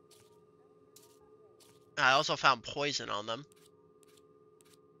 I also found poison on them.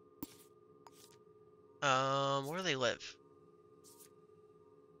 Where do they live?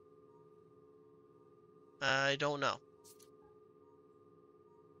 I don't know.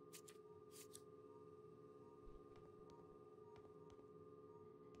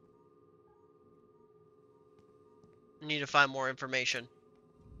 Need to find more information.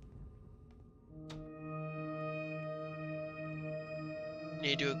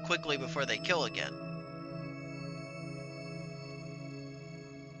 Need to do it quickly before they kill again.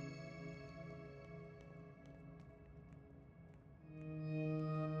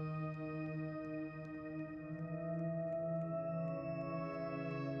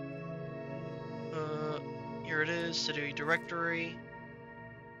 Here it is, city directory.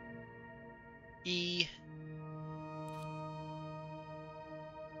 E.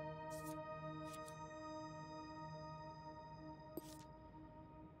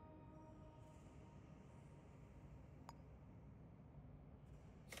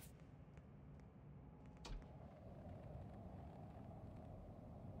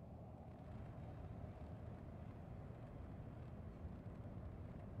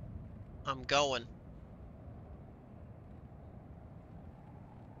 I'm going.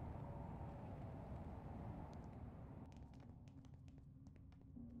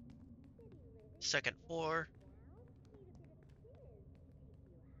 Second floor.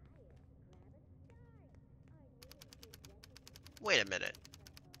 Wait a minute.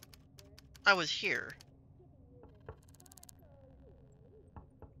 I was here.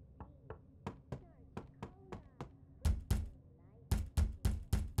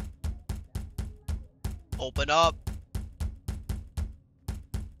 Open up.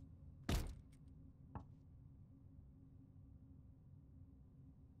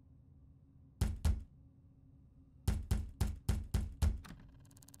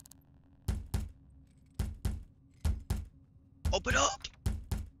 Open up!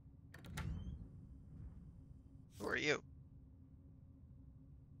 Who are you?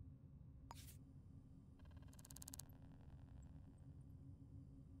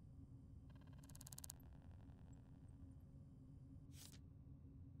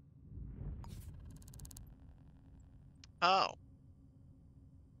 Oh.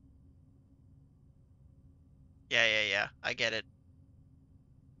 Yeah. I get it.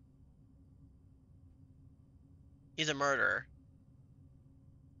 He's a murderer.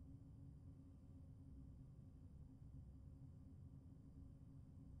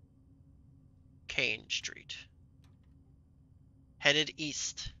 Kane Street. Headed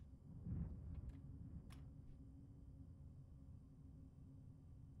east.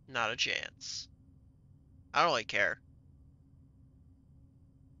 Not a chance. I don't really care.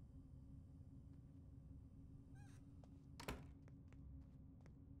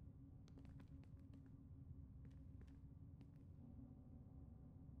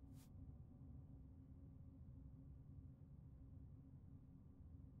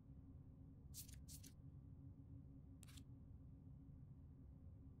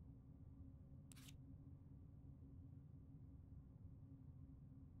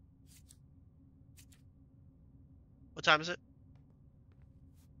 What time is it?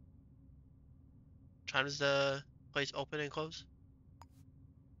 What time does the place open and close?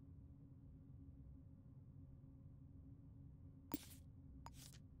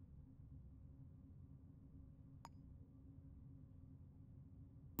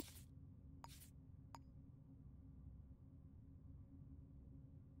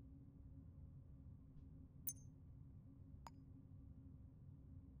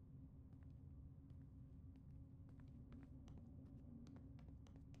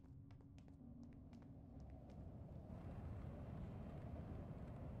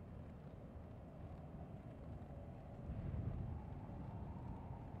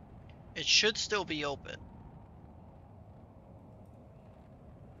 It should still be open.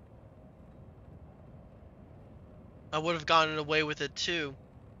 I would have gotten away with it too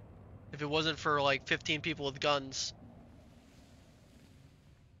if it wasn't for like 15 people with guns.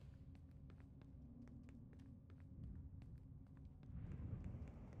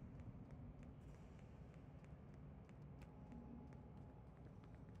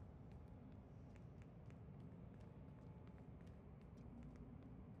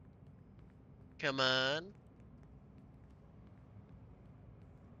 Come on.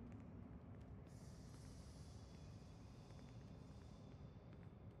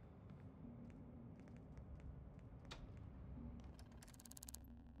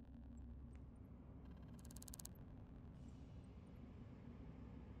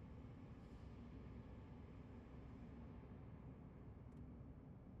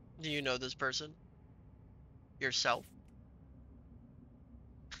 Do you know this person? Yourself?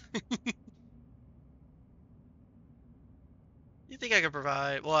 You think I could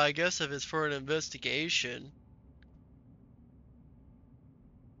provide? Well, I guess if it's for an investigation.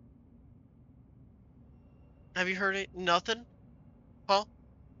 Have you heard it? Nothing? Huh?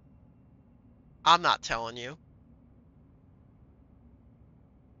 I'm not telling you.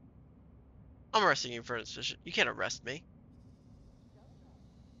 I'm arresting you for suspicion. You can't arrest me.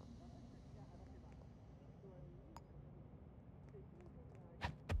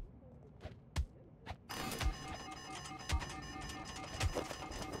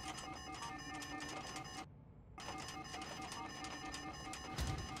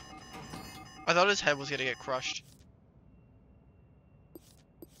 I thought his head was gonna get crushed.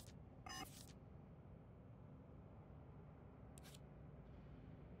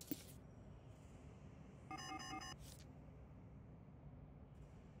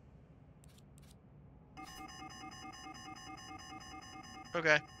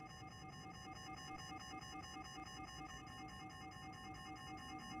 Okay.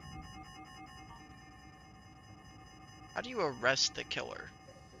 How do you arrest the killer?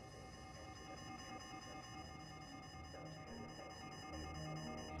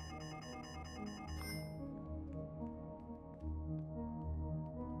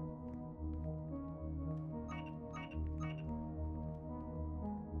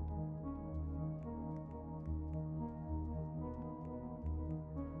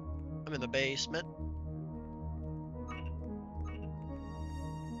 I'm in the basement.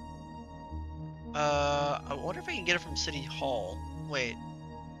 I wonder if I can get it from City Hall. Wait,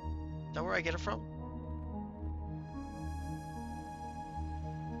 is that where I get it from?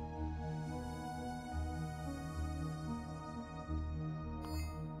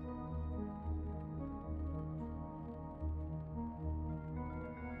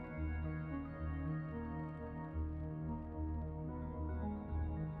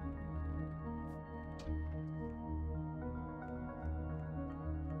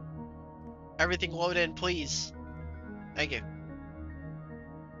 Everything load in, please. Thank you.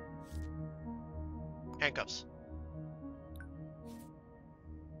 Handcuffs.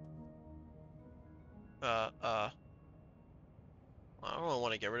 I don't really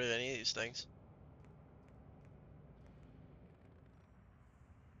want to get rid of any of these things.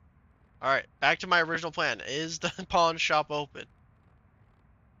 Alright, back to my original plan. Is the pawn shop open?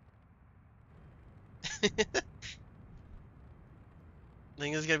 I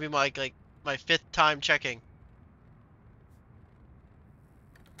think this is gonna be my fifth time checking.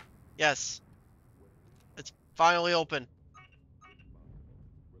 Yes. It's finally open.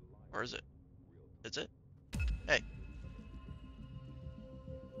 Or is it? Is it? Hey.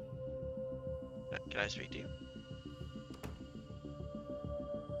 Can I speak to you?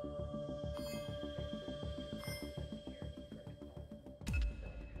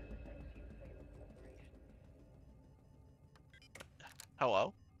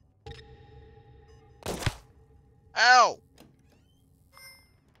 Hello? Ow!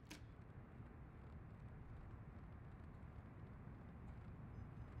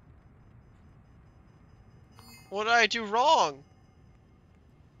 What did I do wrong?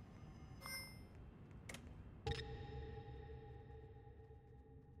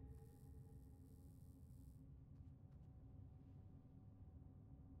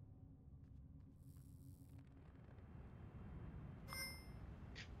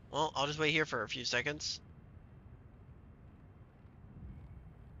 Well, I'll just wait here for a few seconds.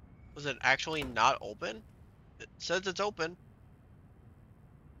 Was it actually not open? It says it's open.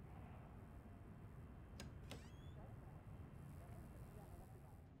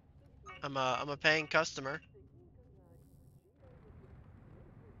 I'm a paying customer.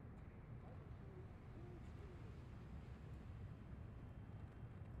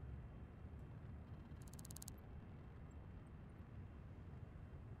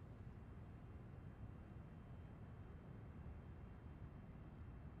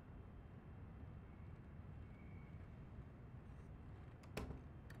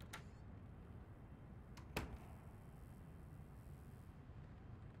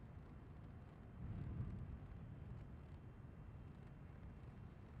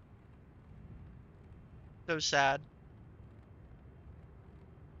 So sad.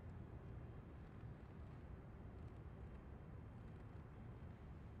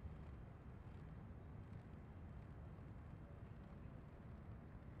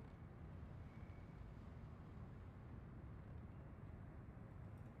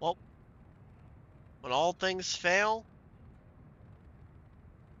 Well, when all things fail,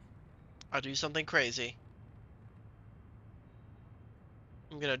 I'll do something crazy.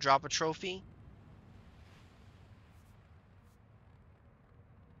 I'm gonna drop a trophy.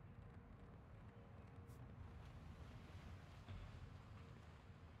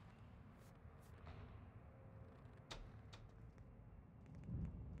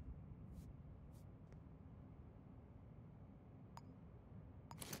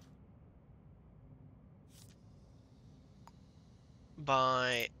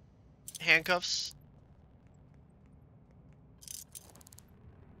 By handcuffs.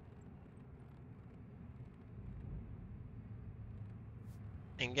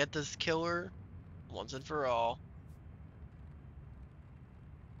 And get this killer once and for all.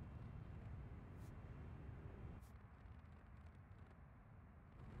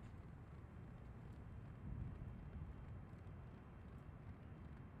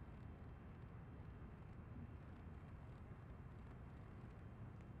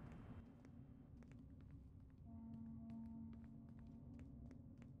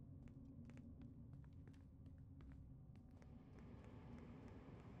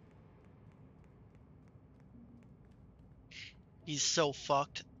 He's so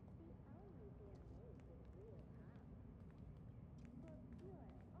fucked.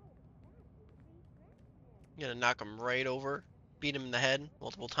 I'm gonna knock him right over. Beat him in the head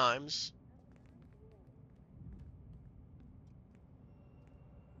multiple times.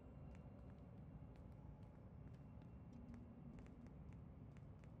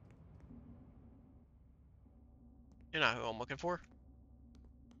 You're not who I'm looking for.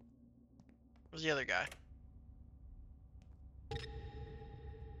 Where's the other guy?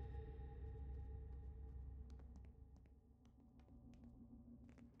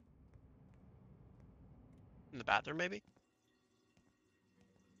 In the bathroom, maybe?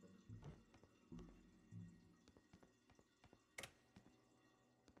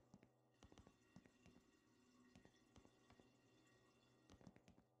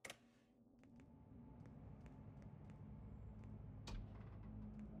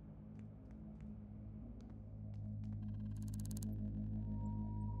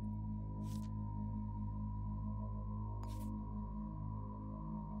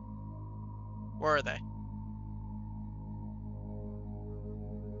 Where are they?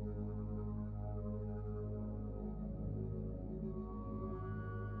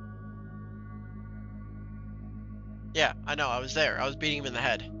 Yeah, I know, I was there. I was beating him in the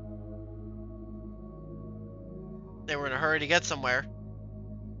head. They were in a hurry to get somewhere.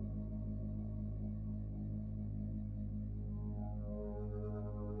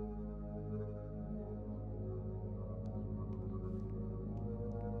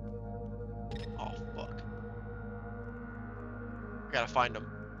 Oh, fuck. I gotta find him.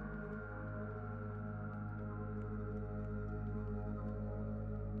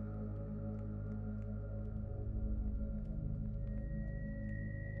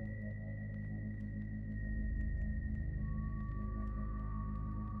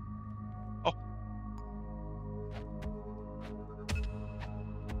 Oh,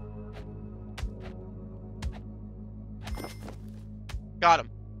 got him.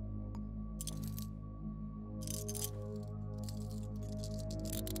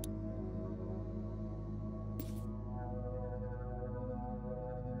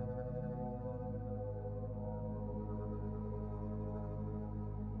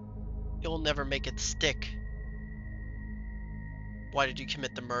 You'll never make it stick. Why did you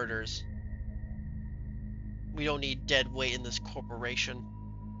commit the murders? We don't need dead weight in this corporation.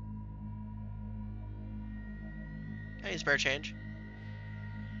 Any spare change?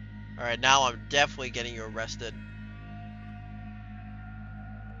 Alright, now I'm definitely getting you arrested.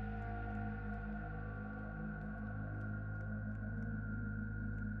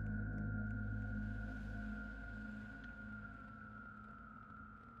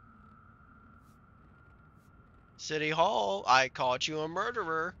 City Hall, I caught you a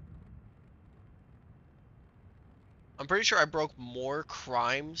murderer. I'm pretty sure I broke more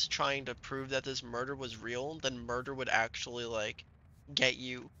crimes trying to prove that this murder was real than murder would actually, like, get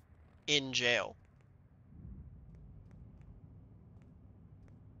you in jail.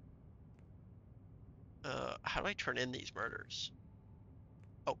 How do I turn in these murders?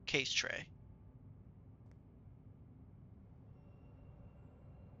 Oh, case tray.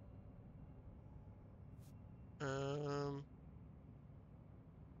 Um.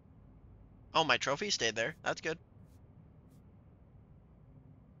 Oh, my trophy stayed there. That's good.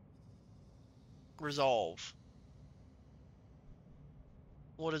 Resolve.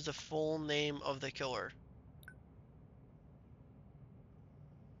 What is the full name of the killer?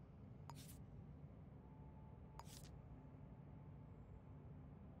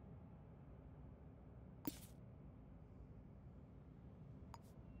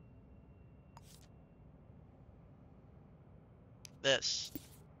 This.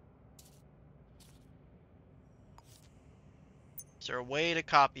 Is there a way to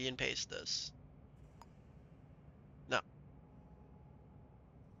copy and paste this? No.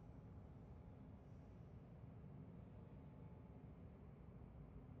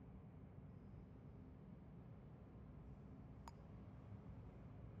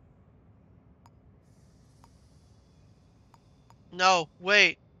 No,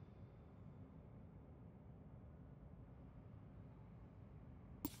 wait.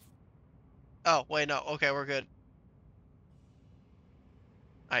 Oh, wait, no. Okay, we're good.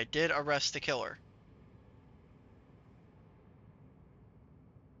 I did arrest the killer.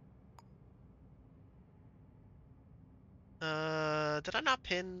 Did I not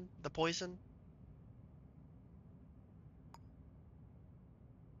pin the poison?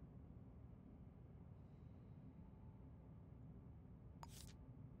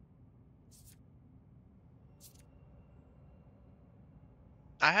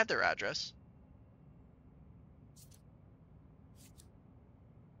 I had their address.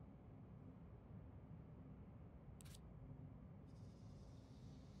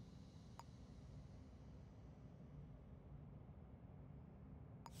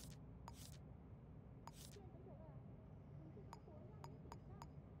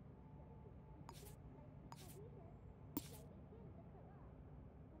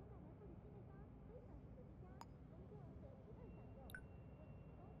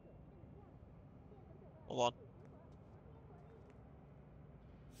 Hold on.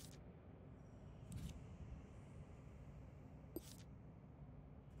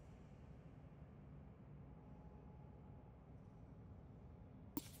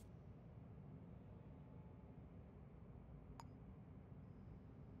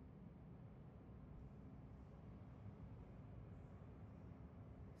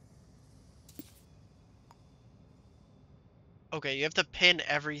 Okay, you have to pin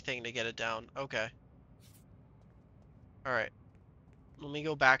everything to get it down. Okay. Alright. Let me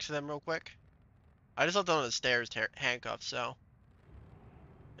go back to them real quick. I just left them on the stairs handcuffed, so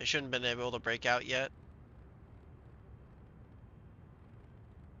they shouldn't have been able to break out yet.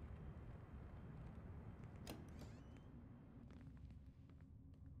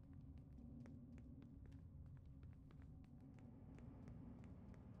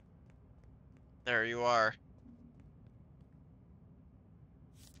 There you are.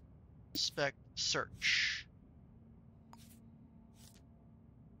 Spec search.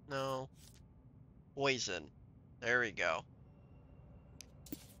 No. Poison. There we go.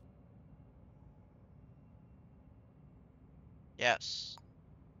 Yes.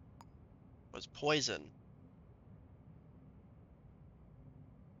 It was poison.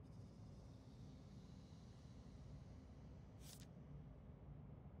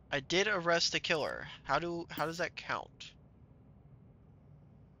 I did arrest the killer. How does that count?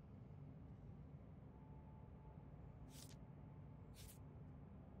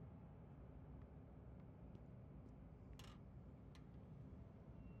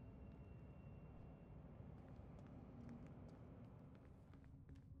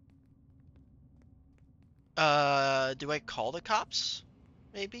 Do I call the cops?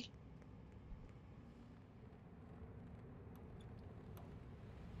 Maybe?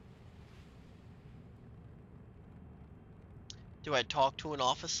 Do I talk to an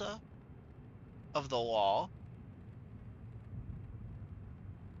officer of the law?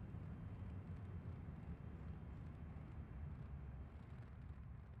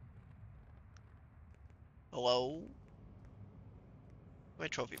 Hello? My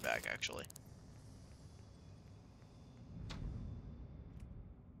trophy bag, actually.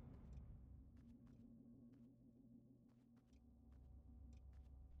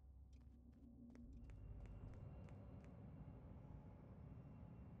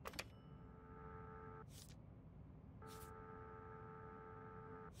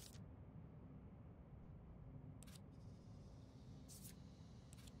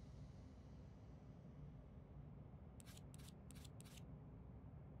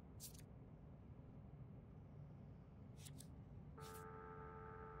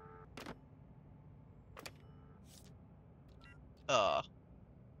 Uh.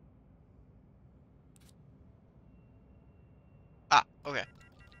 Ah, okay.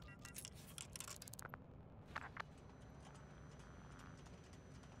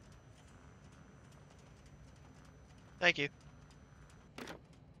 Thank you.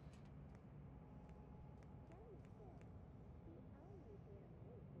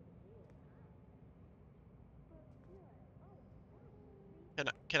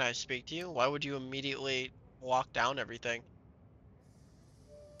 Can I speak to you? Why would you immediately walk down everything?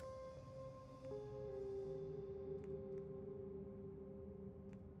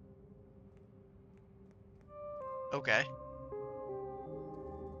 Okay.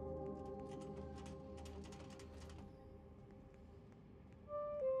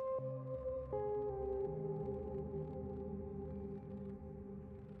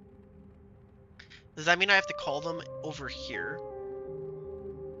 Does that mean I have to call them over here?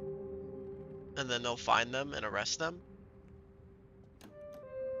 And then they'll find them and arrest them?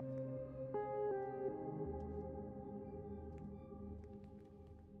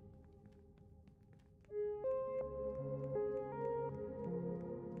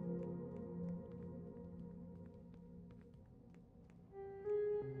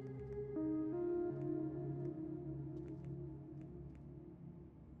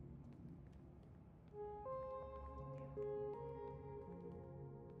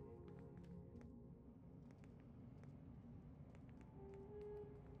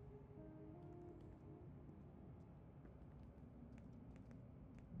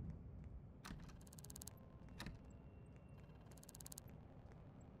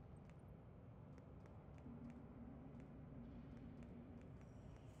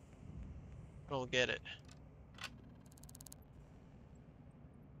 I don't get it.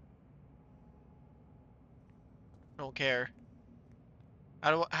 I don't care.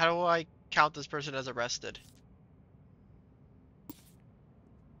 How do I count this person as arrested?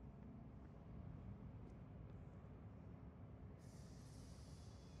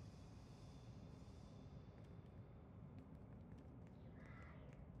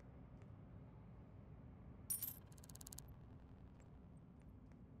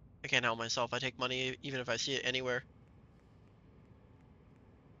 I can't help myself. I take money even if I see it anywhere.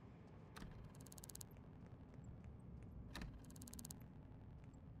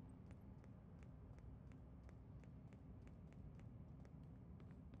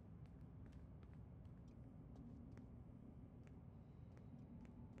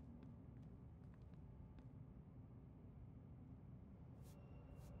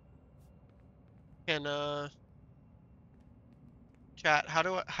 Can chat, how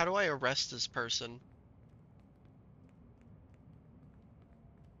do I arrest this person?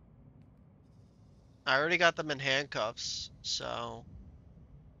 I already got them in handcuffs, so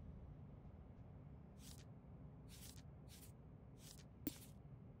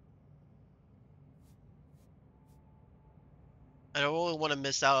I don't really want to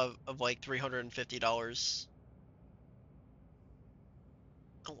miss out of like $350.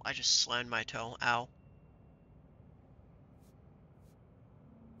 Oh, I just slammed my toe. Ow.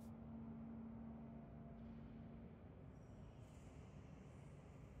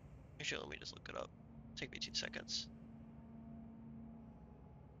 Actually, let me just look it up. Take me 2 seconds.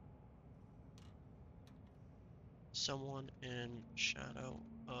 Someone in shadow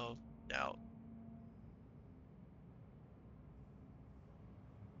of doubt.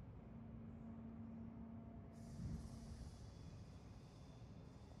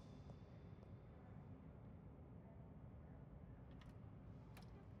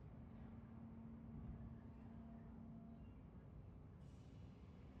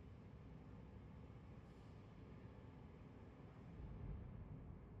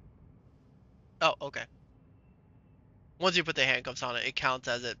 Oh, okay. Once you put the handcuffs on it, it counts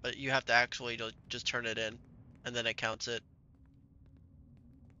as it, but you have to actually just turn it in, and then it counts it.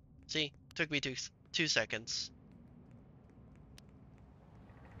 See, took me 2 seconds.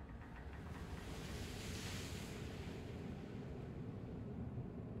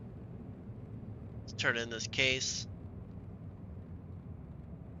 Let's turn in this case.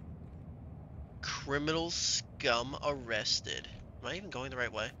 Criminal scum arrested. Am I even going the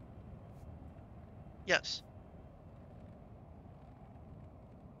right way? Yes.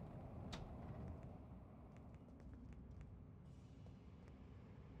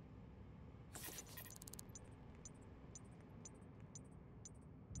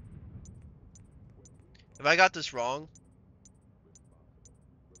 If I got this wrong,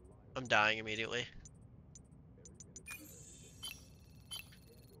 I'm dying immediately.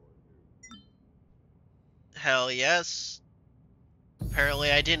 Hell yes.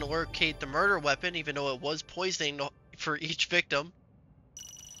 Apparently I didn't locate the murder weapon, even though it was poisoning for each victim.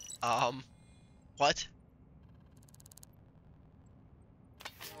 What?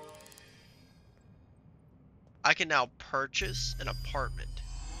 I can now purchase an apartment.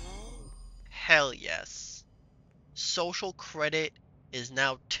 Hell yes. Social credit is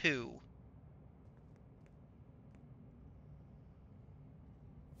now 2.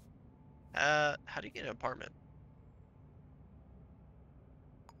 How do you get an apartment?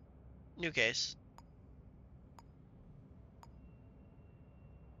 New case.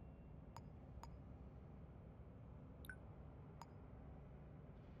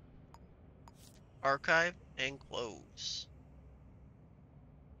 Archive and close.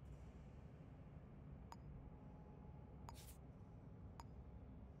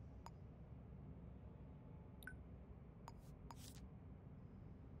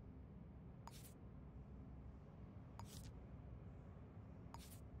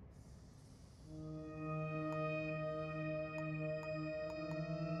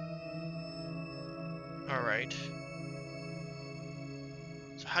 All right.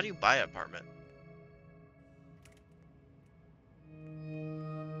 So how do you buy an apartment?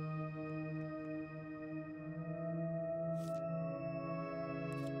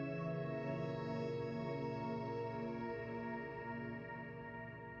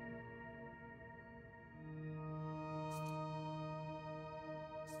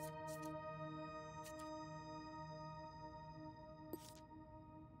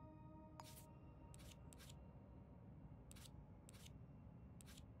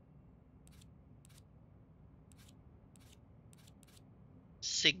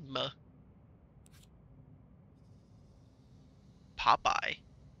 Sigma. Popeye.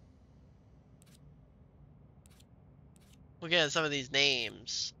 Look at some of these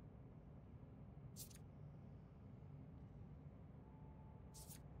names.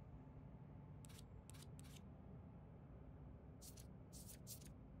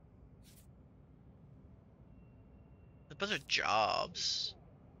 A bunch of jobs.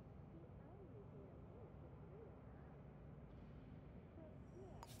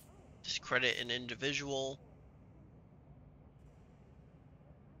 Discredit an individual.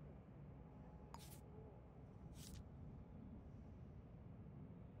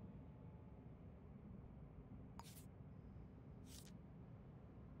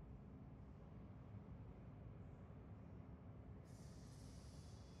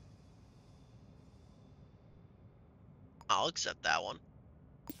 I'll accept that one.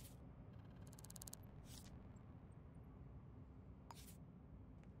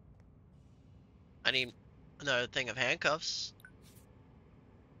 I need another thing of handcuffs.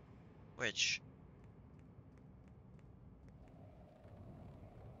 Which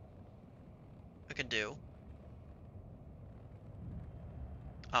I could do.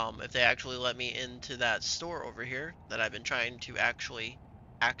 If they actually let me into that store over here that I've been trying to actually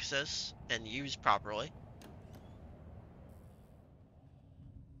access and use properly.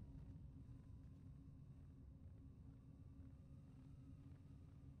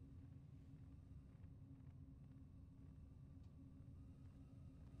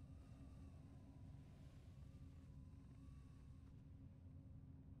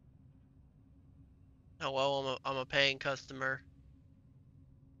 Oh well, I'm a paying customer.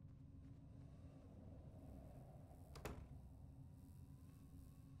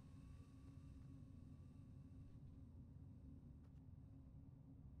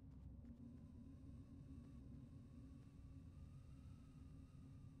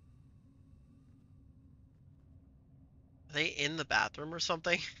 Are they in the bathroom or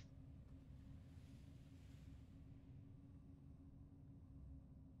something?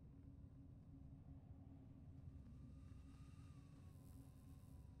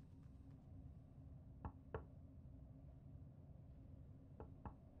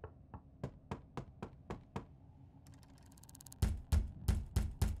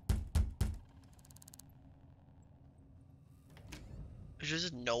 There's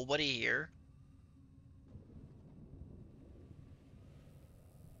just nobody here.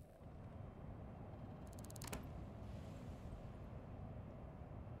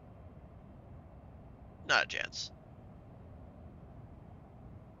 Not a chance.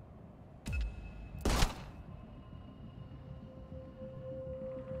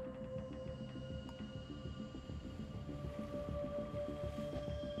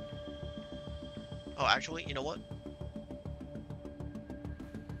 Oh, actually, you know what?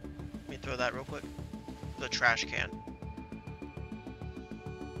 Let me throw that real quick. The trash can.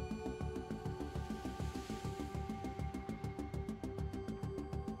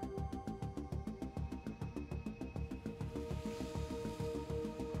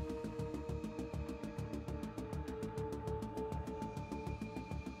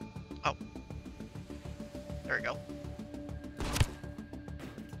 Oh. There we go.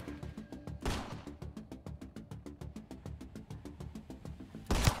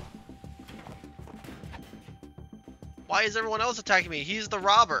 Why is everyone else attacking me? He's the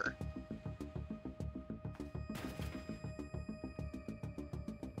robber.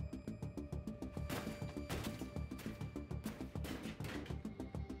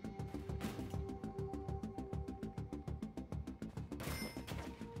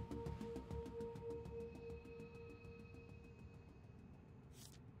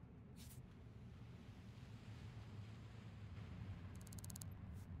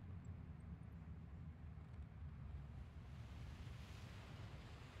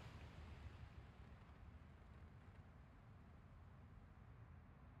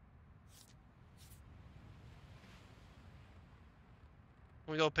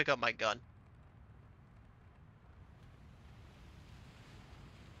 me go pick up my gun.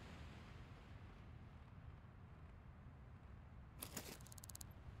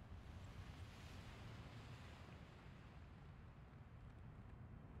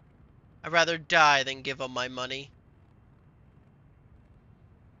 I'd rather die than give up my money.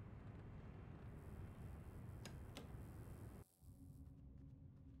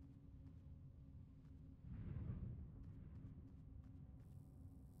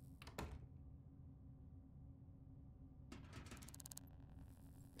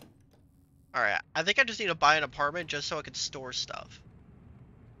 Alright, I think I just need to buy an apartment just so I can store stuff.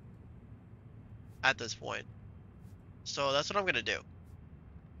 At this point. So that's what I'm gonna do.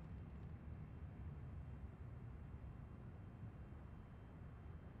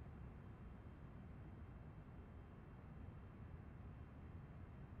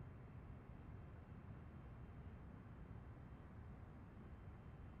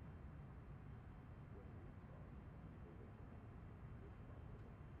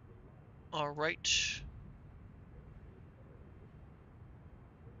 Alright.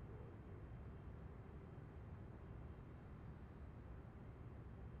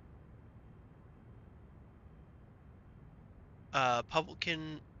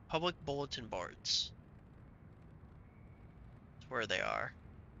 Public bulletin boards. That's where they are.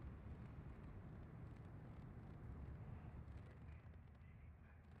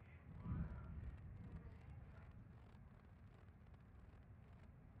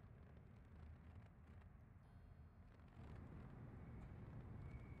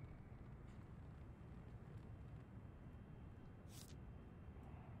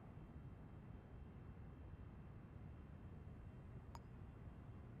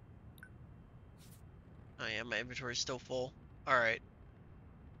 Oh yeah, my inventory's still full. Alright.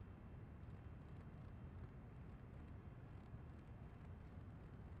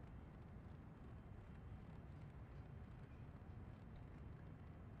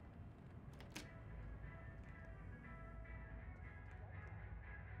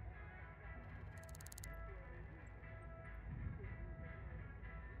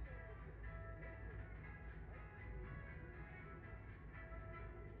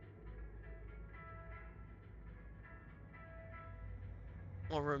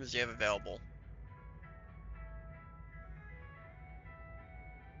 What rooms do you have available?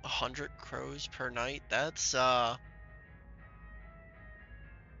 100 crows per night? That's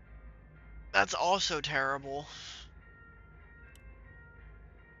also terrible.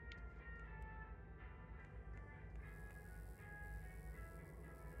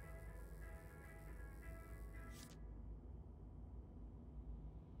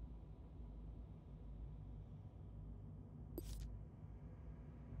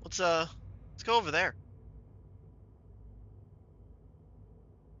 Let's go over there.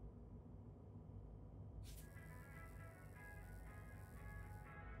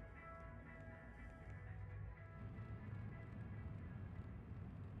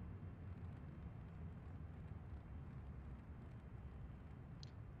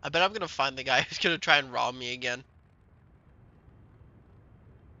 I bet I'm gonna find the guy who's gonna try and rob me again.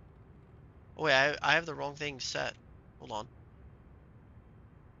 Oh wait, I have the wrong thing set. Hold on.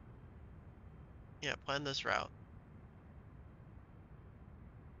 Yeah, plan this route.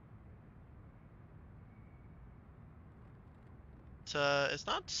 It's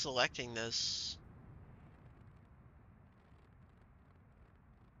not selecting this.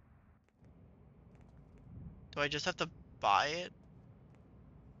 Do I just have to buy it?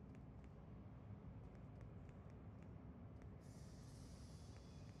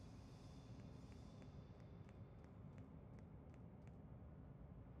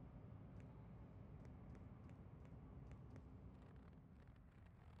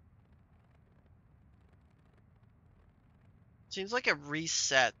 Seems like it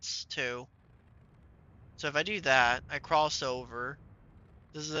resets too. So if I do that, I cross over.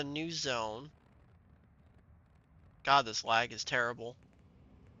 This is a new zone. God, this lag is terrible.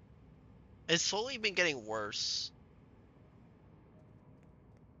 It's slowly been getting worse.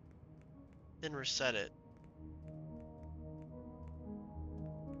 Then reset it.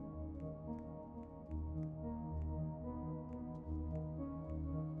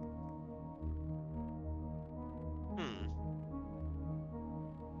 Hmm.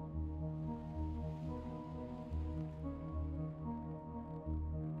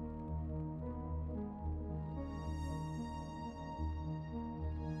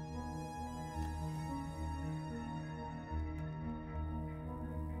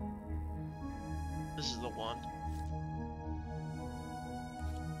 This is the one.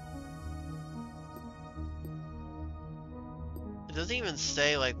 doesn't even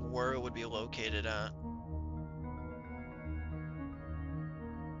say like where it would be located at.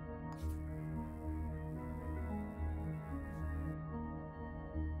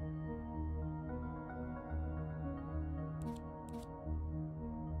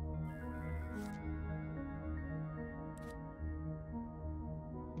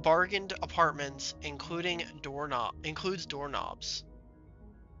 Bargained apartments includes doorknobs.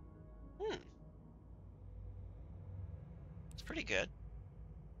 It's pretty good.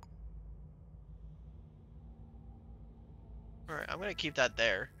 Alright, I'm gonna keep that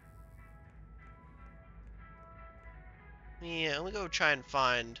there. Yeah, let me go try and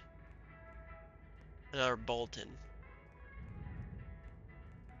find another Bolton.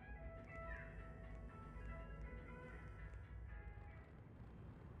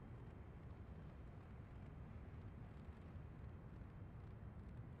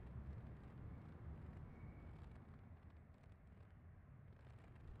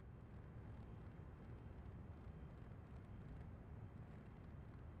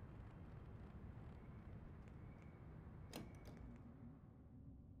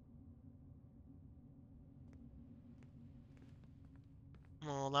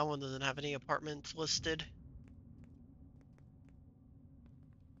 Well, that one doesn't have any apartments listed.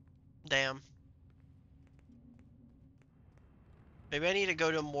 Damn. Maybe I need to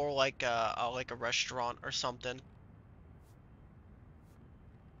go to more like a restaurant or something.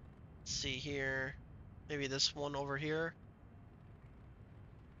 Let's see here. Maybe this one over here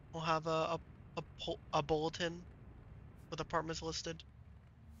will have a bulletin with apartments listed.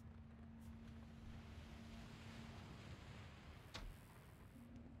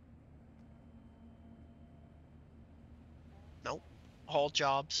 Nope. All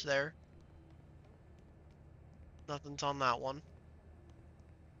jobs there. Nothing's on that one.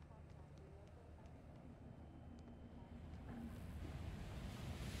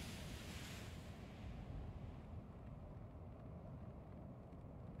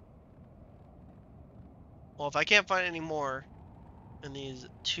 Well, if I can't find any more in these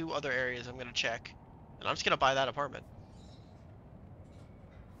two other areas, I'm gonna check. And I'm just gonna buy that apartment.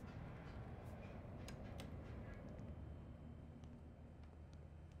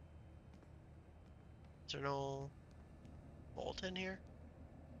 Is there no Bolton here?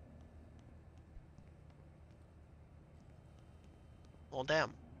 Well,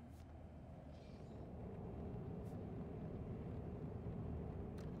 damn.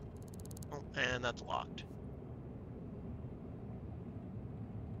 Oh, and that's locked.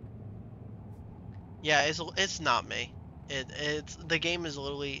 Yeah, it's not me. It's the game is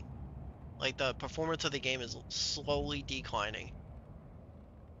literally like the performance of the game is slowly declining.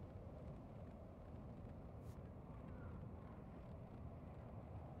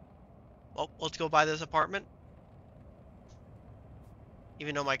 Well, let's go buy this apartment.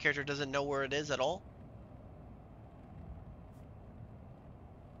 Even though my character doesn't know where it is at all.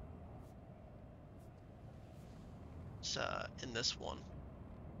 It's in this one.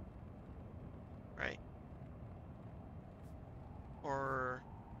 Right? Or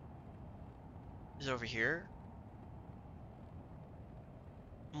is it over here?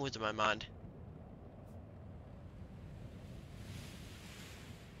 I'm losing my mind.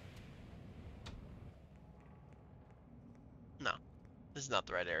 No, this is not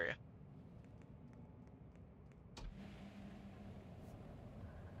the right area.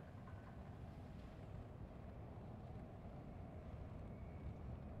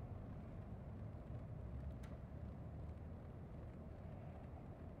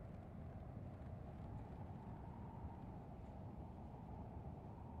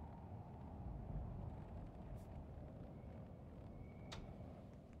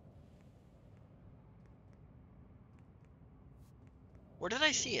 Where did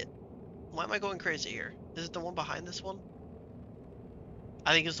I see it? Why am I going crazy here? Is it the one behind this one?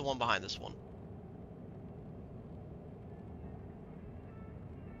 I think it's the one behind this one.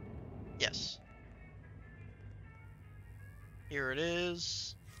 Yes. Here it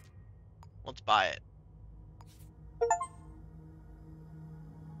is. Let's buy it.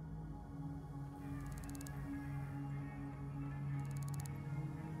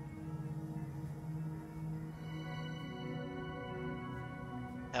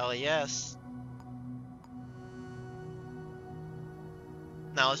 Hell yes.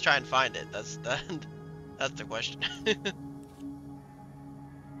 Now let's try and find it. That's the question.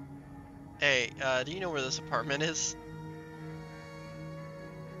 Hey, do you know where this apartment is?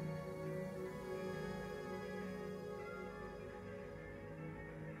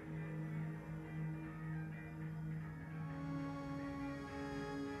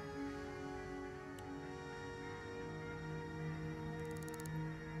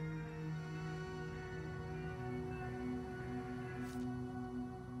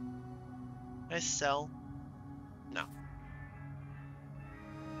 Can I sell? No.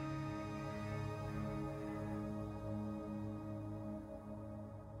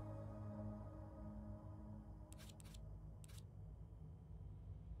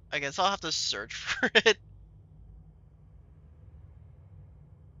 I guess I'll have to search for it.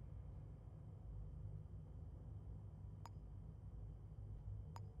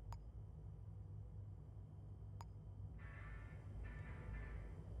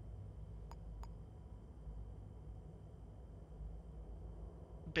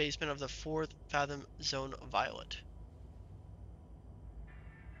 Basement of the 4th Fathom Zone Violet.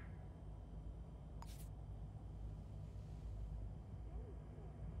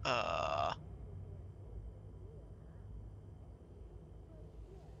 Uh...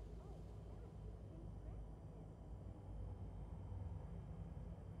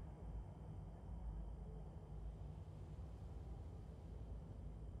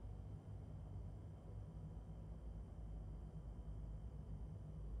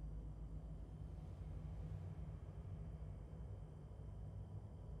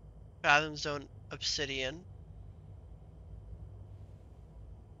 Fathom Zone Obsidian.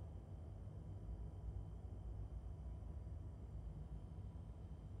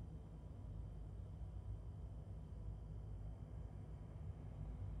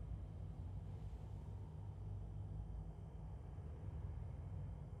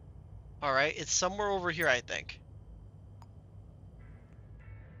 Alright, it's somewhere over here, I think.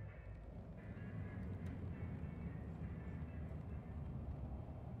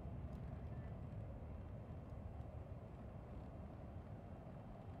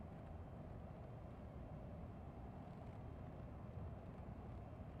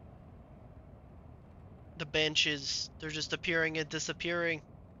 The benches, they're just appearing and disappearing.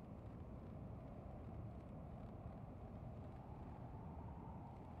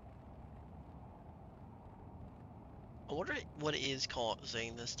 I wonder what is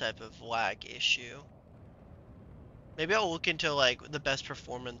causing this type of lag issue. Maybe I'll look into like the best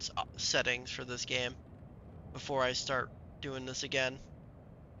performance settings for this game before I start doing this again.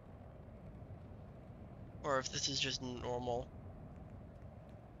 Or if this is just normal.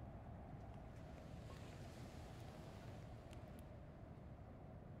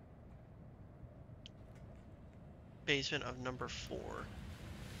 Basement of number 4.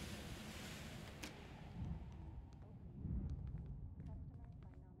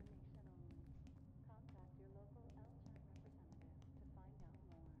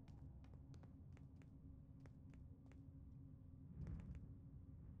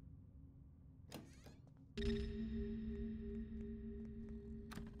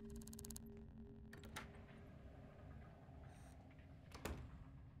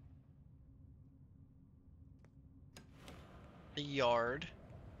 The yard.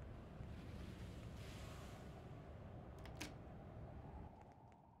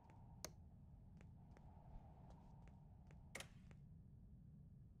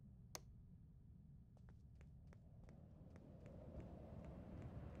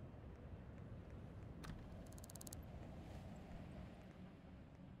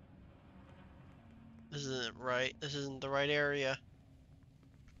 This isn't right. This isn't the right area.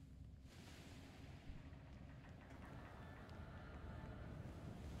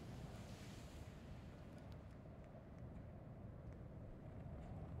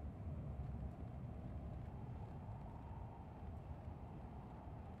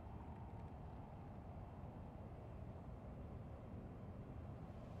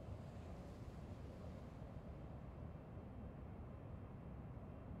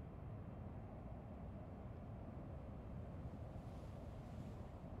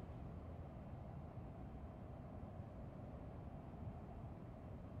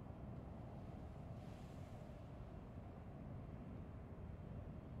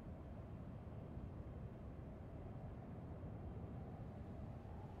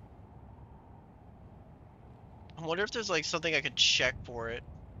 I wonder if there's like something I could check for it.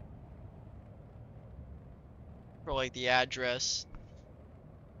 For like the address.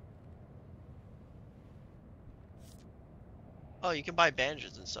 Oh, you can buy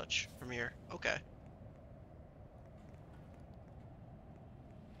bandages and such from here. Okay.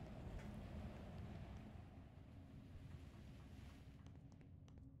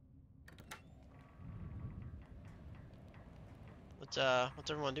 What's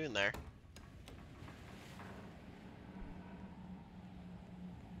everyone doing there?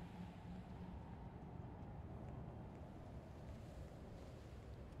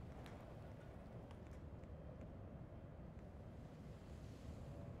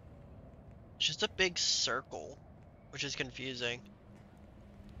 It's just a big circle, which is confusing.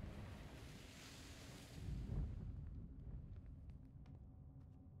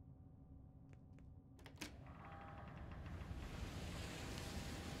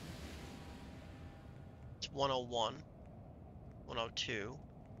 101, 102.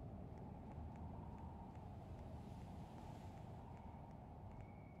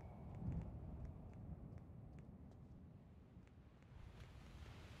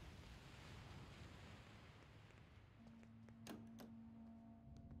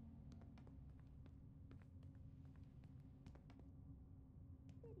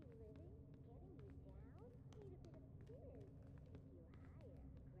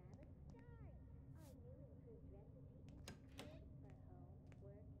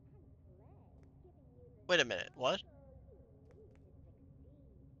 Wait a minute, what?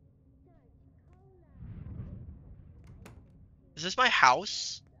 Is this my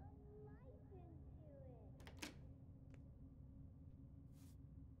house?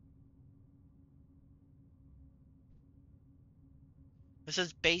 This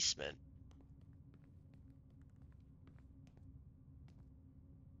says basement.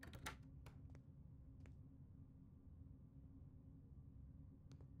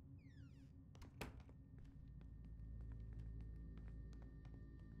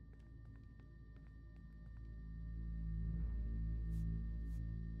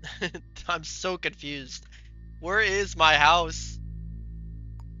 I'm so confused. Where is my house?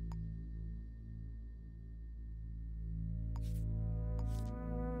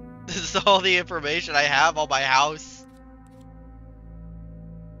 This is all the information I have on my house.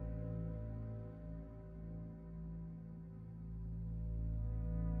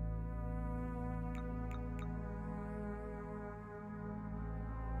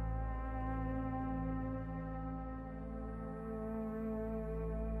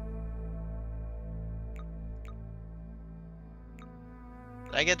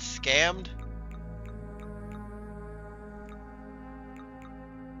 Did I get scammed?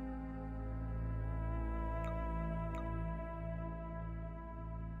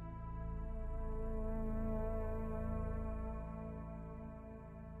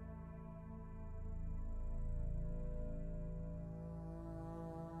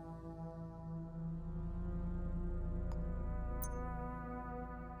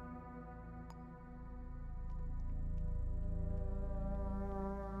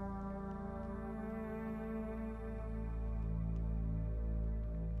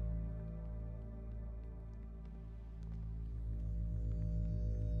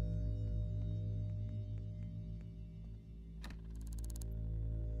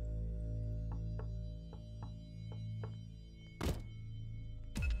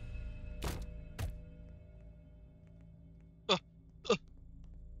 Uh, uh.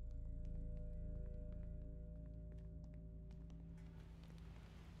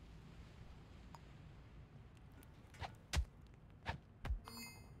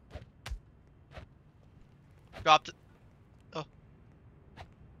 Dropped it. Oh.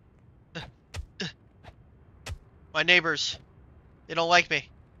 My neighbors. They don't like me.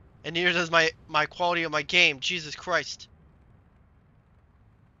 And neither does my quality of my game. Jesus Christ.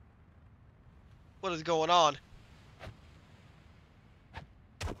 What is going on?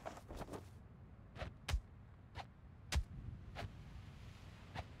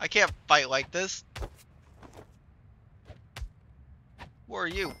 I can't fight like this. Who are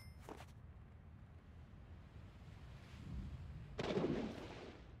you? Can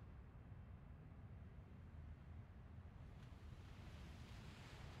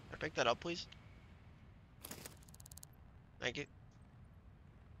I pick that up, please? Thank you.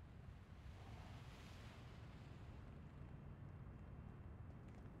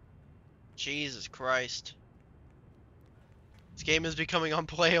 Jesus Christ. This game is becoming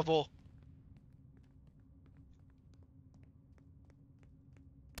unplayable.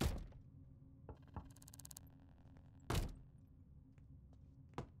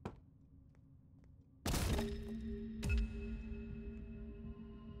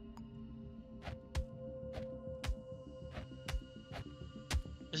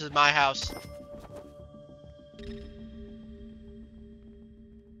 This is my house.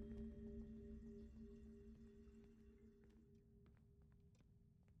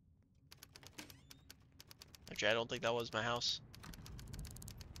 Actually, I don't think that was my house.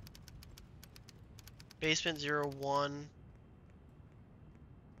 Basement 01.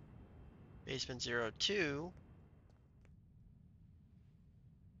 Basement 02.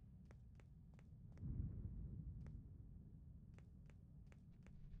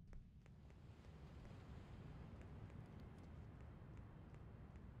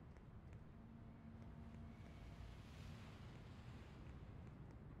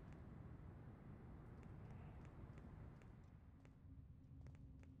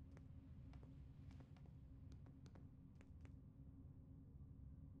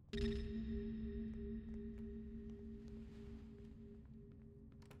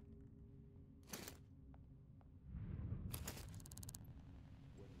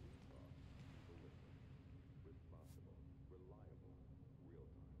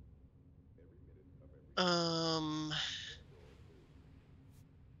 Um,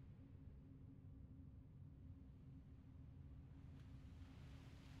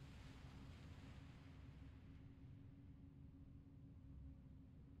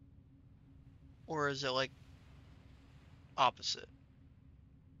 or is it like opposite?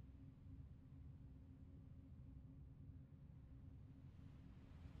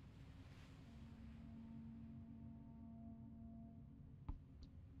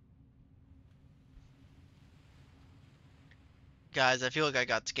 Guys, I feel like I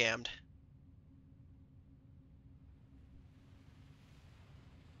got scammed.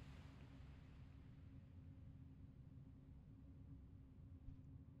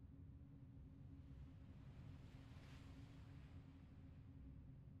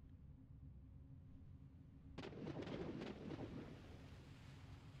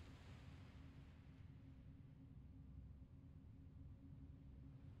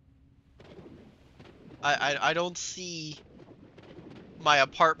 I don't see my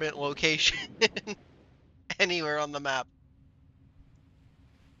apartment location anywhere on the map.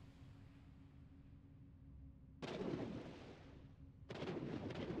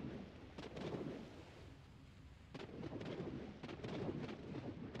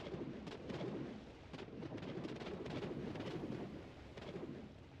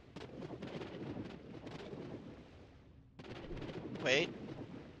 Wait.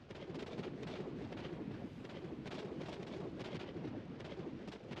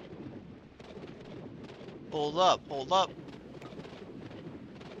 Hold up, hold up.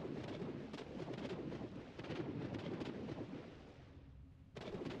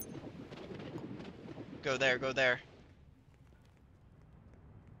 Go there, go there.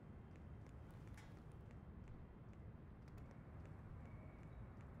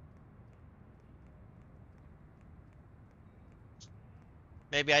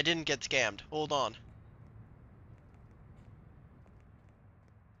 Maybe I didn't get scammed. Hold on.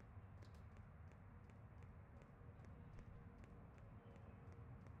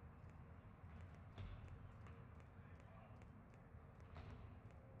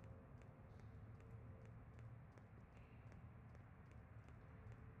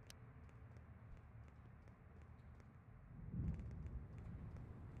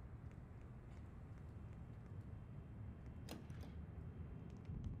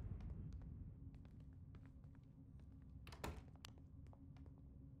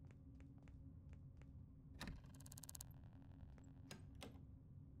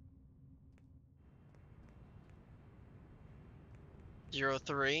 Zero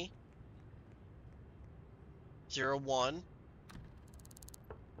 03, 01.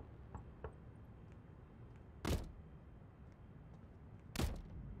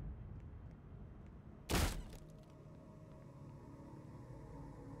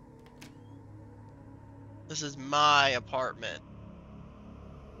 This is my apartment.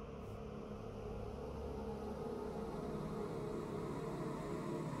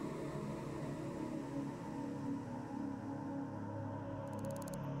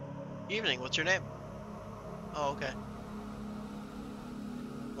 Evening, what's your name? Oh, okay.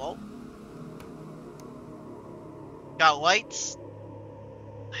 Well, got lights?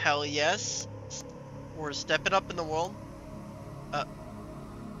 Hell yes. We're stepping up in the world. Uh,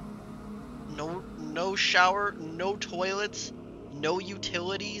 no shower, no toilets, no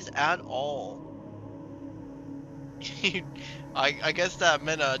utilities at all. I guess that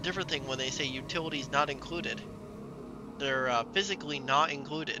meant a different thing when they say utilities not included. They're physically not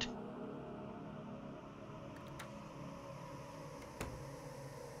included.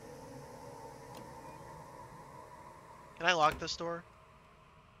 Can I lock this door?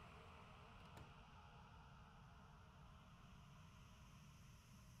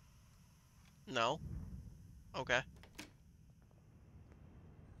 No. Okay.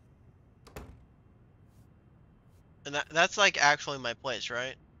 And that's like actually my place,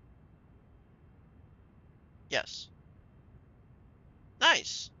 right? Yes.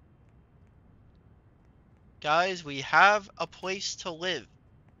 Nice. Guys, we have a place to live.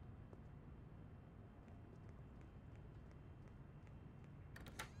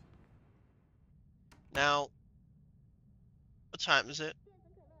 Now, what time is it?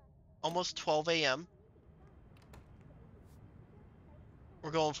 Almost 12 a.m.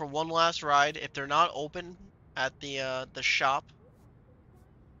 We're going for one last ride. If they're not open at the shop,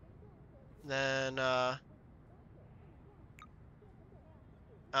 then I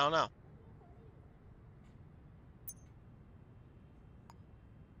don't know.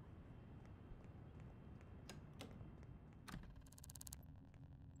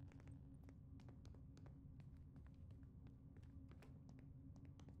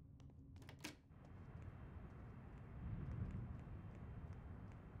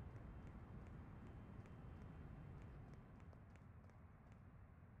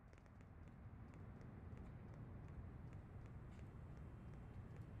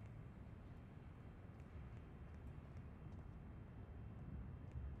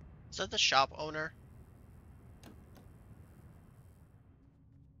 Is that the shop owner?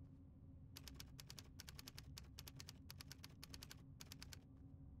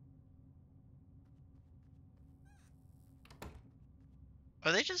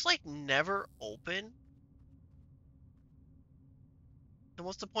 Are they just like never open? Then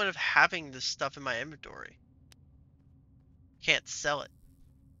what's the point of having this stuff in my inventory? Can't sell it.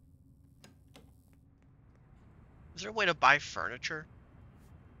 Is there a way to buy furniture?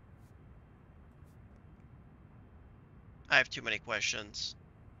 I have too many questions.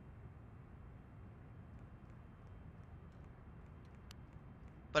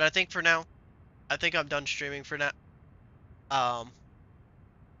 But I think for now, I think I'm done streaming for now.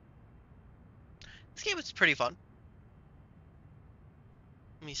 This game is pretty fun.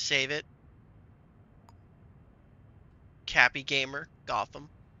 Let me save it. Cappy Gamer, Gotham.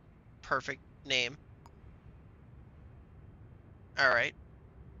 Perfect name. Alright.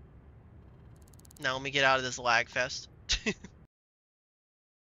 Now let me get out of this lag fest.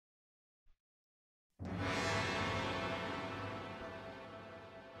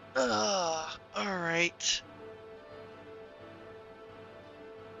 Alright.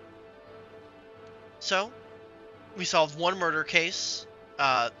 So, we solved one murder case.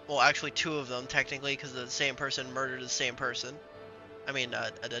 Well, actually two of them, technically, because the same person murdered the same person. I mean,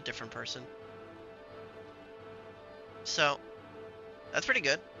 a different person. So, that's pretty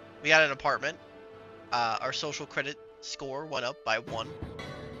good. We got an apartment. Our social credit score went up by 1.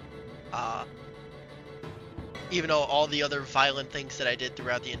 Even though all the other violent things that I did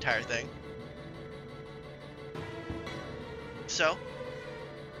throughout the entire thing. So,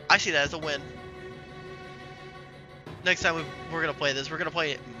 I see that as a win. Next time we're going to play this, we're going to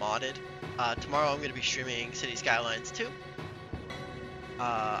play it modded. Tomorrow I'm going to be streaming City Skylines 2.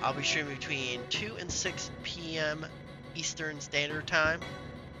 I'll be streaming between 2 and 6 p.m. Eastern Standard Time.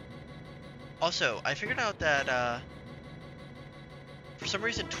 Also, I figured out that for some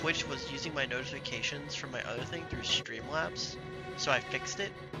reason Twitch was using my notifications from my other thing through Streamlabs, so I fixed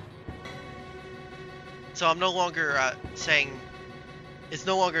it. So I'm no longer saying... It's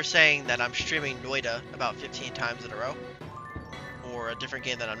no longer saying that I'm streaming Noida about 15 times in a row, or a different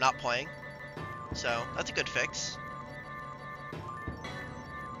game that I'm not playing. So, that's a good fix.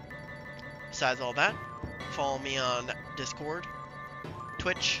 Besides all that, follow me on Discord,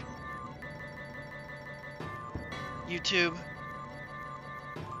 Twitch, YouTube,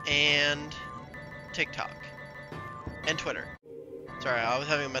 and TikTok, and Twitter. Sorry, I was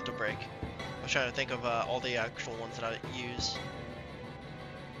having a mental break. I was trying to think of all the actual ones that I use.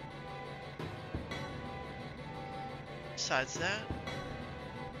 Besides that,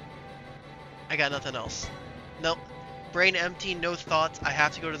 I got nothing else. Nope. Brain empty, no thoughts. I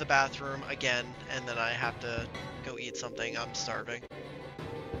have to go to the bathroom again, and then I have to go eat something. I'm starving.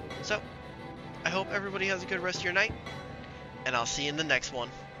 So, I hope everybody has a good rest of your night, and I'll see you in the next one.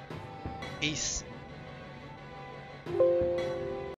 Peace.